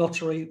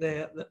lottery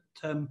there that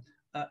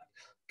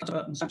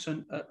and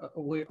Samson,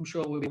 I'm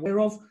sure we'll be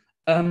aware of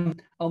on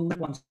that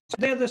one. So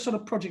they're the sort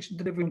of projects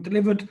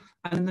delivered,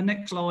 and the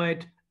next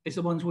slide is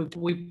the ones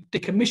we've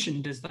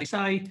decommissioned, as they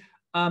say,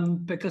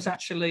 because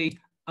actually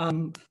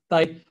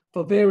they,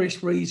 for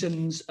various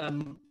reasons,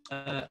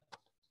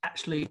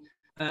 actually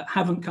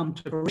haven't come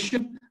to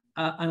fruition.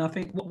 And I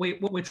think what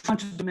we're trying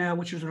to do now,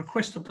 which was a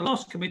request of the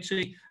last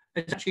committee,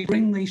 is actually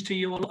bring these to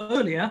you a lot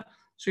earlier,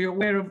 so you're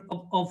aware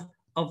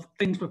of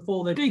things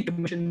before they're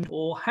decommissioned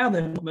or how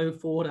they move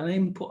forward, and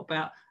input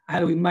about how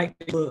do we make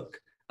it work.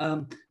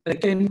 But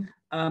again,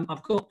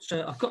 I've got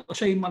the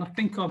team, and I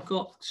think I've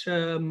got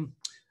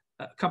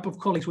a couple of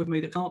colleagues with me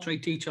that can answer any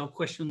detailed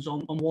questions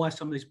on why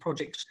some of these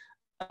projects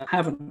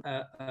haven't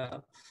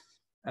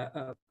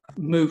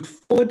moved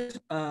forward.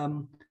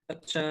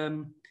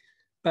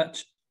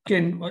 But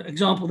again,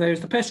 example there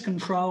is the pest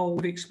control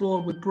we've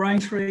explored with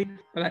Braintree,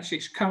 but actually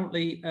it's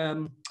currently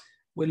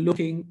we're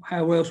looking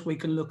how else we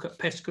can look at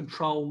pest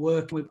control,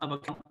 working with other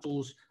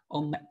councils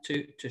on that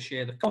to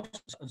share the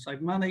costs and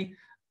save money.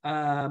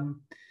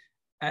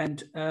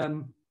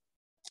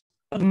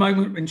 At the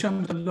moment, in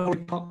terms of the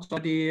lorry parks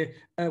idea,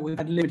 we've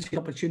had limited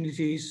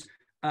opportunities.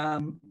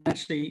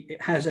 Actually,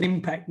 it has an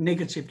impact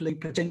negatively,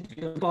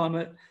 potentially,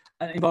 on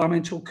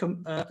environmental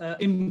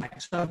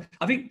impact. So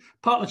I think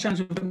part of the challenge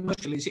of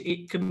commercial is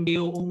it can be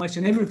almost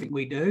in everything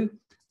we do.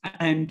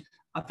 And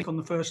I think on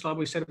the first slide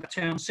we said about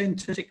town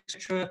centres,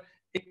 etc.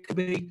 It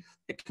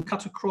can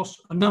cut across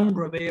a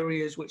number of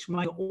areas which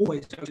may not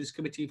always go to this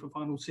committee for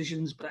final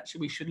decisions, but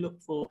actually we should look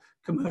for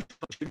commercial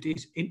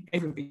opportunities in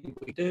everything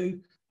we do.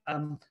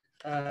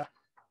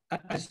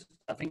 As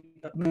I think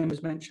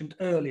members mentioned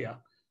earlier.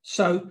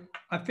 So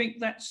I think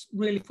that's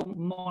really for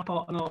my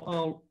part, and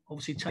I'll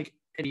obviously take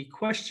any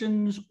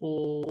questions,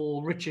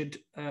 or Richard,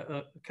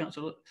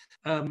 Councillor,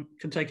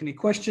 can take any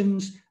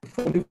questions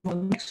before we move on to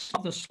the next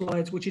other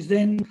slides, which is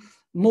then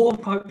more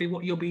hopefully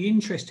what you'll be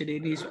interested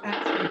in is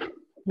actually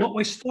what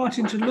we're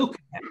starting to look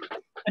at.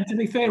 And to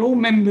be fair, all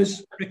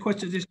members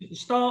requested this at the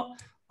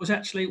start was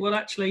actually, well,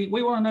 actually,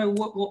 we want to know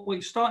what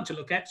we're starting to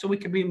look at so we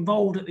can be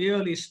involved at the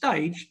earliest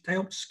stage to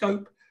help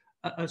scope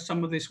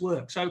some of this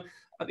work. So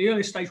at the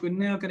earliest stage, we're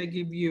now going to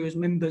give you as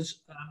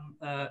members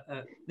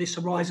this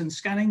horizon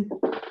scanning,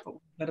 for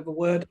better of a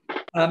word.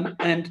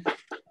 And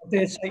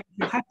dare say, if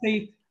you're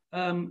happy,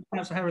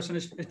 Councillor Harrison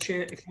as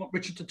chair, if you want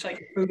Richard to take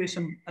you through this,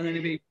 and then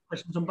there'll be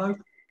questions on both.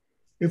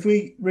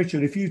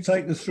 Richard, if you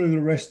take us through the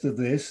rest of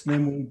this,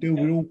 then we'll deal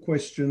with all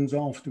questions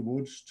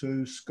afterwards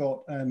to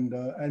Scott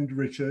and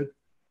Richard,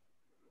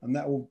 and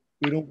that will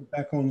be all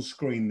back on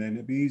screen. Then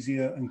it'll be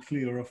easier and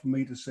clearer for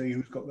me to see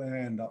who's got their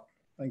hand up.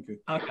 Thank you.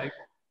 Okay.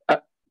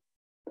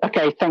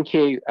 Okay, thank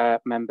you,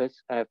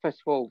 members.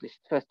 First of all, this is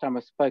the first time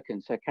I've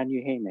spoken, so can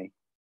you hear me?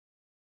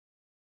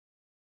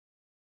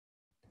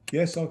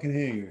 Yes, I can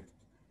hear you.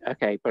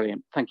 Okay,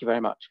 brilliant. Thank you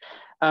very much.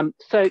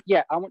 So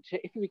yeah, I want to,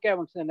 if we go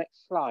on to the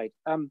next slide,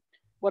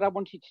 what I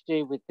wanted to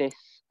do with this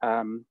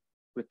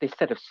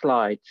set of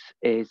slides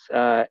is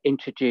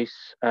introduce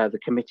the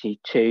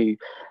committee to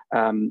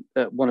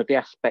one of the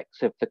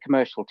aspects of the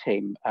commercial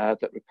team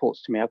that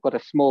reports to me. I've got a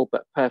small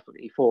but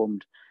perfectly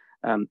formed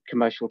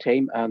commercial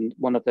team, and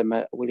one of them,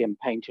 William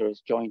Painter,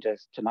 has joined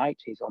us tonight.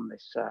 He's on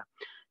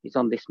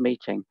this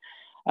meeting,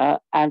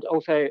 And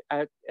also,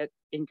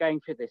 in going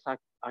through this, I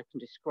can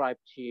describe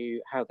to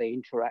you how they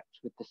interact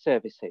with the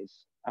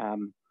services.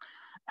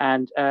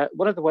 And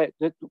one of the ways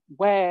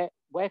where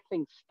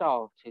things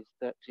start is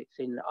that it's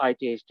in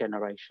ideas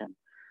generation.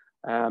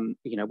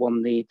 You know,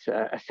 one needs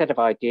a set of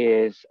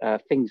ideas,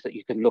 things that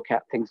you can look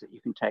at, things that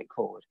you can take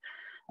forward.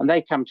 And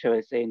they come to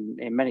us in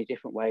many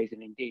different ways.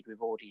 And indeed,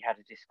 we've already had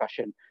a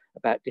discussion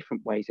about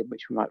different ways in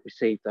which we might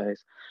receive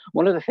those.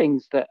 One of the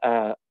things that,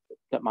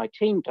 that my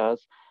team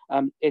does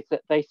is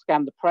that they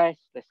scan the press,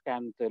 they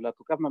scan the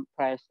local government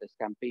press, they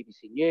scan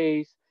BBC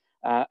News,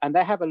 and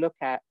they have a look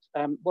at,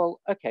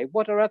 well, okay,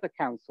 what are other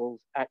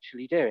councils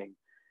actually doing?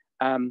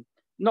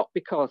 Not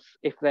because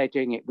if they're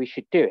doing it, we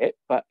should do it,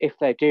 but if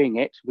they're doing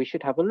it, we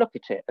should have a look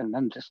at it and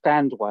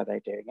understand why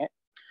they're doing it.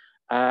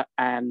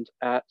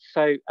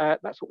 So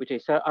that's what we do.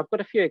 So I've got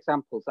a few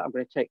examples that I'm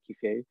going to take you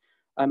through.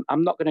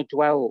 I'm not going to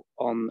dwell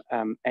on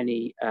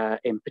any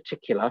in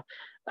particular,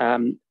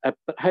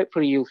 but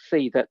hopefully you'll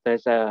see that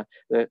there's a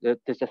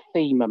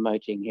theme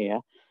emerging here,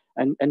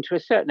 and to a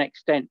certain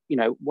extent, you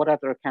know, what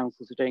other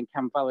councils are doing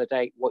can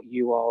validate what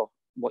you are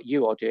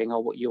doing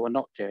or what you are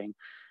not doing.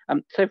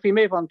 So if we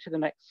move on to the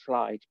next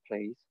slide,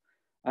 please.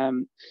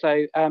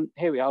 So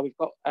here we are. We've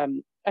got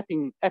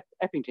Epping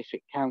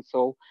District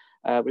Council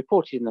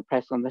reported in the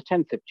press on the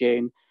 10th of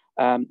June.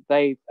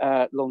 They've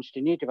launched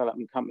a new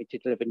development company to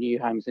deliver new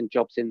homes and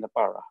jobs in the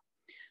borough.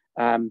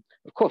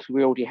 Of course,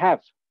 we already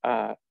have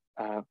a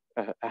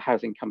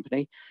housing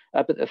company,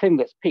 but the thing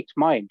that's piqued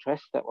my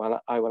interest that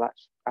I will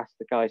ask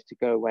the guys to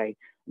go away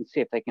and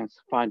see if they can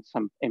find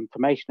some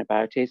information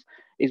about is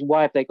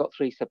why have they got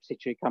 3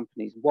 subsidiary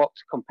companies? What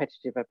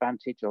competitive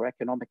advantage or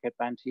economic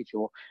advantage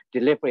or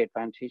delivery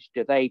advantage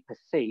do they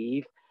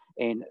perceive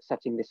in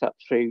setting this up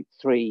through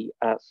 3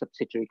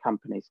 subsidiary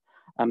companies?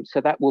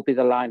 So that will be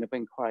the line of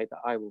inquiry that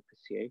I will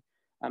pursue.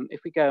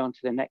 If we go on to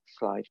the next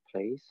slide,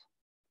 please.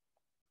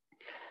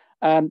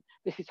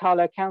 This is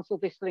Harlow Council.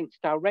 This links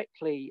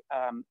directly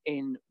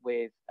in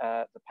with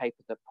the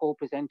paper that Paul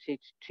presented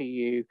to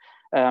you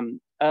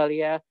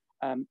earlier.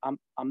 I'm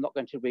not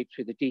going to read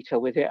through the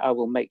detail with it. I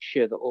will make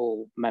sure that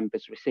all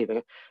members receive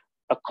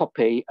a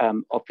copy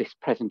of this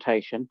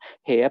presentation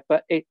here,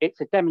 but it's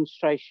a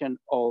demonstration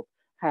of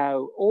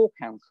how all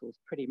councils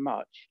pretty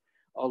much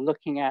are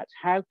looking at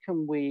how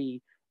can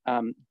we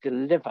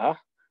deliver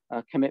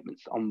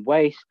commitments on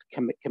waste,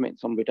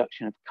 commitments on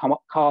reduction of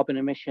carbon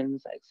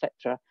emissions,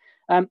 etc.,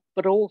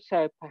 but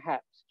also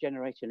perhaps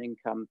generate an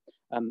income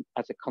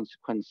as a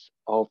consequence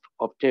of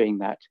doing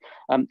that.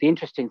 The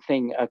interesting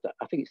thing, I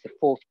think it's the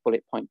 4th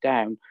bullet point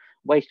down,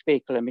 waste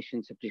vehicle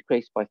emissions have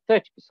decreased by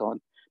 30%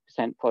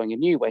 following a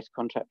new waste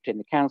contract in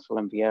the council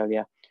and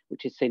Veolia,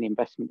 which has seen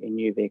investment in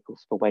new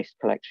vehicles for waste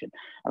collection.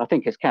 And I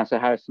think, as Councillor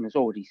Harrison has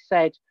already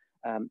said,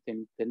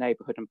 in the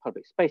Neighbourhood and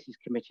Public Spaces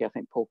Committee, I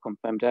think Paul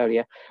confirmed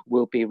earlier,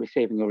 will be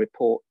receiving a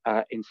report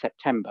in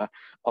September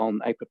on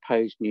a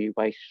proposed new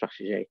waste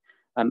strategy.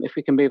 If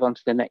we can move on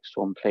to the next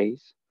one,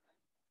 please.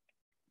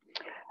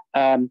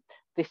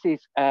 This is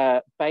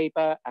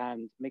Baber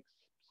and Mixed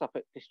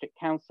Suffolk District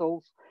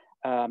Councils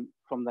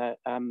from the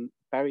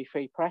Berry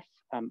Free Press.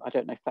 I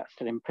don't know if that's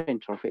still in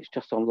print or if it's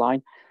just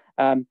online.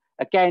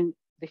 Again,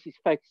 this is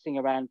focusing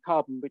around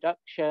carbon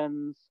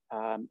reductions.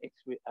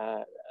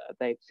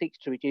 They seek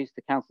to reduce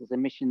the council's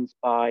emissions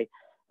by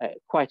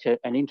quite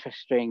an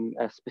interesting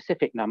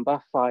specific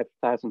number,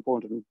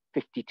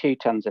 5,452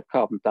 tonnes of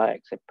carbon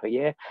dioxide per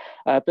year.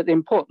 But the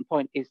important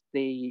point is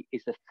the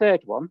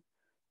third one,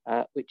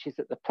 which is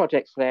that the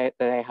projects they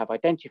have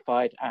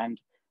identified, and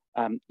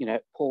you know,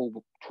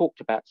 Paul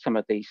talked about some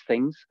of these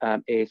things,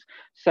 is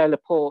solar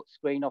ports,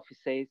 green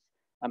offices.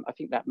 I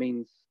think that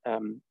means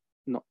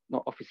not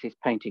offices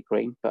painted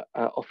green, but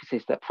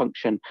offices that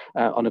function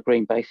on a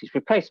green basis,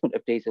 replacement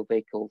of diesel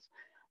vehicles,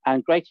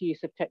 and greater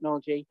use of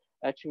technology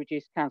to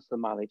reduce councillor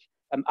mileage.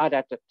 I'd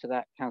add to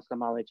that councillor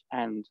mileage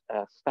and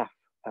staff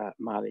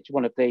mileage.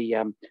 One of the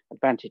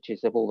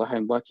advantages of all the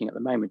home working at the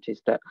moment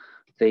is that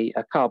the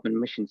carbon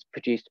emissions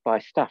produced by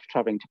staff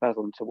travelling to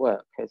Basildon to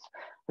work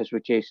has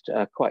reduced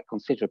quite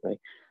considerably.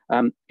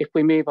 If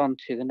we move on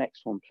to the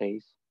next one,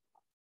 please.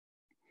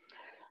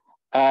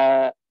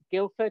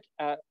 Guildford,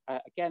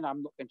 again,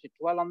 I'm not going to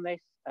dwell on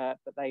this,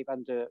 but they've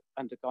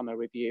undergone a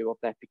review of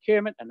their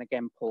procurement. And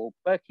again, Paul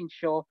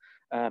Birkinshaw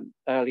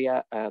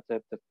earlier,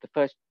 the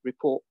first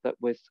report that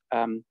was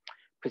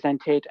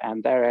presented,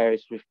 and their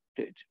areas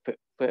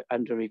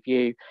under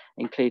review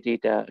included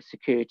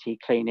security,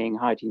 cleaning,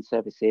 hygiene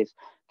services,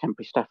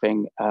 temporary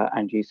staffing,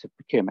 and use of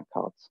procurement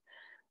cards.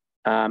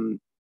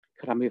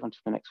 Could I move on to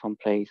the next one,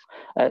 please?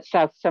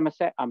 South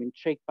Somerset, I'm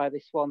intrigued by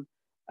this one.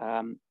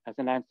 Has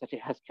announced that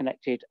it has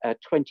connected a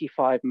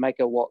 25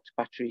 megawatt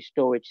battery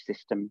storage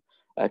system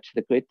to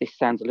the grid. This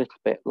sounds a little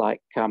bit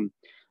like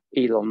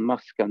Elon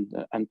Musk and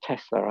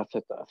Tesla. I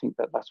think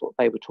that's what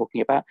they were talking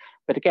about.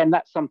 But again,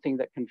 that's something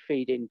that can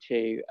feed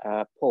into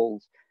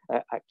Paul's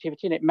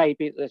activity, and it may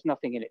be that there's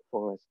nothing in it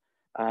for us.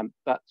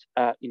 But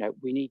you know,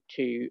 we need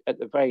to, at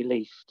the very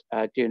least,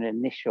 do an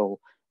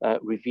initial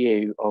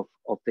review of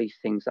these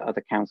things that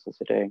other councils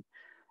are doing.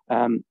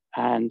 And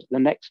the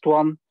next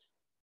one,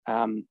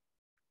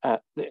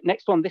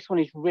 this one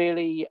is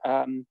really,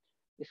 I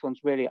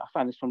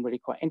found this one really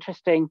quite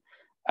interesting.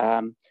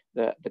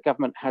 The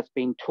government has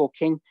been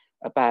talking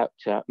about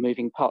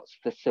moving parts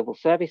of the civil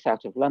service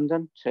out of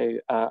London to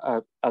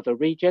other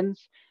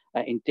regions.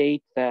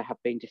 Indeed, there have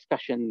been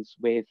discussions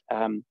with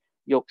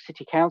York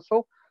City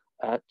Council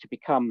to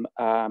become,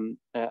 I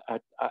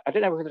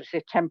don't know whether it's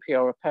a temporary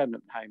or a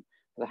permanent home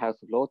for the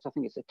House of Lords. I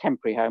think it's a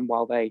temporary home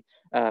while they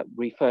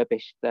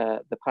refurbish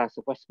the Palace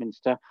of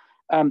Westminster.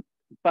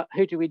 But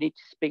who do we need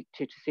to speak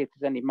to see if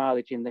there's any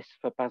mileage in this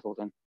for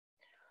Basildon?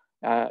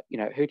 You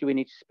know, who do we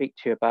need to speak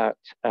to about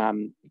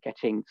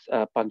getting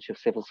a bunch of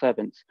civil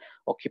servants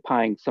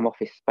occupying some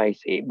office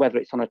space, whether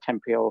it's on a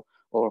temporary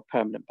or a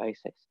permanent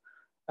basis?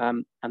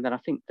 And then I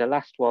think the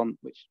last one,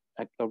 which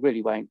I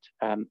really won't,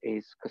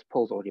 is, because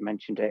Paul's already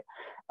mentioned it,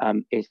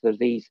 is that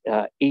these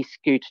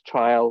e-scooter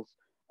trials.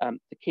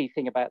 The key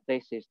thing about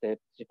this is the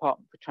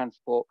Department for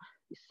Transport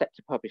is set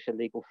to publish a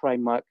legal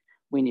framework.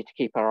 We need to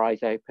keep our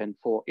eyes open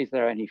for, is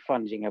there any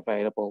funding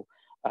available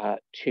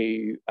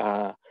to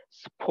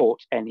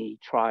support any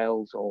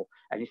trials or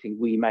anything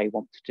we may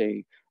want to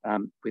do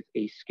with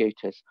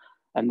e-scooters.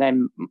 And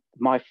then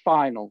my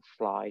final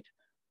slide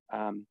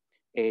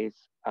is,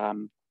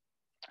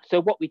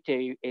 so what we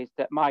do is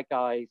that my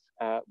guys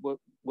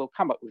will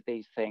come up with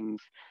these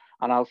things,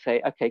 and I'll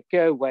say, okay,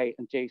 go away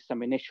and do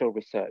some initial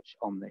research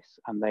on this.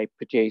 And they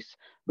produce,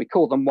 we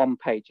call them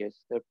one-pagers.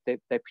 They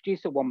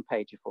produce a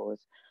one-pager for us.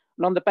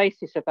 And on the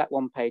basis of that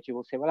one-pager,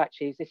 we'll say, well,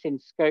 actually, is this in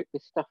scope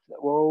with stuff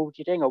that we're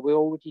already doing? Are we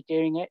already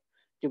doing it?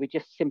 Do we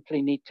just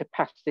simply need to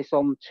pass this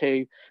on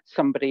to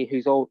somebody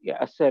who's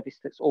a service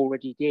that's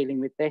already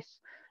dealing with this?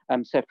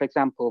 So, for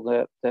example,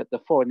 the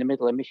four in the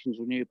middle, emissions,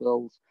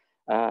 renewables,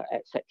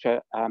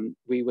 etc.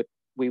 We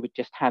would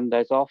just hand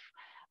those off.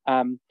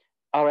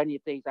 Are any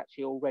of these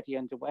actually already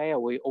underway? Are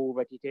we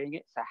already doing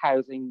it? So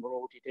housing, we're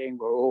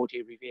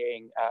already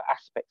reviewing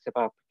aspects of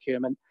our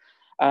procurement.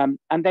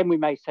 And then we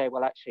may say,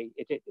 well, actually,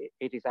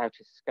 it is out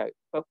of scope.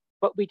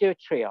 But we do a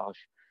triage.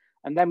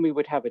 And then we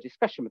would have a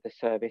discussion with the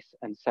service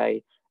and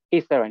say,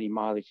 is there any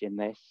mileage in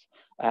this?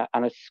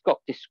 And as Scott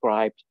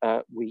described,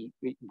 we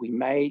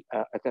may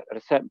at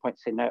a certain point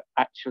say, no,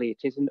 actually it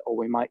isn't. Or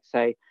we might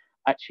say,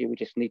 actually, we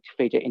just need to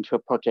feed it into a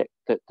project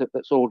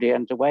that's already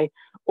underway.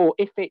 Or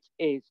if it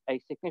is a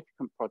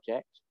significant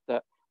project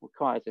that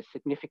requires a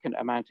significant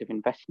amount of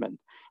investment,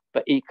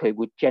 but equally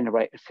would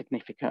generate a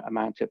significant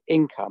amount of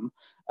income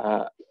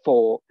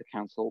for the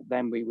council,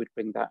 then we would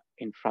bring that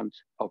in front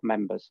of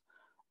members.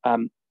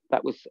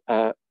 That was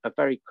a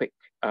very quick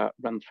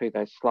run through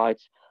those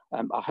slides.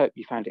 I hope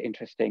you found it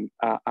interesting.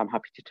 I'm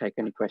happy to take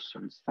any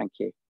questions. Thank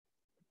you.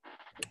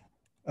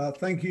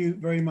 Thank you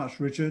very much,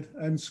 Richard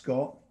and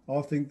Scott.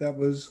 I think that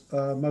was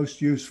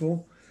most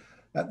useful.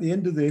 At the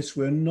end of this,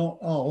 we're not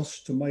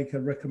asked to make a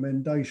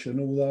recommendation,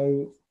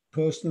 although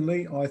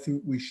personally, I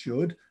think we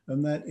should,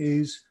 and that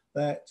is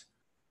that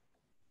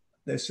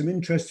there's some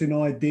interesting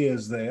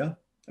ideas there.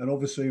 And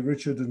obviously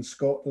Richard and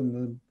Scott and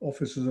the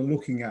officers are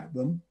looking at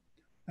them.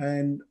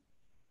 And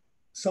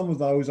some of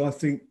those I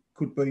think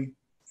could be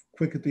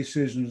quicker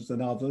decisions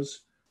than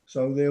others.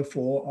 So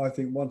therefore, I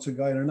think once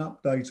again, an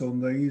update on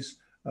these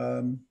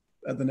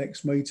at the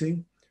next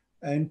meeting,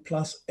 and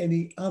plus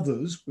any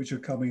others which are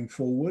coming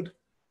forward.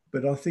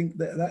 But I think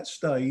that at that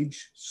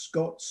stage,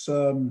 Scott's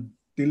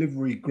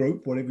delivery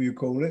group, whatever you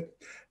call it,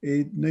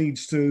 it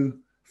needs to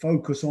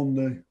focus on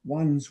the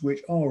ones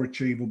which are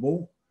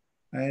achievable.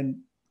 And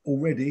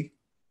already,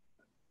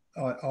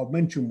 I'll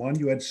mention one,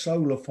 you had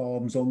solar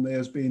farms on there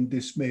as being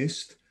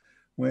dismissed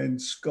when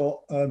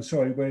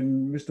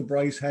when Mr.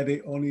 Brace had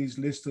it on his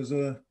list as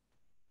a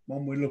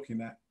one we're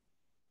looking at.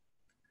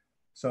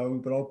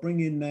 So, but I'll bring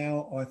in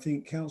now, I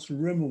think Councillor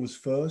Rimmer was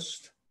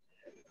first.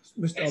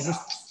 Mr.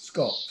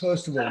 Scott,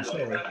 first of all,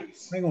 sorry.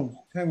 Hang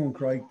on,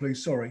 Craig,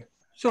 please, sorry.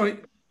 Sorry,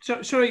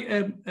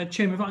 Chairman,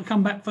 if I can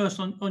come back first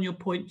on your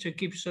point to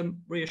give some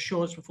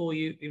reassurance before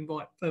you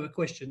invite further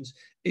questions,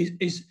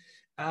 as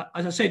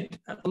I said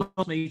at the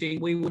last meeting,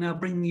 we will now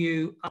bring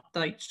you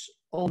updates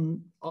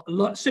on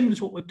similar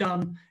to what we've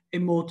done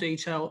in more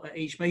detail at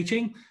each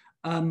meeting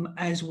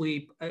as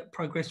we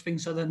progress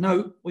things. So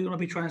we want to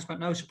be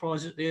transparent, no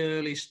surprises at the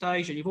earliest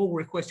stage, and you've all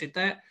requested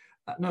that,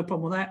 no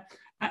problem with that.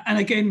 And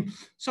again,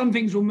 some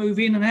things will move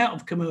in and out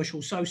of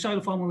commercial. So solar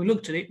farm, when we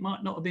looked at it,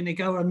 might not have been a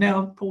goer, and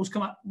now Paul's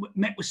come up,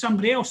 met with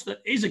somebody else that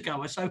is a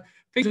goer. So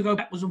things will go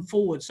backwards and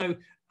forwards. So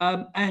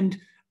and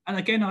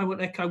again, I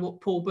would echo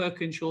what Paul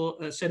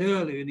Birkinshaw said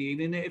earlier in the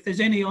evening. If there's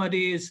any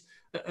ideas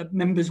that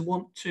members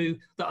want to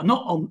that are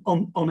not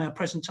on our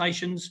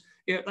presentations,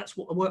 that's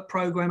what the work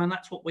programme, and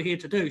that's what we're here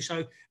to do.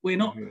 So we're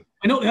not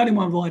the only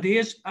one with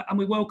ideas, and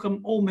we welcome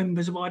all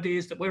members of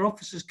ideas that where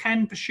officers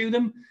can pursue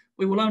them.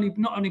 We will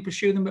not only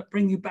pursue them, but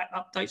bring you back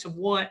updates of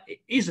why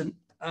it isn't,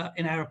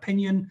 in our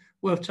opinion,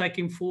 worth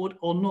taking forward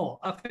or not.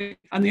 I think,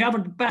 and the other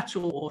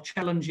battle or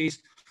challenge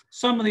is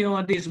some of the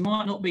ideas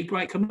might not be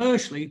great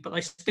commercially, but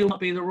they still might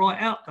be the right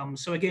outcome.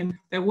 So again,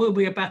 there will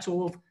be a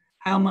battle of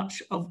how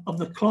much of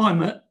the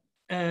climate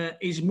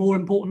is more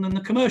important than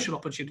the commercial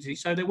opportunity.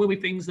 So there will be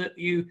things that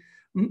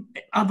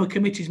other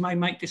committees may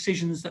make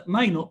decisions that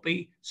may not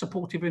be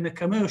supportive in a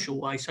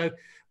commercial way. So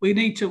we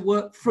need to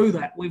work through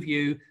that with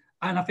you.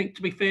 And I think,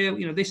 to be fair,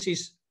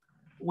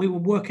 we will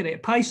work at it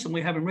at pace, and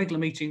we're having regular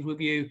meetings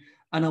with you,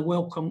 and I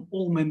welcome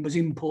all members'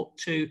 input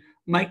to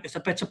make this a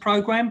better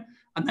programme.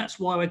 And that's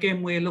why,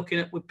 again, we're looking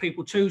at with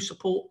people to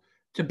support,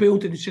 to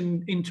build this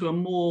into a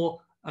more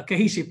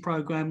cohesive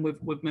programme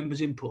with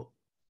members' input.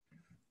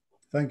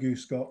 Thank you,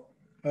 Scott.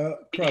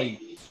 Craig.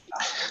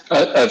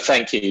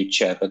 Thank you,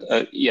 Chair.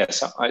 But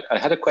yes, I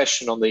had a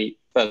question on the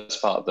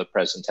first part of the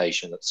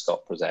presentation that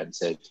Scott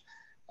presented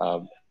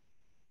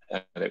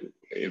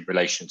in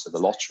relation to the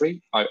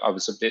lottery. I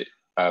was a bit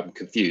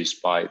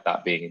confused by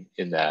that being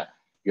in there,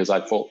 because I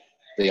thought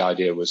the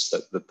idea was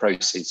that the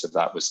proceeds of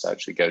that was to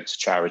actually go to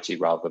charity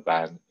rather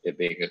than it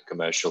being a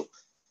commercial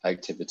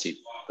activity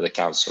for the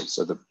council.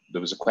 So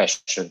there was a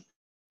question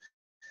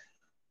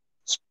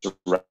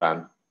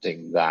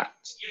surrounding that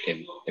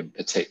in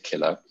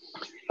particular.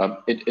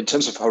 In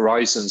terms of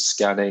horizon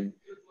scanning,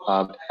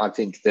 I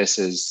think this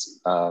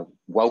is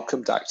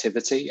welcomed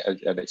activity,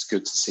 and it's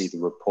good to see the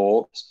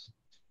report.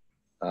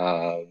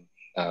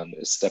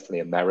 It's definitely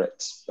a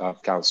merit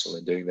of council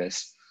in doing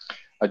this.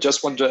 I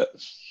just wonder,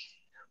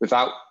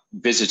 without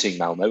visiting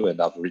Malmo and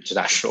other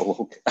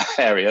international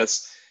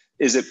areas,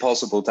 is it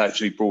possible to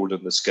actually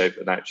broaden the scope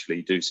and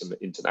actually do some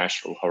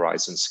international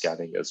horizon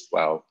scanning as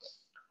well?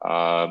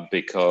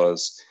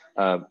 Because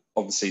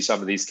obviously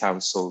some of these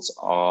councils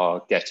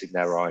are getting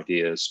their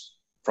ideas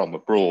from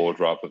abroad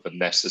rather than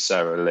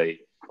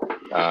necessarily,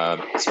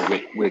 so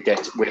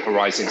we're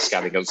horizon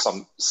scanning on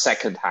some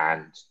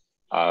second-hand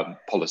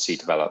policy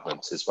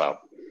development as well,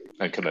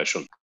 and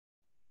commercial.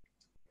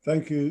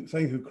 Thank you,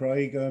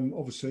 Craig.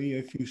 Obviously,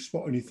 if you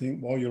spot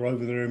anything while you're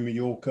over there in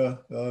Mallorca,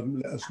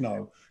 let us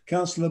know.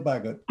 Councillor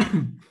Baggott.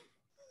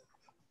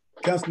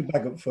 Councillor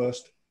Baggott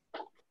first.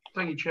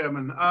 Thank you,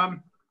 Chairman.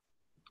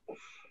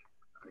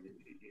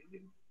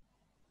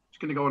 It's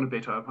going to go on a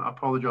bit. I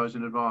apologise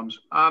in advance.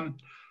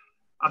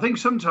 I think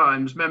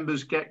sometimes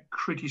members get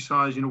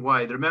criticised in a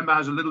way that a member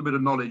has a little bit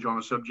of knowledge on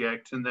a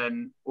subject, and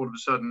then all of a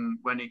sudden,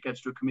 when it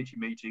gets to a committee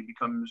meeting,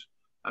 becomes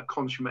a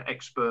consummate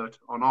expert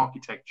on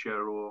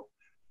architecture or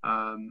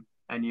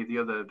any of the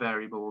other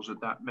variables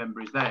that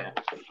member is there.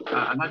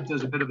 And that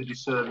does a bit of a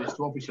disservice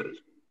to officers.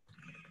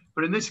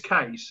 But in this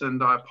case,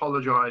 and I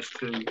apologise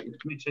to the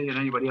committee and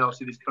anybody else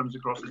if this comes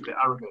across as a bit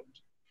arrogant,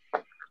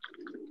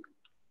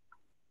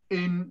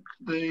 in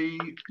the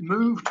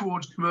move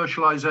towards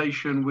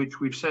commercialisation, which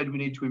we've said we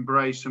need to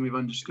embrace and we've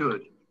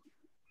understood,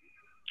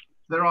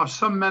 there are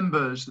some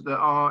members that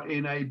are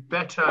in a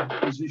better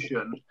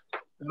position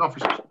than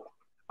officers.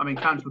 I mean,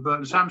 Councillor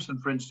Burton Sampson,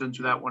 for instance,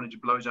 without wanting to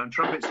blow his own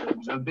trumpet, set up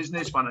his own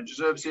business, financial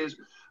services,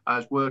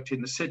 has worked in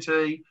the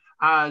city,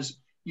 has,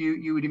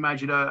 you would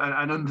imagine,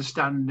 an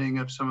understanding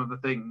of some of the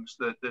things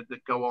that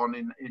go on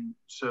in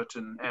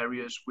certain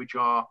areas which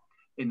are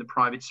in the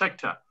private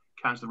sector.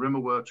 Councillor Rimmer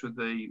works with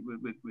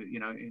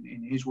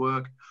in his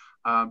work.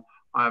 I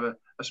have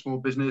a small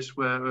business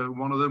where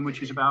one of them,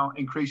 which is about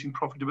increasing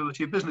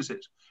profitability of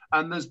businesses.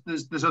 And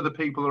there's other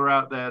people who are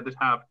out there that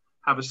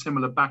have a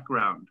similar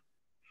background.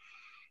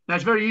 Now,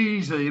 it's very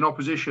easy in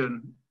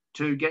opposition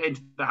to get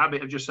into the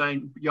habit of just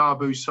saying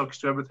Yahoo sucks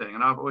to everything.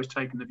 And I've always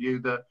taken the view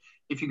that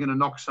if you're going to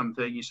knock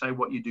something, you say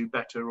what you do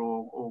better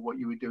or what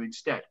you would do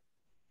instead.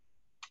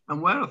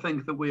 And where I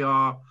think that we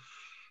are,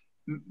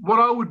 what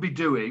I would be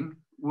doing,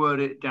 were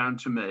it down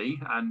to me,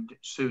 and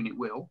soon it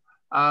will,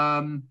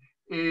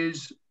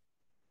 is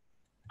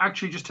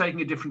actually just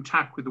taking a different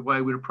tack with the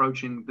way we're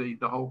approaching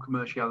the whole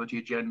commerciality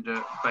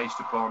agenda based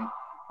upon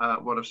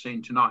what I've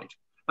seen tonight.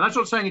 And that's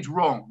not saying it's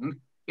wrong.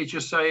 It's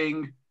just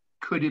saying,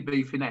 could it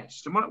be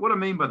finessed? And what I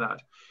mean by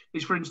that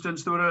is, for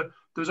instance, there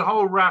was a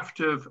whole raft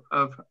of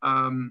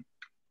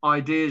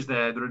ideas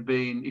there that had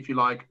been, if you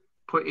like,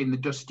 put in the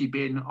dusty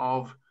bin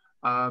of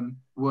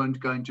weren't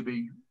going to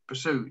be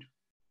pursued.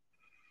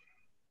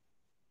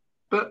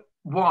 But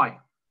why?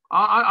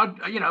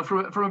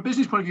 From a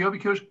business point of view,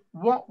 because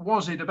what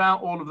was it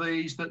about all of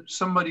these that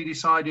somebody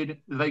decided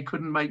they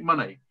couldn't make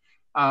money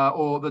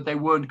or that they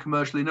weren't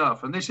commercial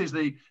enough? And this is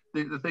the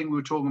thing we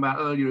were talking about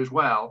earlier as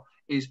well,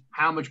 is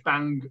how much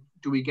bang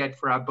do we get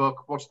for our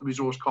buck? What's the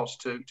resource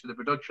cost to the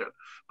production?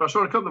 But I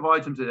saw a couple of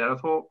items in there. I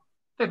thought,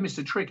 they've missed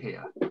a trick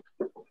here.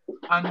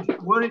 And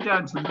were it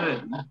down to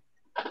me,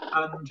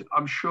 and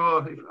I'm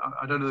sure,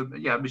 I don't know,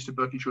 yeah, Mr.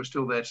 Birkinshaw is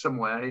still there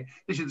somewhere.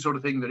 This is the sort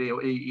of thing that he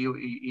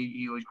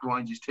always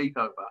grinds his teeth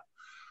over.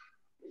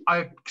 I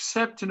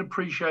accept and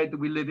appreciate that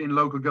we live in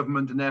local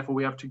government and therefore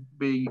we have to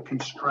be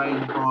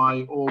constrained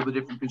by all the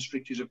different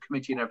constrictors of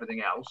committee and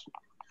everything else.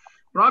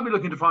 But I'd be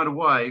looking to find a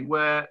way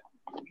where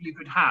you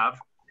could have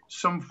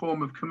some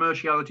form of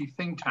commerciality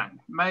think tank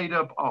made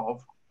up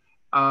of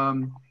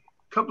a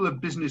couple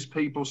of business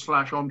people /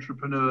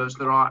 entrepreneurs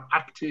that are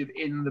active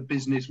in the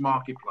business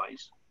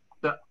marketplace,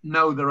 that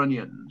know their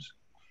onions,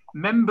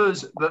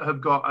 members that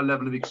have got a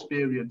level of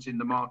experience in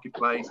the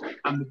marketplace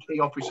and the key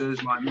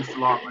officers like Mr.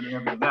 Larkman and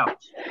everything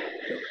else.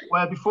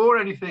 Where before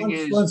anything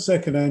is... One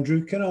second,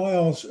 Andrew. Can I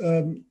ask,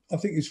 I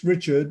think it's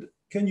Richard,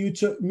 can you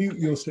mute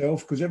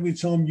yourself? Because every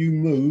time you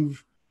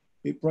move,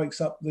 it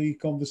breaks up the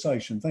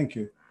conversation. Thank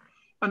you.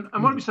 And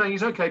what I'm saying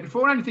is, okay,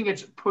 before anything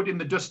gets put in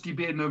the dusty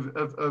bin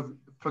of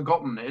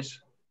forgottenness,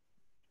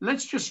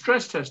 let's just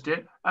stress test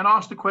it and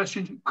ask the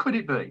question, could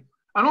it be?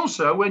 And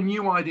also, when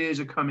new ideas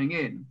are coming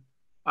in,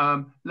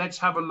 let's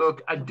have a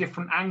look at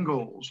different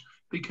angles,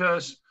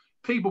 because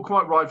people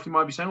quite rightfully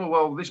might be saying,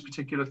 well, this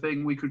particular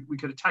thing, we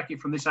could attack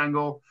it from this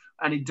angle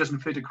and it doesn't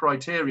fit a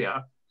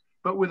criteria.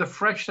 But with a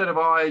fresh set of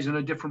eyes and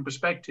a different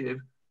perspective,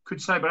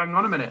 could say, but hang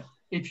on a minute,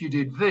 if you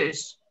did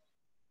this,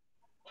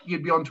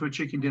 you'd be onto a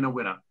chicken dinner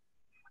winner.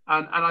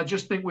 And I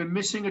just think we're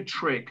missing a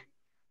trick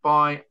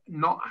by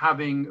not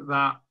having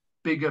that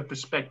bigger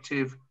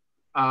perspective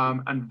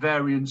and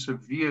variance of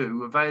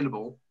view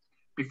available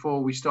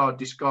before we start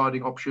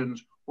discarding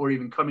options or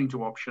even coming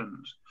to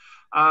options.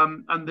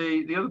 And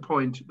the other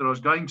point that I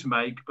was going to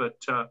make, but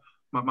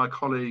my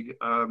colleague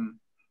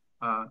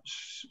not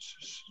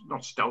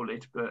stole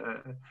it,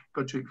 but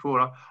got to it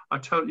before. I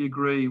totally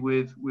agree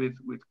with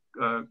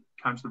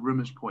Councillor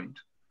Rimmer's point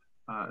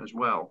as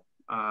well.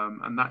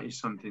 And that is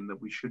something that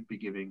we should be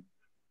giving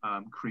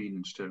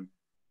credence to.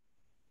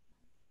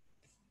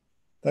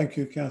 Thank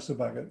you, Councillor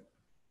Baggott.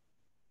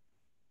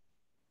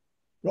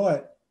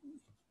 Right,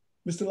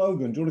 Mr.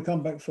 Logan, do you want to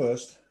come back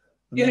first?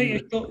 Yeah,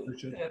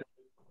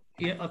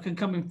 I can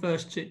come in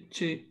first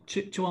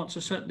to answer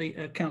certainly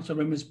Councillor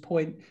Rimmer's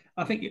point.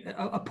 I think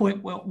a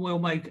point well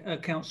made,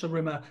 Councillor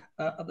Rimmer.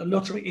 The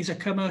lottery is a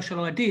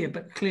commercial idea,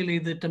 but clearly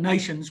the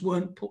donations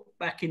weren't put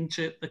back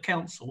into the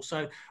council.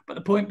 So, but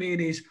the point being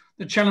is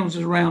the challenge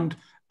is around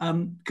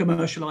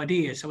commercial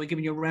ideas. So we're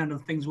giving you a round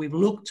of things we've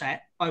looked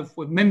at, both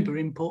with member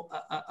input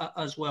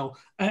as well.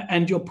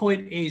 And your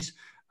point is,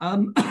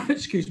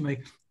 excuse me,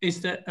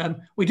 is that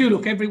we do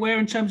look everywhere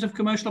in terms of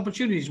commercial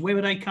opportunities,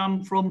 whether they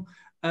come from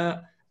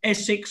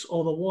Essex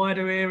or the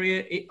wider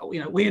area.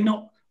 We're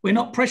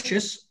not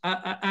precious,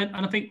 and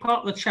I think part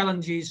of the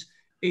challenge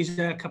is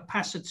our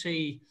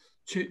capacity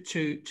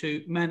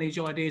to manage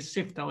ideas,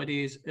 sift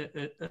ideas,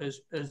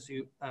 as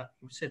you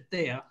said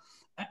there.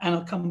 And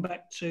I'll come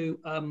back to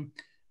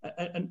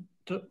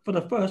for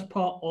the first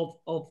part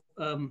of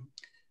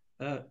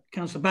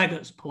Councillor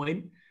Baggott's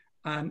point,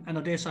 and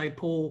I dare say,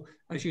 Paul,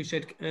 as you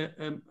said,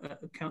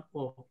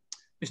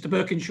 Mr.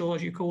 Birkinshaw,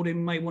 as you called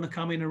him, may want to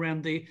come in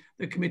around the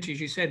committee, as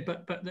you said.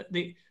 But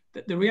the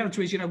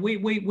reality is,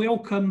 we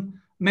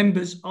welcome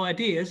members'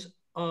 ideas,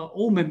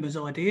 all members'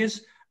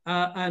 ideas,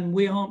 and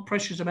we aren't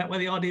precious about where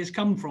the ideas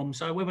come from.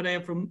 So whether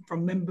they're from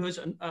members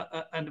and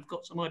have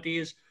got some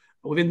ideas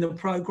within the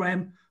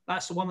programme,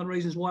 that's one of the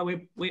reasons why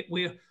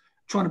we're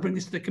trying to bring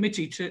this to the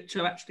committee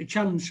to actually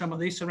challenge some of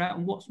this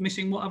around what's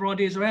missing, what other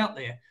ideas are out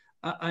there.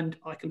 And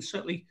I can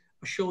certainly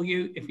assure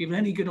you, if you have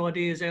any good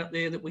ideas out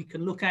there that we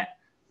can look at,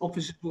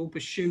 officers will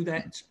pursue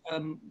that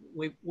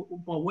by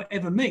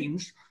whatever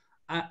means.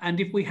 And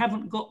if we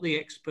haven't got the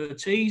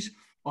expertise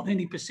on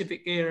any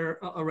specific area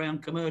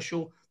around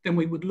commercial, then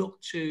we would look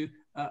to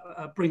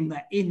bring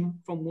that in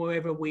from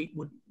wherever we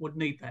would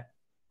need that.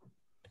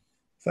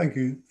 Thank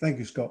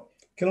you, Scott.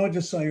 Can I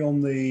just say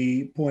on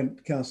the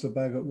point Councillor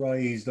Baggott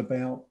raised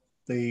about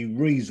the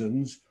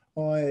reasons,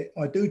 I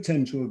do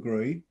tend to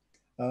agree.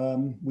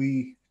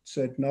 We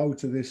said no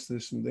to this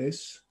and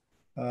this.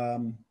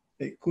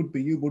 It would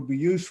be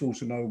useful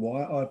to know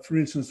why. For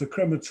instance, the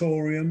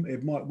crematorium,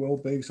 it might well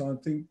be, because I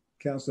think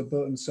Councillor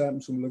Burton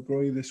Sampson will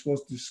agree this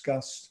was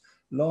discussed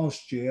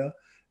last year,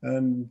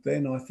 and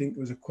then I think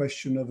there was a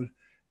question of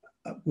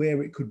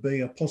where it could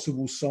be a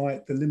possible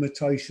site, the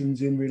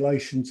limitations in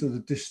relation to the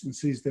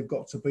distances they've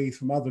got to be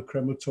from other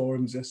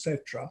crematoriums,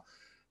 etc.,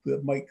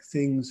 that make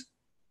things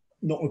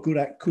not a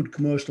good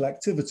commercial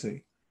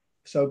activity.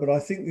 So, but I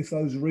think if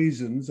those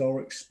reasons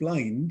are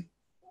explained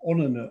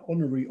on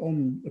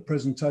a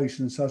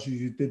presentation such as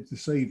you did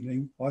this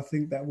evening, I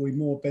think that will be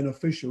more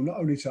beneficial, not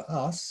only to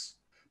us,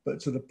 but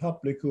to the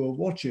public who are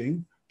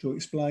watching, to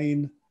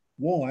explain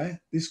why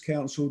this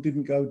council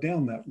didn't go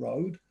down that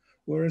road,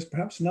 whereas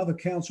perhaps another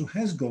council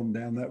has gone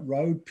down that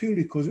road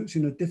purely because it's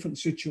in a different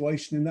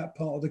situation in that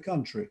part of the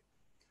country.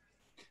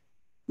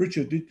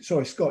 Richard,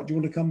 Scott, do you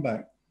want to come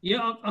back?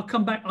 Yeah, I'll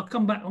come back. I'll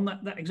come back on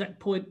that exact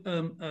point,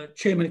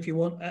 Chairman, if you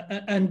want.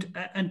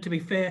 And to be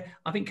fair,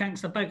 I think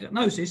Councillor Baggott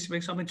knows this,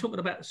 because I've been talking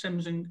about the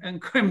Sems and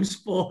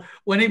Crems for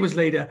when he was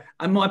leader,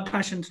 and my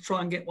passion to try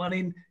and get one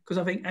in, because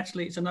I think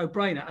actually it's a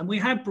no-brainer. And we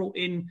have brought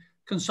in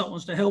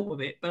consultants to help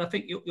with it, but I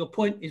think your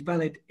point is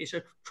valid. It's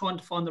trying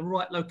to find the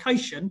right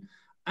location,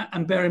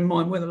 and bear in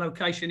mind where the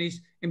location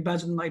is in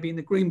Basildon, maybe in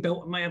the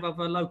Greenbelt, and may have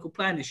other local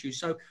plan issues.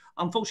 So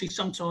unfortunately,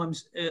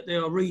 sometimes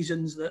there are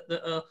reasons that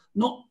are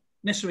not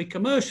necessarily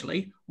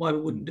commercially why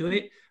we wouldn't do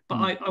it, but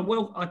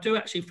I do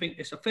actually think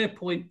it's a fair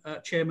point,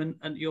 Chairman,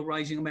 and you're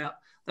raising about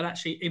that.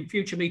 Actually, in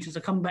future meetings I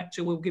come back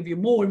to, we'll give you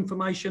more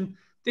information.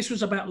 This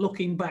was about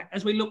looking back.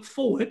 As we look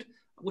forward,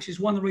 which is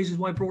one of the reasons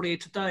why I brought it here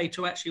today,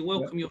 to actually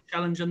welcome your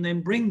challenge and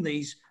then bring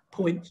these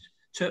points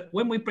to,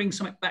 when we bring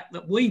something back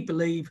that we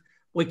believe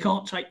we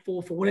can't take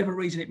forward for whatever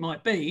reason it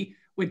might be,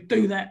 we'd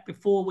do that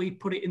before we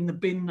put it in the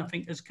bin, I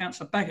think, as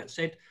Councillor Baggott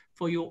said,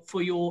 for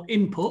your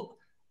input.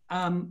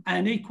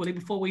 And equally,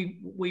 before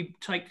we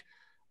take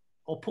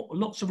or put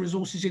lots of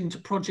resources into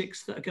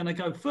projects that are going to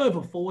go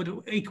further forward,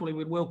 equally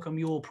we'd welcome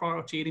your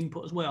priority and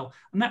input as well.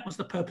 And that was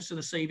the purpose of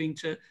this evening,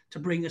 to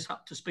bring us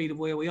up to speed of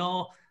where we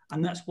are.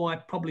 And that's why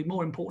probably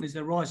more important is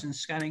the horizon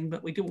scanning,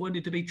 but we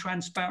wanted to be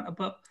transparent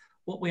about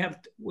what we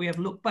have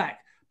looked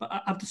back. But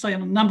I have to say,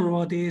 on a number of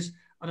ideas,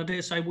 and I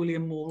dare say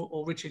William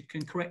or Richard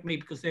can correct me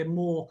because they're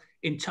more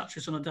in touch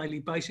with us on a daily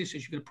basis,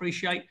 as you can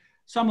appreciate.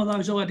 Some of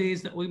those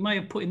ideas that we may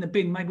have put in the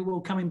bin, maybe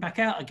will coming back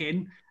out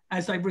again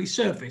as they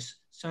resurface.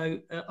 So,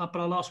 but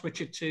I'll ask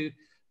Richard to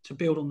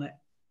build on that.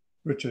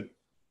 Richard.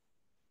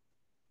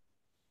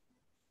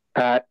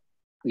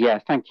 Yeah,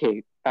 thank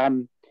you.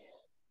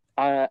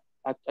 I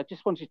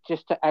just wanted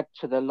to add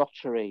to the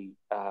lottery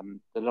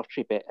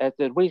bit.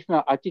 The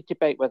reason I did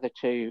debate whether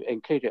to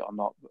include it or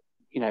not,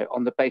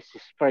 on the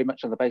basis, very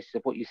much on the basis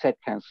of what you said,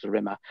 Councillor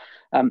Rimmer.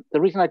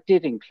 The reason I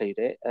did include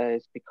it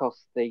is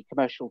because the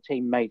commercial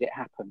team made it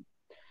happen.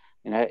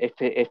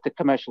 If the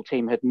commercial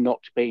team had not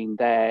been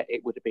there,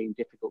 it would have been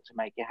difficult to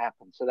make it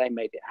happen. So they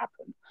made it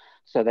happen.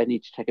 So they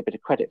need to take a bit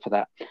of credit for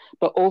that.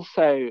 But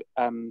also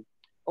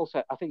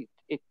I think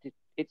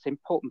it's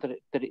important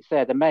that it's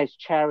there. The Mayor's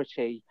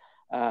charity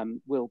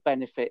will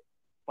benefit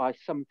by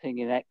something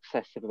in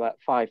excess of about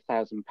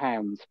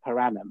 £5,000 per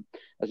annum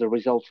as a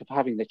result of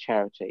having the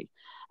charity.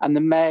 And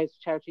the Mayor's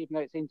charity, even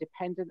though it's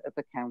independent of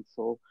the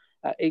council,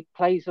 it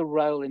plays a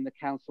role in the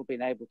council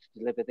being able to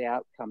deliver the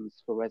outcomes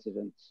for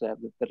residents that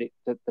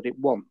it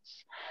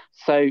wants.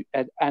 So,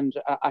 and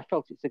I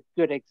felt it's a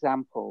good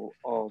example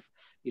of,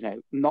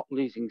 not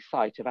losing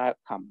sight of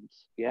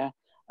outcomes. Yeah.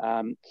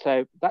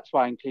 So that's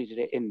why I included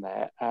it in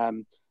there,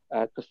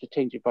 because the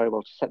team did very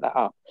well to set that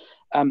up.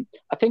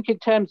 I think in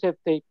terms of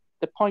the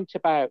point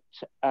about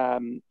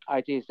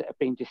ideas that have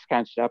been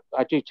discounted,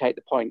 I do take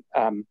the point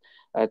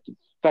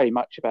very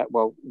much about,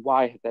 well,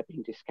 why have they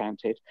been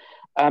discounted?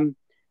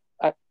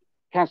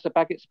 Councillor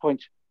Baggott's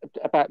point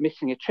about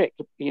missing a trick,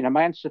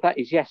 my answer to that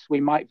is yes,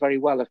 we might very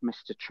well have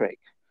missed a trick,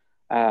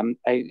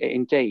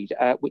 indeed,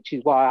 which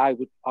is why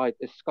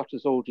as Scott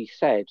has already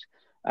said,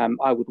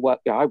 I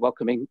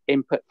welcome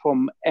input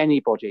from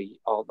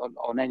anybody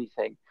on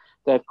anything.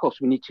 Though, of course,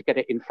 we need to get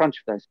it in front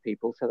of those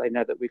people so they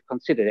know that we've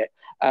considered it.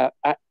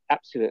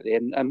 Absolutely.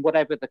 And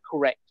whatever the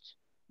correct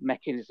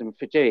mechanism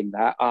for doing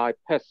that, I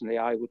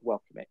would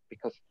welcome it,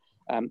 because,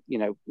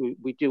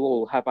 we do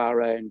all have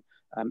our own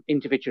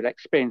individual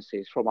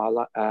experiences from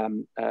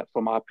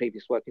our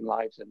previous working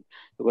lives and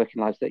the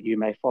working lives that you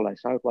may follow.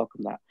 So I would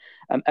welcome that.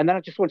 And then I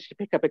just wanted to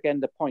pick up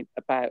again the point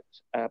about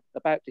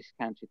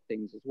discounted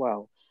things as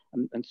well.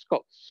 And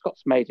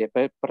Scott's made it,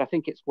 but I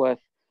think it's worth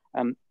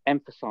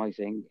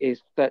emphasising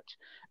is that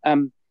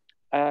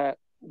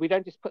we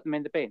don't just put them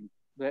in the bin.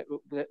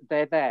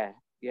 They're there,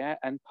 yeah.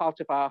 And part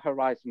of our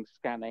horizon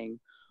scanning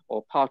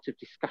or part of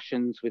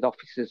discussions with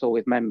officers or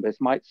with members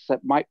might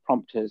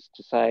prompt us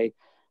to say,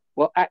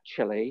 well,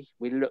 actually,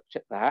 we looked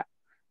at that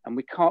and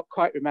we can't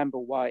quite remember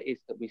why it is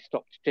that we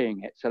stopped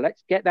doing it. So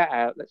let's get that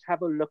out. Let's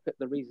have a look at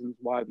the reasons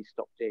why we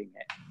stopped doing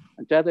it.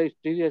 And do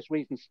those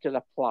reasons still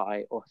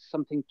apply, or has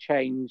something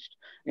changed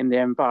in the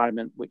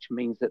environment which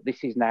means that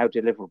this is now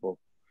deliverable?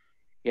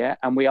 Yeah,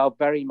 and we are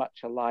very much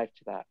alive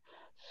to that.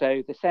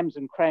 So the SEMS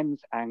and CREMS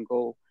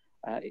angle,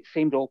 it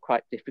seemed all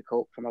quite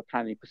difficult from a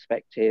planning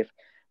perspective.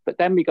 But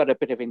then we got a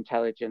bit of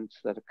intelligence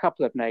that a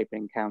couple of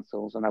neighbouring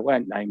councils, and I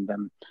won't name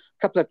them,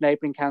 a couple of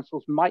neighbouring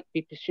councils might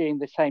be pursuing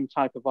the same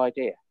type of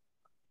idea.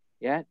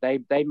 Yeah,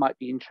 they might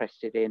be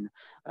interested in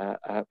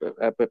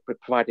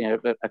providing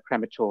a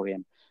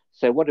crematorium.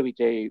 So what do?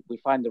 We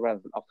find the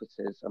relevant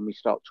officers and we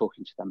start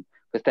talking to them,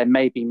 because there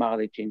may be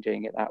mileage in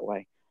doing it that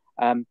way.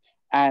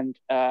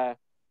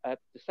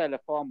 The Solar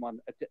Farm one,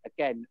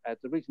 again,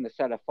 the reason the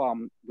Solar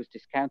Farm was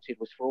discounted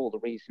was for all the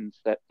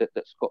reasons that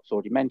Scott's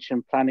already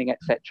mentioned, planning,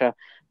 etc.,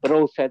 but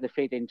also the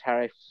feed-in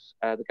tariffs.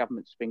 The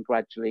government's been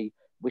gradually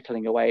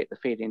whittling away at the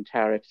feed-in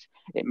tariffs.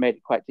 It made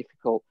it quite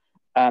difficult,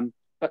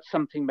 but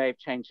something may have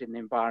changed in the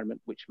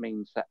environment, which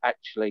means that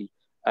actually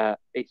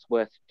it's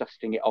worth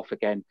dusting it off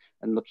again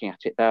and looking at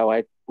it. Though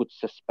I would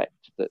suspect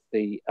that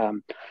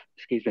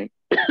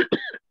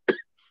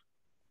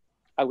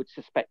I would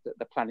suspect that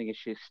the planning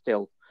issues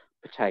still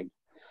pertain.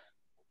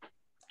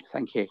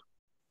 Thank you.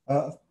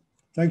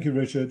 Thank you,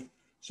 Richard.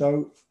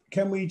 So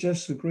can we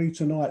just agree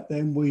tonight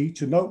then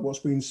to note what's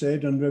been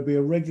said, and there'll be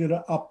a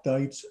regular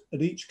update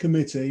at each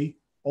committee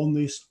on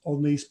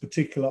these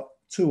particular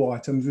two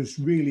items. It's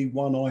really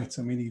one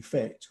item in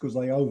effect because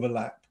they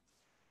overlap.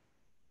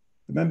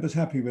 The members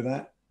happy with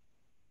that?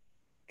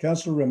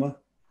 Councillor Rimmer?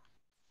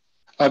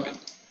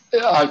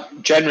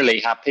 I'm generally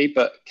happy,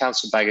 but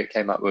Councillor Baggott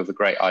came up with a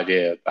great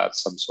idea about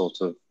some sort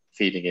of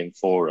feeding in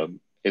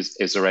forum. Is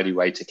there any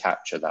way to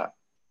capture that?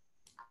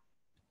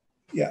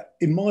 Yeah,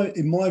 in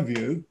my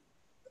view,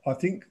 I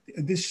think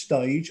at this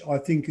stage, I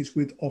think it's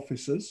with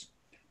officers,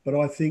 but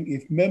I think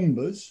if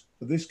members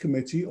of this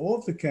committee or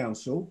of the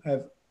council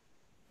have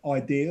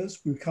ideas,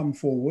 we come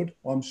forward,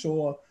 I'm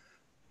sure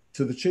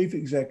to the chief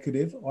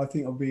executive, I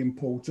think it'll be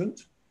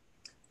important.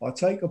 I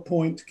take a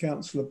point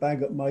Councillor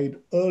Baggott made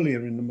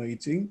earlier in the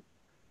meeting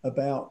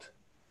about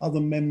other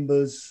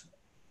members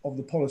of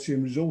the Policy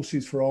and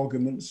Resources, for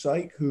argument's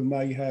sake, who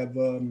may have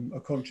a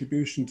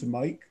contribution to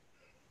make.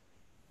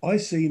 I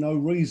see no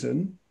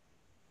reason,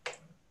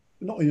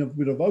 not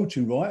with a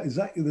voting right,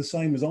 exactly the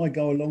same as I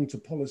go along to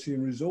Policy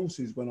and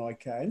Resources when I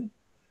can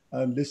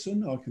and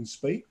listen, I can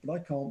speak, but I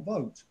can't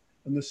vote.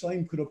 And the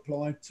same could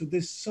apply to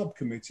this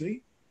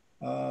subcommittee.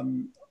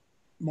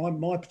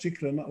 My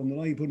particular, on the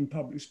Neighbourhood and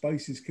Public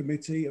Spaces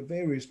Committee, at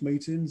various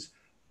meetings,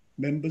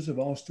 members have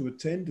asked to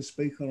attend to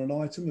speak on an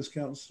item, as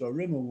Councillor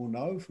Rimmer will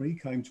know, for he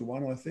came to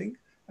one, I think.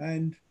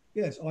 And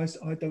yes,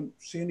 I don't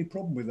see any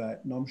problem with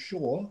that. And I'm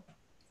sure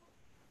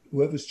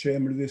whoever's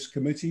chairman of this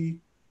committee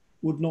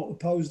would not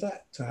oppose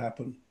that to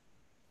happen.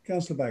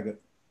 Councillor Baggott.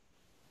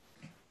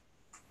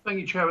 Thank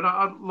you, Chairman.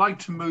 I'd like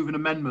to move an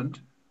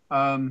amendment,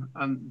 and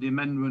the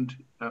amendment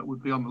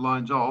would be on the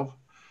lines of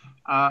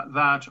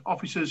that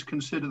officers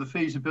consider the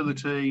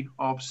feasibility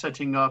of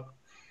setting up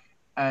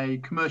a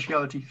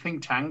commerciality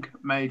think tank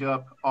made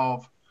up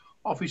of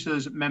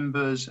officers,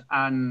 members,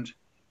 and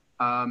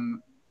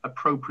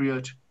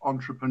appropriate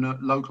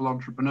local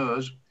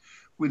entrepreneurs,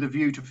 with a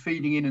view to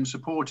feeding in and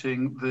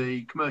supporting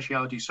the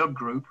commerciality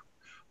subgroup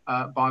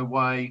by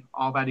way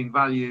of adding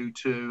value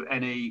to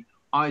any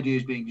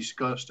ideas being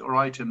discussed or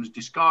items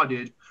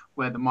discarded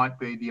where there might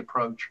be the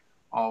approach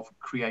of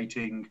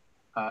creating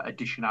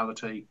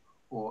additionality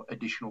or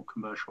additional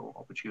commercial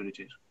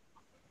opportunities.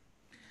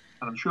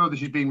 And I'm sure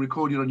this is being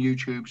recorded on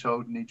YouTube, so I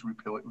would need to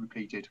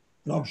repeat it.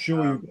 And I'm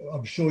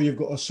sure you've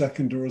got a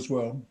seconder as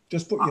well.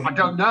 Just put your hand. I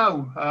don't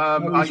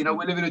know. You know,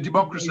 we live in a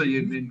democracy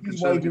in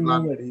conservative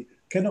land. Already.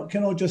 Can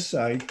I just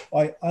say,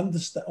 I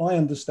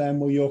understand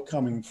where you're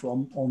coming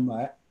from on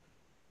that.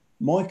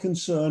 My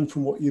concern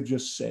from what you've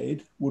just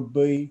said would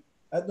be,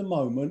 at the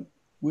moment,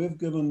 we've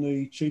given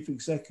the chief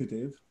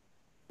executive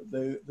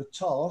the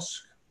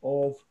task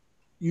of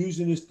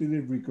using this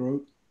delivery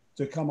group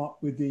to come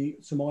up with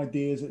some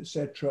ideas,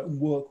 etc., and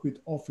work with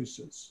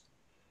officers.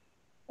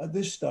 At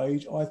this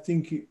stage, I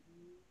think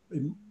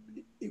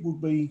it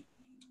would be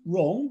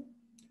wrong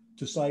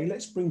to say,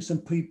 let's bring some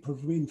people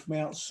in from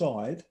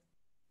outside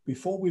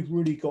before we've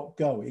really got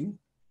going,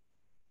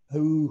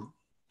 who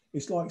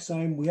it's like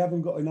saying we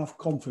haven't got enough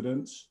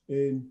confidence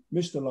in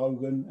Mr.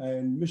 Logan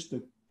and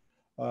Mr.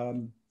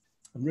 And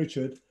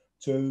Richard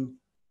to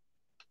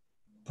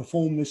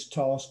perform this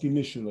task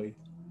initially.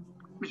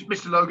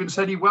 Mr. Logan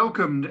said he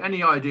welcomed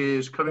any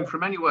ideas coming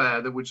from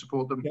anywhere that would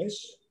support them.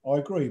 Yes, I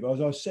agree. But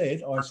as I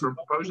said,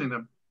 proposing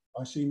them.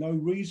 I see no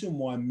reason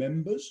why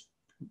members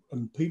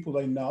and people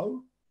they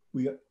know,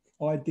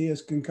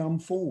 ideas can come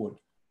forward.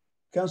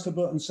 Councillor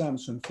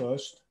Burton-Sampson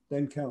first,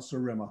 then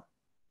Councillor Rimmer.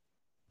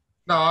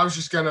 No, I was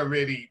just going to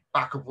really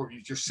back up what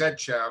you just said,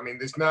 Chair. I mean,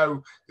 there's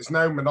no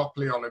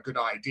monopoly on a good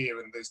idea,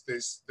 and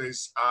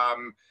there's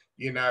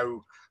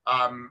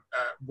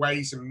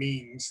ways and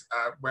means,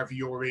 whether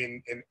you're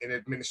in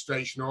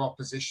administration or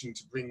opposition,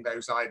 to bring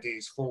those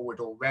ideas forward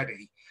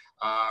already.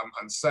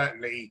 And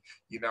certainly,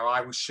 you know,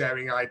 I was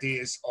sharing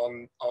ideas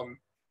on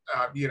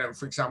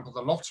for example,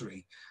 the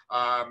lottery.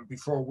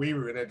 Before we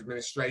were in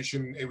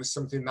administration, it was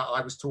something that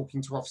I was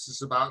talking to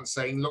officers about and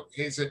saying, look,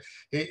 here's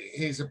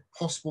a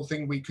possible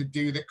thing we could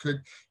do that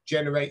could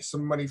generate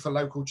some money for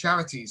local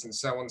charities and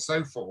so on and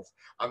so forth.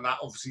 And that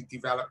obviously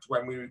developed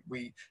when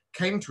we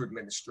came to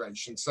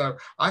administration. So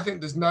I think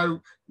there's no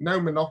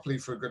monopoly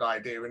for a good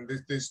idea, and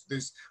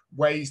there's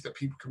ways that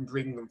people can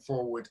bring them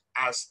forward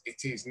as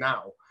it is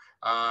now.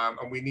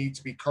 And we need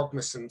to be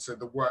cognizant of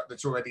the work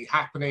that's already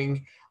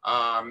happening,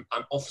 and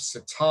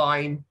officer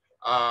time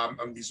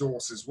and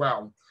resource as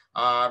well.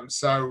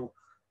 So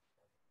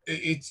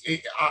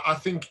I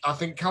think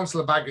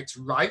Councillor Baggott's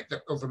right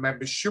that other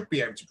members should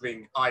be able to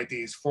bring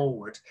ideas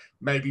forward.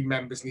 Maybe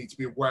members need to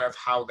be aware of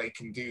how they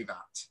can do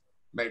that.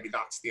 Maybe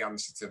that's the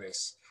answer to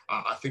this.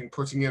 I think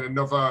putting in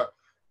another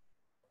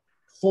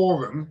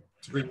forum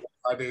to bring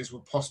ideas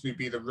would possibly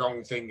be the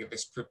wrong thing at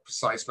this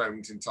precise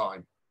moment in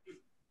time.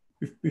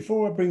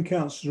 Before I bring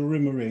Councillor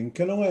Rimmer in,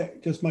 can I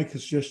just make a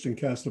suggestion,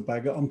 Councillor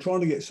Baggott? I'm trying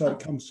to get some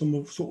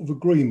sort of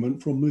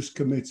agreement from this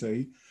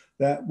committee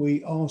that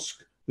we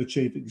ask the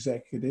Chief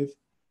Executive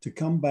to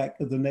come back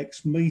at the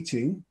next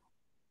meeting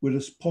with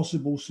a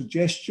possible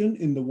suggestion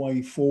in the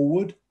way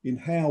forward in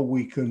how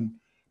we can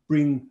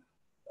bring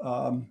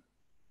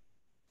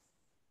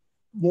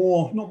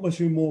more, not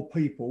necessarily more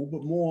people,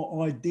 but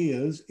more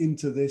ideas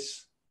into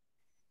this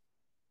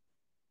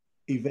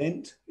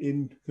event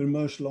in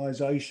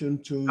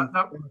commercialisation to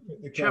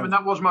Chairman,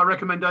 that was my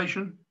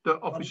recommendation, that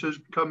officers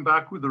come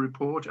back with a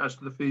report as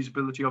to the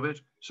feasibility of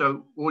it.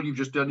 So all you've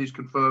just done is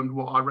confirmed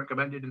what I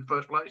recommended in the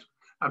first place,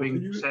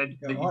 having said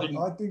that you didn't.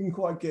 I didn't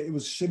quite get it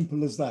was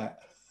simple as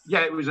that.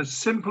 Yeah, it was as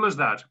simple as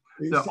that.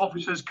 the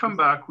officers come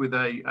back with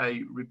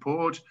a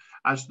report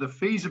as to the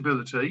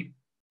feasibility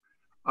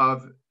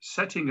of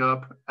setting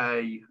up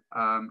a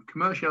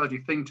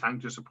commerciality think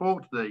tank to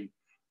support the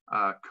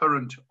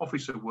current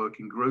officer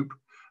working group,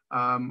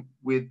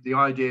 with the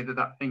idea that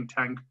that think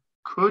tank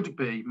could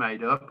be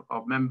made up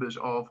of members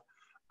of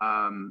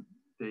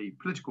the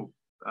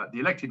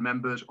elected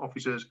members,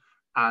 officers,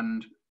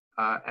 and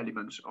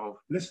elements of.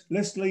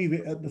 Let's leave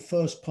it at the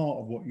first part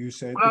of what you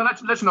said. Well,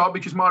 let's not,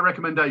 because my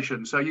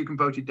recommendation, so you can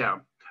vote it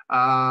down.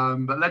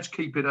 But let's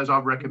keep it as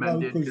I've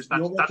recommended, because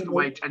that's the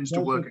way it tends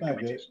to work at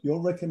committees.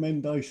 Your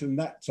recommendation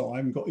that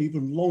time got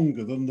even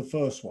longer than the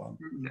first one.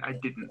 I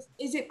didn't.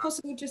 Is it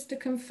possible just to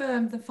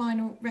confirm the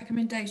final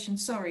recommendation?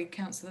 Sorry,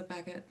 Councillor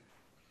Baggott.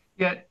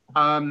 Yeah,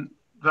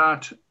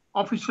 that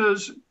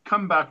officers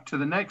come back to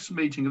the next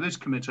meeting of this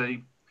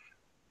committee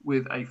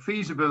with a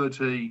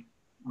feasibility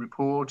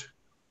report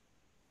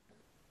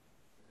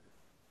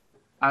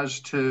as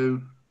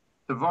to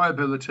the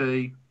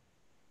viability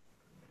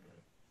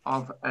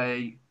of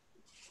a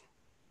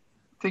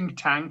think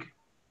tank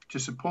to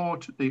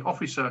support the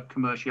officer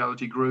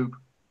commerciality group,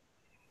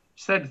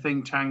 said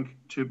think tank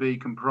to be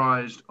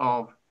comprised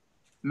of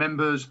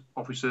members,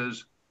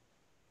 officers,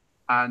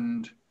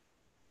 and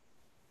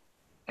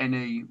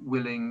any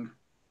willing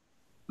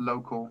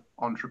local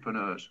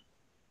entrepreneurs.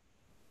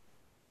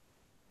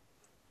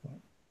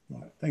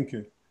 Right, thank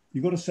you.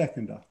 You got a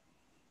seconder,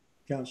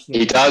 Councillor?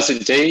 He does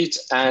indeed,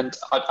 and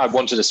I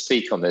wanted to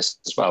speak on this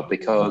as well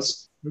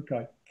because.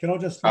 Okay, can I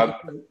just can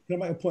I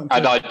make a point?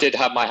 And I did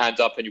have my hand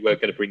up, and you were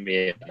going to bring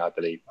me in, I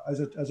believe.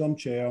 As I'm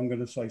chair, I'm going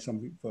to say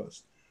something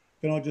first.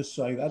 Can I just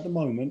say that at the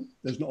moment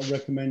there's not a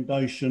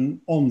recommendation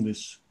on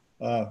this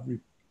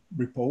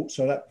report,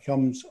 so that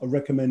becomes a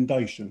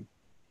recommendation,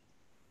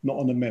 not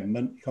an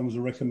amendment. Becomes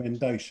a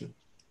recommendation.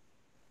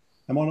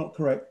 Am I not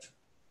correct?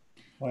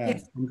 I am.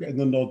 Yes. I'm getting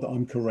the nod that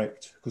I'm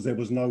correct because there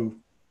was no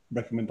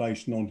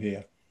recommendation on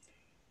here.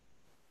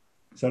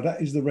 So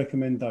that is the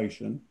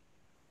recommendation.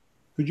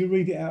 Could you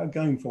read it out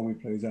again for me,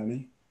 please,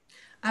 Annie?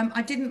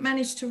 I didn't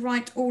manage to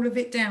write all of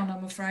it down,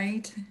 I'm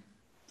afraid.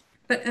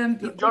 But do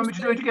you want me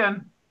to do it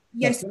again?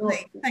 Yes,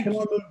 please.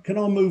 Can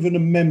I move an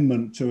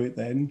amendment to it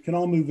then? Can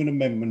I move an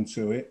amendment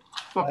to it?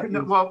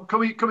 Well, can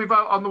we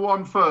vote on the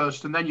one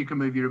first, and then you can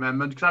move your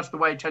amendment, because that's the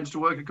way it tends to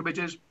work in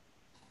committees,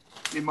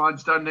 in my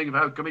understanding of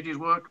how committees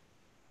work.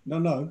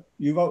 No,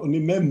 you vote an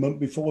amendment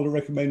before the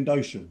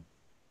recommendation.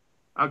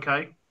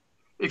 Okay.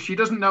 If she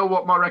doesn't know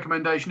what my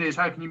recommendation is,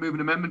 how can you move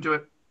an amendment to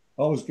it?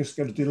 I was just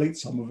going to delete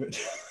some of it.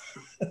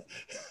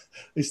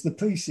 It's the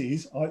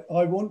pieces.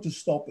 I want to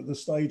stop at the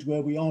stage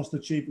where we ask the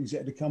Chief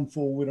Executive to come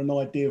forward with an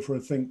idea for a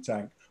think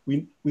tank.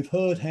 We've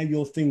heard how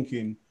you're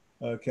thinking,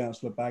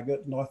 Councillor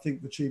Baggott, and I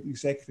think the Chief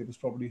Executive has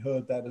probably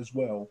heard that as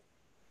well.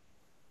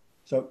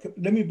 So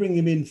let me bring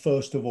him in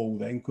first of all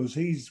then, because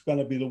he's going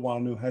to be the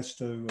one who has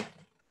to...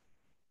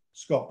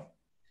 Scott.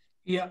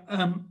 Yeah,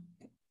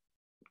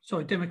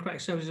 sorry,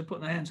 Democratic Services are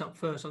putting their hands up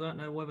first. I don't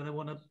know whether they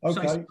want to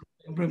say something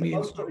and bring me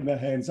in. Putting their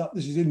hands up.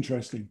 This is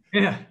interesting.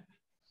 Yeah.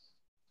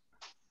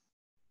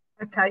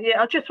 Okay,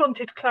 yeah, I just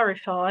wanted to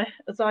clarify,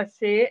 as I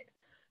see it,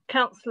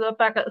 Councillor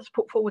Baggott has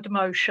put forward a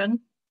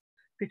motion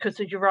because,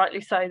 as you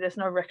rightly say, there's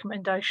no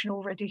recommendation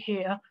already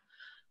here.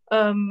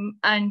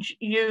 And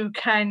you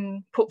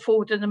can put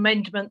forward an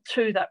amendment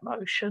to that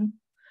motion.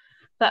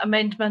 That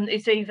amendment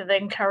is either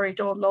then carried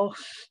or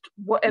lost.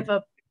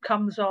 Whatever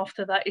comes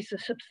after that is a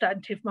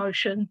substantive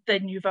motion.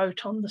 Then you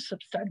vote on the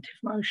substantive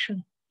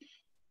motion.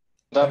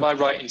 Am I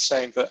right in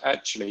saying that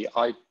actually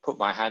I put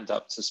my hand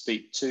up to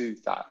speak to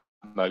that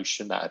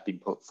motion that had been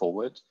put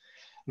forward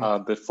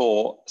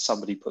before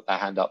somebody put their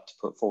hand up to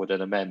put forward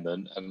an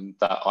amendment, and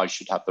that I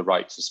should have the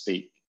right to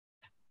speak?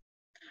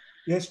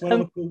 Yes, when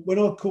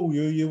I call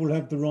you, you will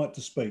have the right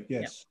to speak.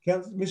 Yes,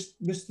 yeah.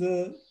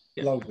 Mr.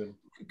 Yeah. Logan.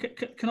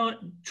 Can I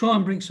try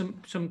and bring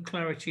some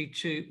clarity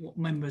to what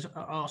members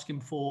are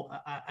asking for,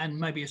 and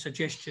maybe a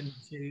suggestion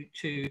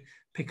to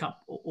pick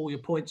up all your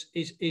points?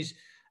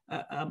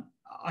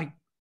 I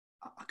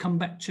come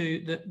back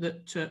to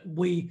that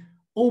we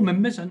all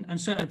members,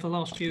 and certainly for the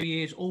last few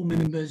years, all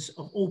members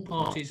of all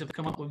parties have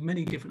come up with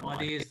many different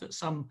ideas that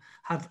some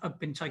have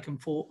been taken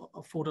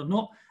forward or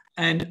not.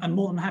 And I'm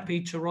more than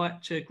happy to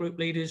write to group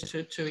leaders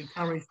to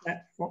encourage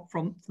that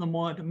from the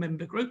wider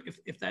member group,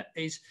 if that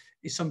is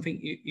something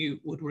you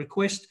would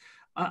request.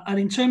 And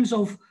in terms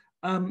of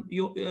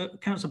your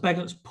Councillor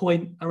Baggott's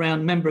point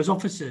around members'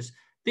 officers,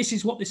 this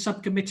is what this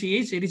subcommittee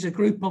is. It is a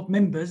group of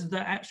members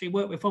that actually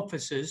work with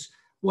officers,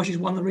 which is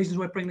one of the reasons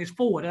we're bringing this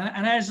forward.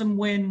 And as and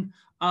when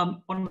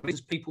one of the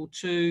reasons people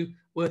too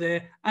were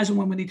there, as and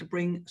when we need to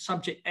bring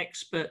subject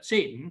experts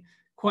in,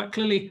 quite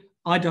clearly,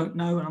 I don't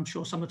know, and I'm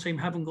sure some of the team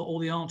haven't got all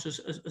the answers,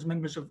 as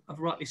members have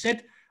rightly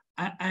said,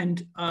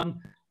 and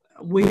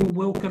we will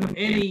welcome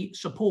any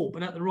support,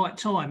 but at the right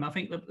time. I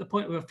think the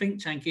point of a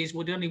think tank is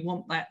we'd only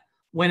want that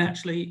when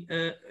actually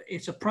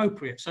it's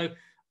appropriate. So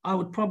I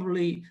would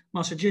probably,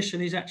 my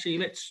suggestion is actually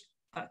let's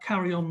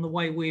carry on the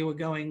way we were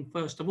going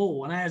first of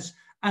all, and as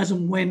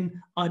and when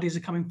ideas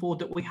are coming forward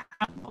that we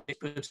have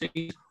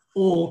expertise,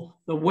 or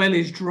the well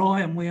is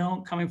dry and we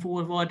aren't coming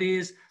forward with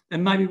ideas,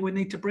 then maybe we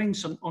need to bring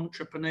some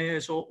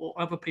entrepreneurs or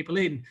other people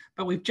in.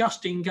 But we've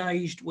just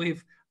engaged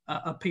with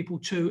people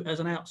too as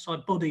an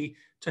outside body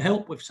to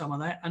help with some of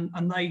that,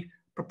 and they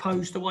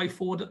proposed a way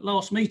forward at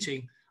last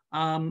meeting.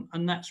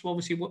 And that's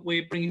obviously what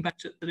we're bringing back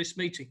to this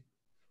meeting.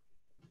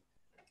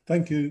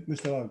 Thank you,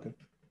 Mr. Logan.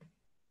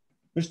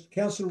 Mr.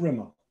 Councillor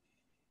Rimmer.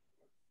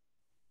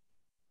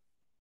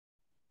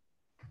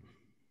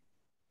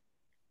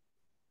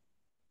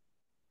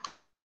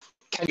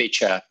 Can you,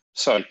 Chair?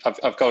 Sorry,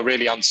 I've got a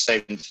really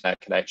unstable internet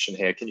connection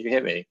here. Can you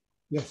hear me?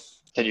 Yes.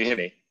 Can you hear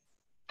me?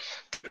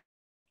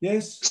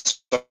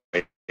 Yes.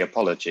 Sorry,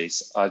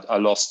 apologies. I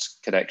lost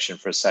connection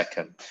for a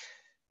second.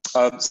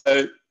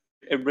 So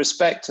in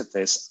respect of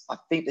this, I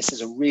think this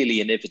is a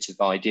really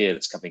innovative idea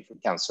that's coming from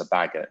Councillor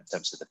Baggott in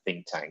terms of the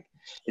think tank,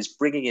 is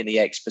bringing in the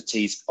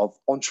expertise of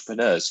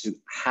entrepreneurs who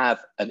have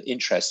an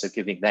interest of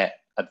giving their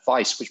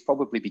advice, which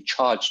probably be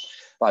charged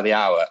by the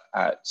hour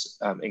at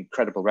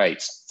incredible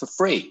rates for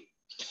free.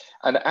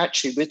 And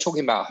actually, we're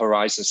talking about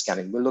horizon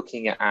scanning. We're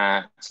looking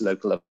at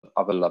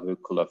other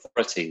local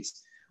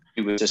authorities.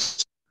 We were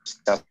just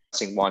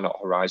discussing why not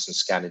horizon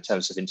scan in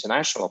terms of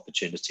international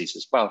opportunities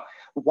as well.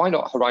 Why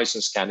not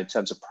horizon scan in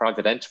terms of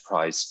private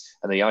enterprise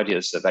and the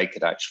ideas that they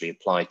could actually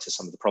apply to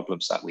some of the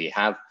problems that we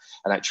have,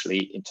 and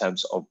actually in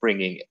terms of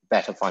bringing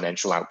better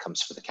financial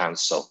outcomes for the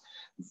council.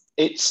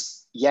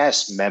 It's,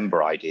 yes,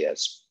 member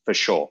ideas for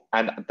sure,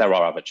 and there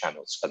are other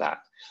channels for that.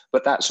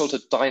 But that sort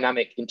of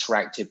dynamic,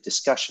 interactive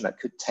discussion that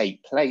could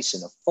take place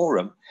in a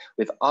forum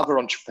with other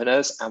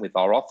entrepreneurs and with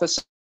our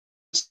officers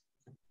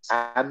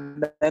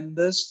and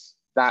members,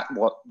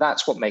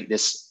 that's what makes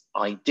this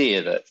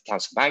idea that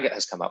Councillor Baggott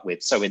has come up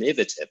with so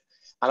innovative.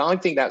 And I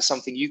think that's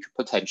something you could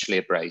potentially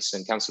embrace,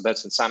 and Councillor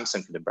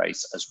Burton-Sampson could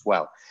embrace as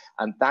well.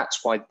 And that's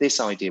why this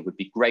idea would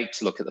be great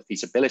to look at the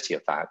feasibility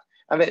of that.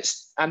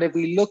 And if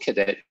we look at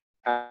it,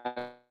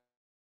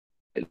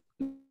 it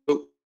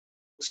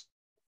looks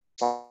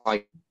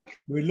like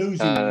we're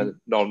losing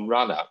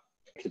non-runner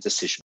a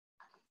decision.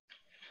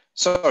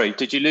 Sorry,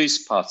 did you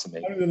lose part of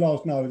me? The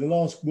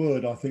last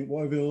word, I think,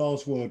 whatever the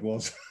last word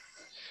was.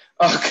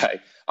 Okay,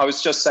 I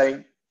was just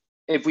saying,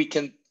 if we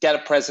can get a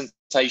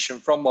presentation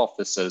from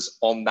officers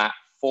on that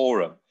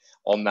forum,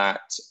 on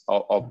that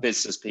of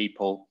business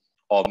people,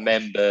 of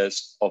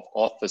members, of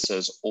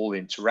officers all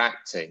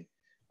interacting,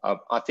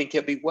 I think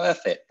it'd be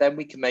worth it. Then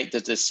we can make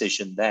the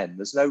decision then.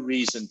 There's no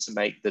reason to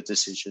make the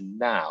decision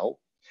now.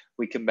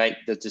 We can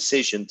make the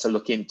decision to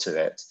look into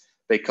it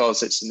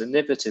because it's an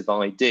innovative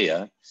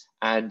idea.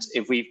 And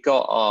if we've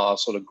got our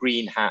sort of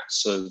green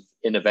hats of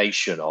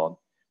innovation on,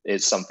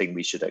 it's something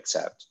we should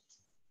accept.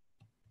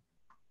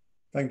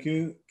 Thank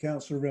you,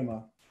 Councillor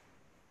Rimmer.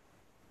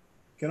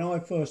 Can I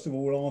first of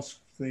all ask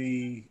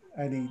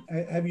Annie,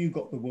 have you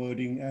got the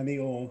wording, Annie,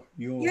 or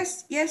your?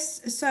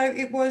 Yes. So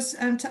it was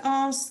to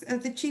ask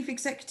the Chief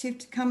Executive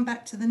to come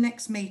back to the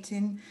next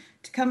meeting,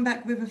 to come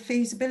back with a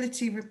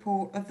feasibility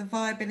report of the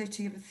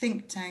viability of a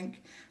think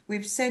tank,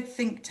 with said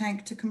think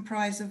tank to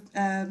comprise of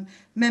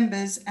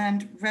members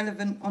and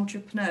relevant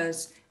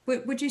entrepreneurs.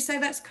 Would you say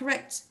that's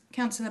correct,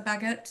 Councillor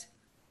Baggott?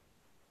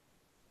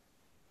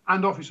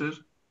 And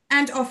officers.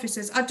 And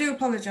officers. I do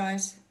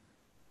apologise.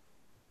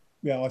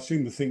 Yeah, I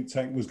assume the think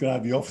tank was going to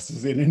have the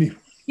officers in anyway.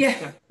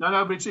 Yeah.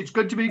 No, but it's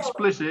good to be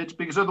explicit,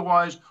 because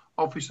otherwise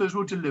officers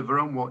will deliver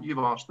on what you've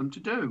asked them to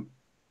do,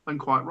 and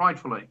quite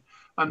rightfully.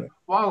 And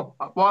while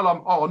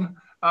I'm on,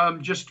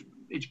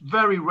 it's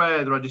very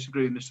rare that I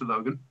disagree with Mr.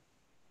 Logan,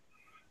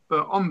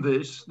 but on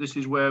this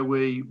is where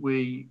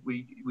we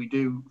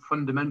do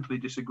fundamentally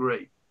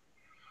disagree.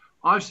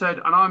 I've said,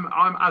 and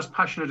I'm as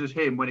passionate as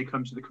him when it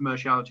comes to the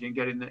commerciality and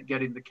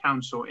getting the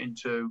council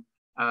into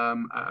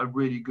a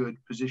really good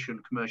position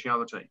of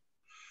commerciality.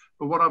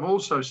 But what I've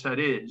also said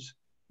is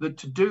that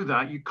to do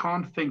that, you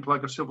can't think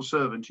like a civil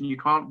servant, and you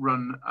can't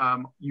run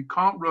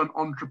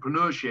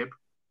entrepreneurship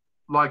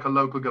like a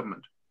local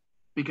government,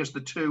 because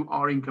the two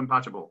are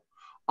incompatible.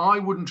 I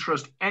wouldn't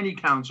trust any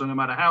council, no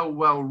matter how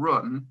well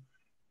run,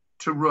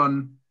 to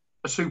run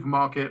a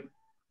supermarket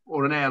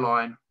or an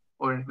airline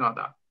or anything like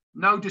that.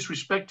 No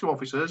disrespect to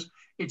officers,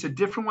 it's a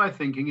different way of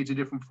thinking, it's a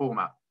different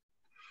format.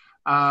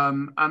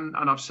 And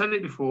I've said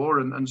it before,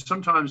 and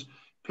sometimes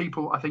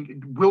people, I think,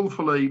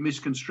 willfully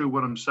misconstrue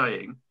what I'm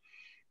saying.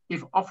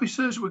 If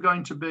officers were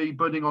going to be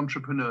budding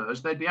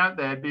entrepreneurs, they'd be out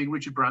there being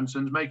Richard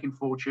Bransons, making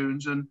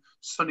fortunes and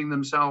sunning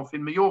themselves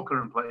in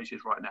Mallorca and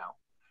places right now.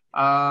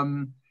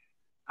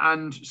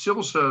 And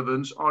civil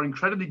servants are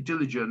incredibly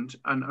diligent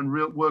and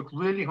work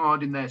really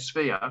hard in their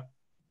sphere,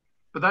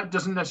 but that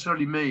doesn't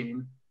necessarily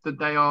mean that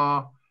they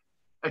are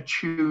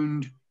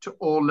attuned to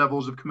all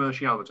levels of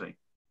commerciality.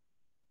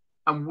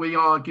 And we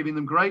are giving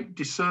them great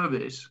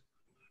disservice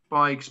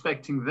by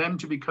expecting them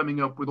to be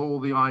coming up with all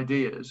the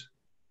ideas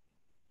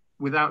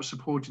without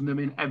supporting them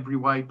in every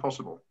way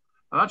possible.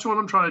 And that's what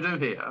I'm trying to do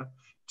here,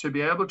 to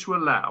be able to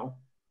allow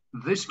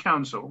this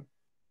council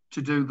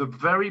to do the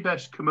very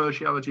best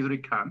commerciality that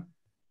it can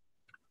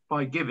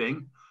by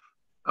giving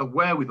a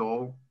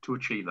wherewithal to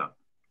achieve that.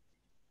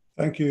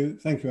 Thank you,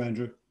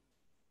 Andrew.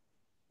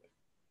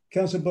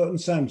 Councillor Burton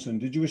Sampson,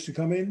 did you wish to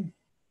come in?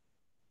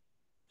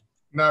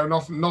 No,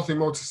 nothing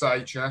more to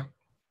say, Chair.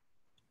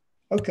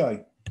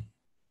 Okay.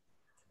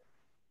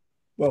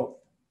 Well,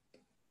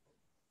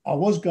 I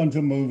was going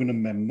to move an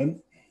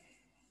amendment,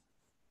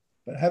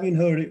 but having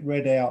heard it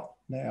read out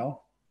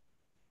now,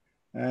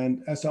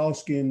 and as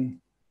asking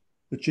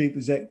the Chief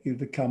Executive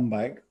to come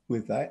back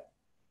with that,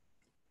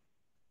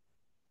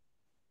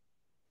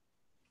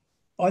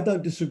 I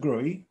don't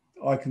disagree.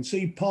 I can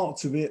see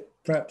parts of it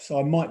perhaps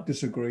I might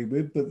disagree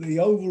with, but the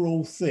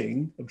overall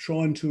thing of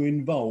trying to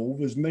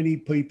involve as many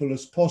people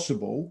as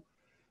possible,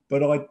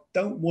 but I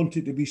don't want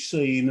it to be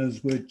seen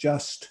as we're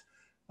just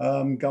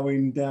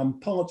going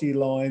down party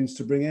lines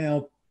to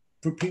bring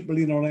for people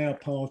in on our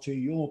party,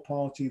 your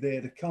party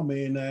there to come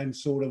in and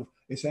sort of,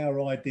 it's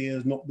our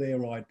ideas, not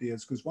their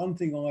ideas. Because one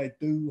thing I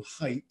do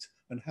hate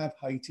and have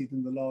hated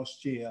in the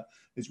last year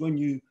is when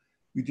you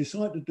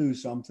decide to do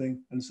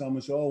something and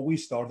someone says, oh, we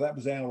started, that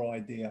was our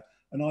idea.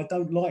 And I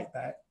don't like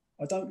that.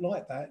 I don't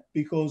like that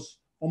because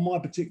on my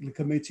particular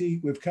committee,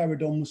 we've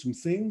carried on with some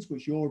things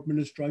which your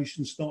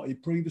administration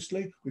started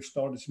previously. We've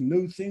started some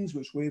new things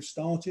which we've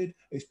started.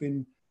 It's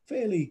been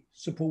fairly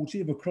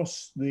supportive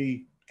across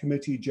the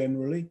committee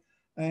generally.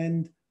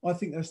 And I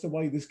think that's the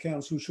way this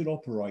council should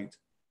operate.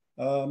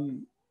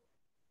 Anyway,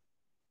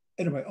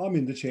 I'm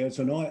in the chair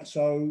tonight,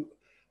 so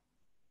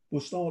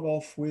we'll start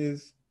off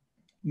with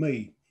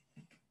me.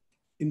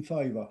 In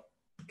favour.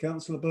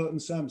 Councillor Burton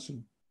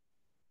Sampson.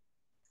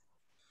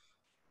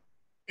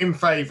 In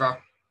favour.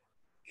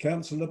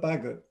 Councillor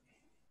Baggott.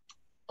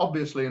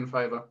 Obviously in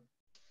favour.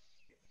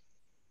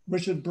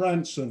 Richard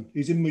Branson,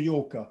 he's in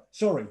Mallorca.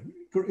 Sorry,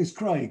 it's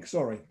Craig,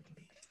 sorry.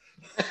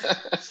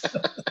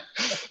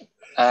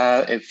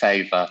 In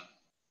favour.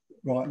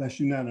 Right, that's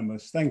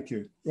unanimous. Thank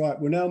you. Right,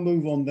 we'll now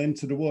move on then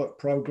to the work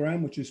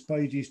programme, which is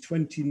pages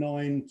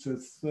 29 to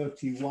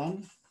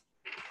 31.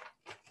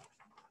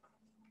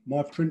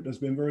 My printer's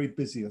been very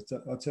busy,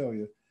 I tell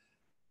you.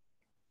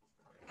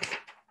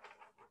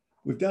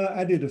 We've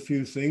added a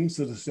few things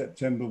to the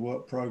September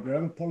work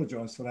programme.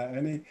 Apologise for that,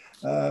 Annie.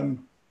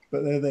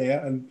 But they're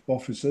there, and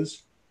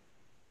officers.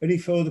 Any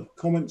further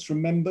comments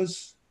from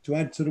members to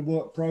add to the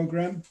work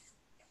programme?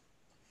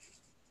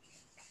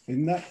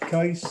 In that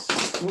case,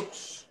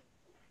 whoops.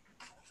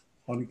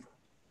 I'm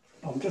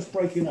just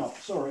breaking up,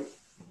 sorry.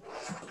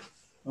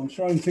 I'm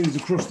throwing things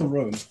across the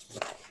room.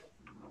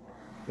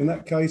 In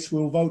that case,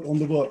 we'll vote on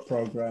the work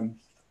programme.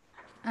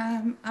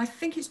 I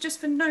think it's just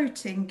for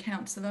noting,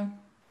 Councillor.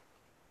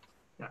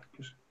 Yeah,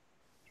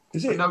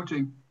 is it?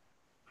 Noting.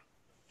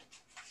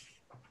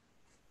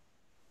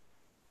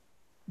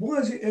 Why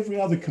is it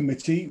every other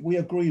committee we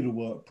agree to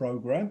work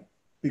programme?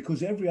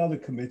 Because every other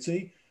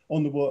committee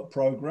on the work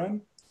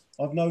programme,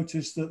 I've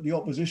noticed that the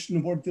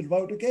opposition wanted to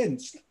vote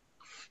against.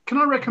 Can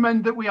I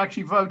recommend that we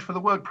actually vote for the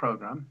work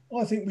programme?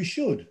 I think we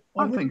should.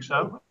 I think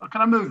so.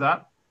 Can I move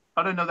that?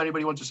 I don't know that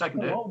anybody wants to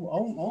second it.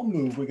 I'll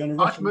move. We're going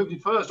to. I moved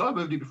it first. I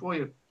moved it before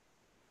you.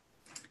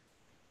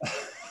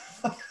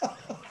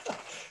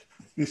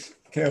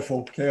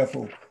 Careful.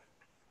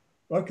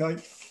 Okay.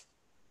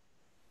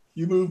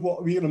 You move. What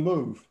are we going to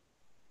move?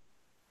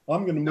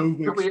 I'm going to move.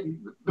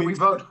 That we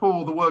vote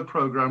for the work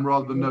programme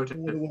rather than note it.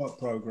 For the work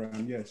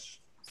programme, yes.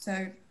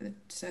 So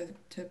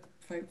to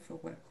vote for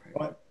work programme.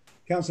 Right,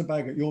 Councillor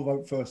Baggott, your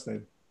vote first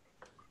then.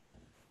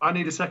 I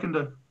need a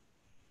seconder.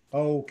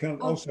 Oh,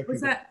 I'll second.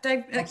 Was that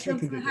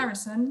Councillor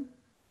Harrison?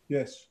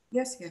 Yes.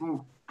 Yes, yeah.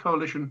 Ooh,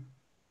 coalition.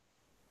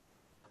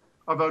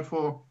 I vote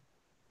for.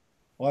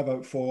 I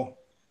vote for.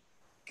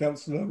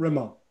 Councillor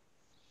Rimmer.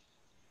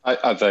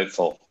 I vote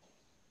for.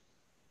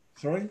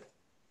 Sorry?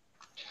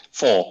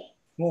 For.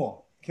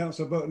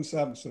 Councillor Burton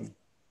Sampson.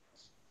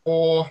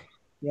 For.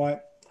 Right,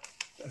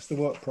 that's the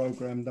work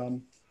programme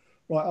done.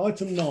 Right,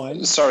 item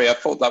 9. Sorry, I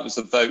thought that was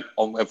the vote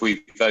on whether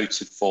we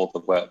voted for the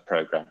work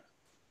programme.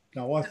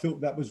 No, I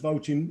thought that was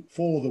voting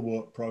for the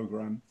work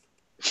programme.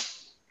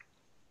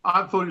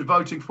 I thought it was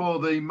voting for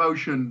the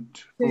motion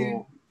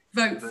to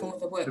vote for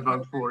the work. To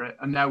vote for it,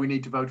 and now we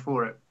need to vote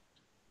for it.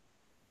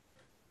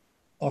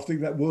 I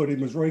think that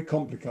wording was very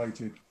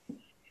complicated.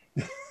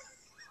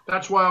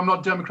 That's why I'm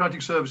not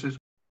Democratic Services.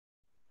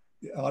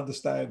 Yeah, I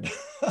understand.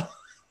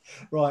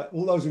 Right,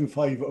 all those in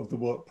favour of the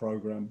work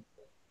programme.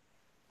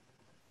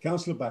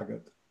 Councillor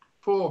Baggott.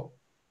 For.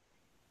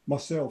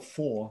 Myself,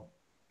 for.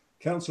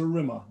 Councillor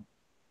Rimmer.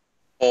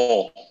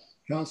 For.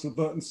 Councillor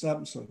Burton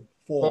Sampson.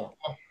 For.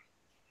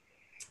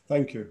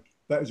 Thank you.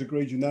 That is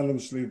agreed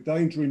unanimously. The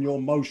danger in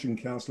your motion,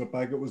 Councillor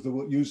Baggott, was the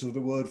use of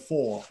the word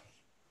for.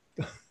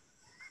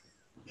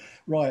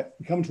 Right,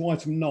 we come to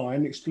item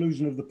 9,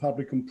 exclusion of the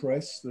public and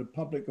press. The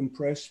public and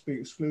press be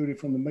excluded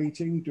from the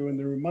meeting during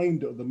the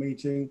remainder of the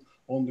meeting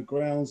on the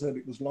grounds that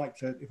it was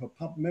likely that if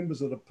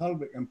members of the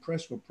public and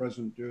press were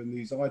present during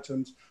these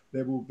items,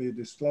 there will be a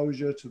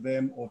disclosure to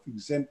them of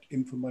exempt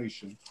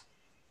information.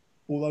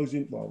 All those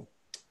in, well,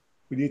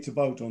 we need to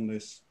vote on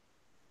this.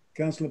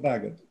 Councillor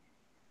Baggott.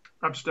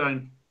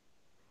 Abstain.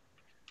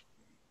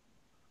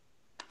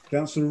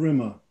 Councillor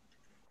Rimmer.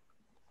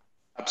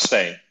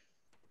 Abstain.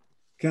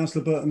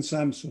 Councillor Burton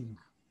Sampson.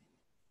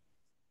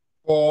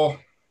 Or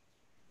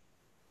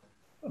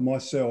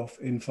myself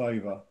in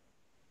favour.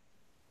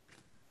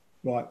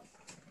 Right,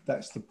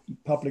 that's the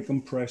public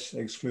and press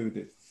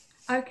excluded.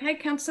 Okay,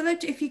 Councillor,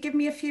 if you give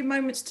me a few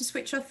moments to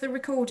switch off the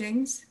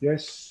recordings.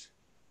 Yes.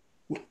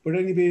 Would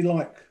only be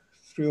like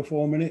 3 or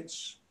 4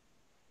 minutes.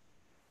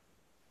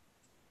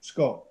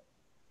 Scott.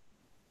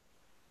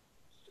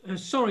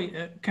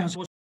 Sorry,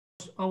 Councillor,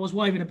 I was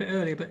waving a bit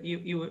earlier, but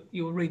you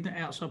were reading it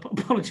out, so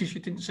apologies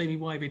you didn't see me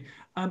waving.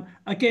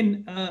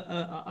 Again,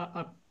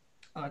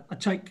 I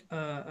take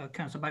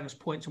Councillor Baggett's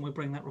points, and we'll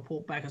bring that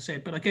report back, as I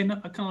said. But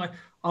again,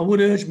 I would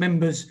urge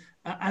members,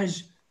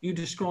 as you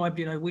described,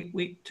 you know,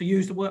 we to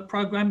use the work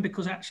programme,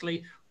 because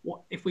actually,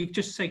 what if we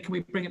just say, can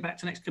we bring it back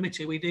to next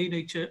committee? We do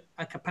need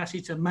a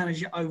capacity to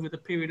manage it over the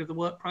period of the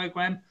work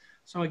programme.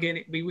 So again,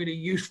 it'd be really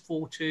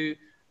useful to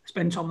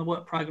spend time on the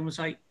work programme and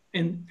say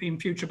in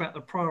future about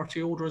the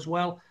priority order as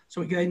well.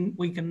 So again,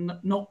 we can,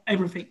 not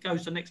everything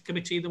goes to the next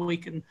committee, that we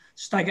can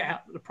stagger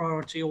out the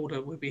priority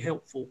order would be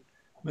helpful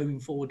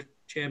moving forward,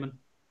 Chairman.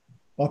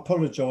 I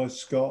apologise,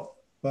 Scott,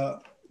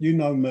 but you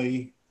know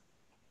me.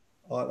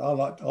 I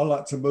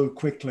like to move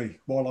quickly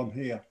while I'm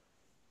here.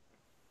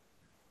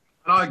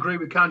 And I agree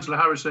with Councillor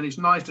Harrison. It's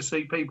nice to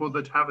see people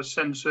that have a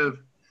sense of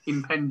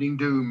impending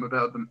doom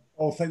about them.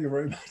 Oh, thank you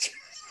very much.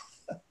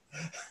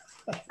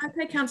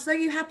 Okay, Councillor, are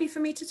you happy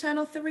for me to turn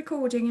off the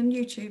recording on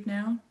YouTube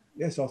now?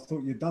 Yes, I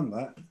thought you'd done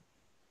that.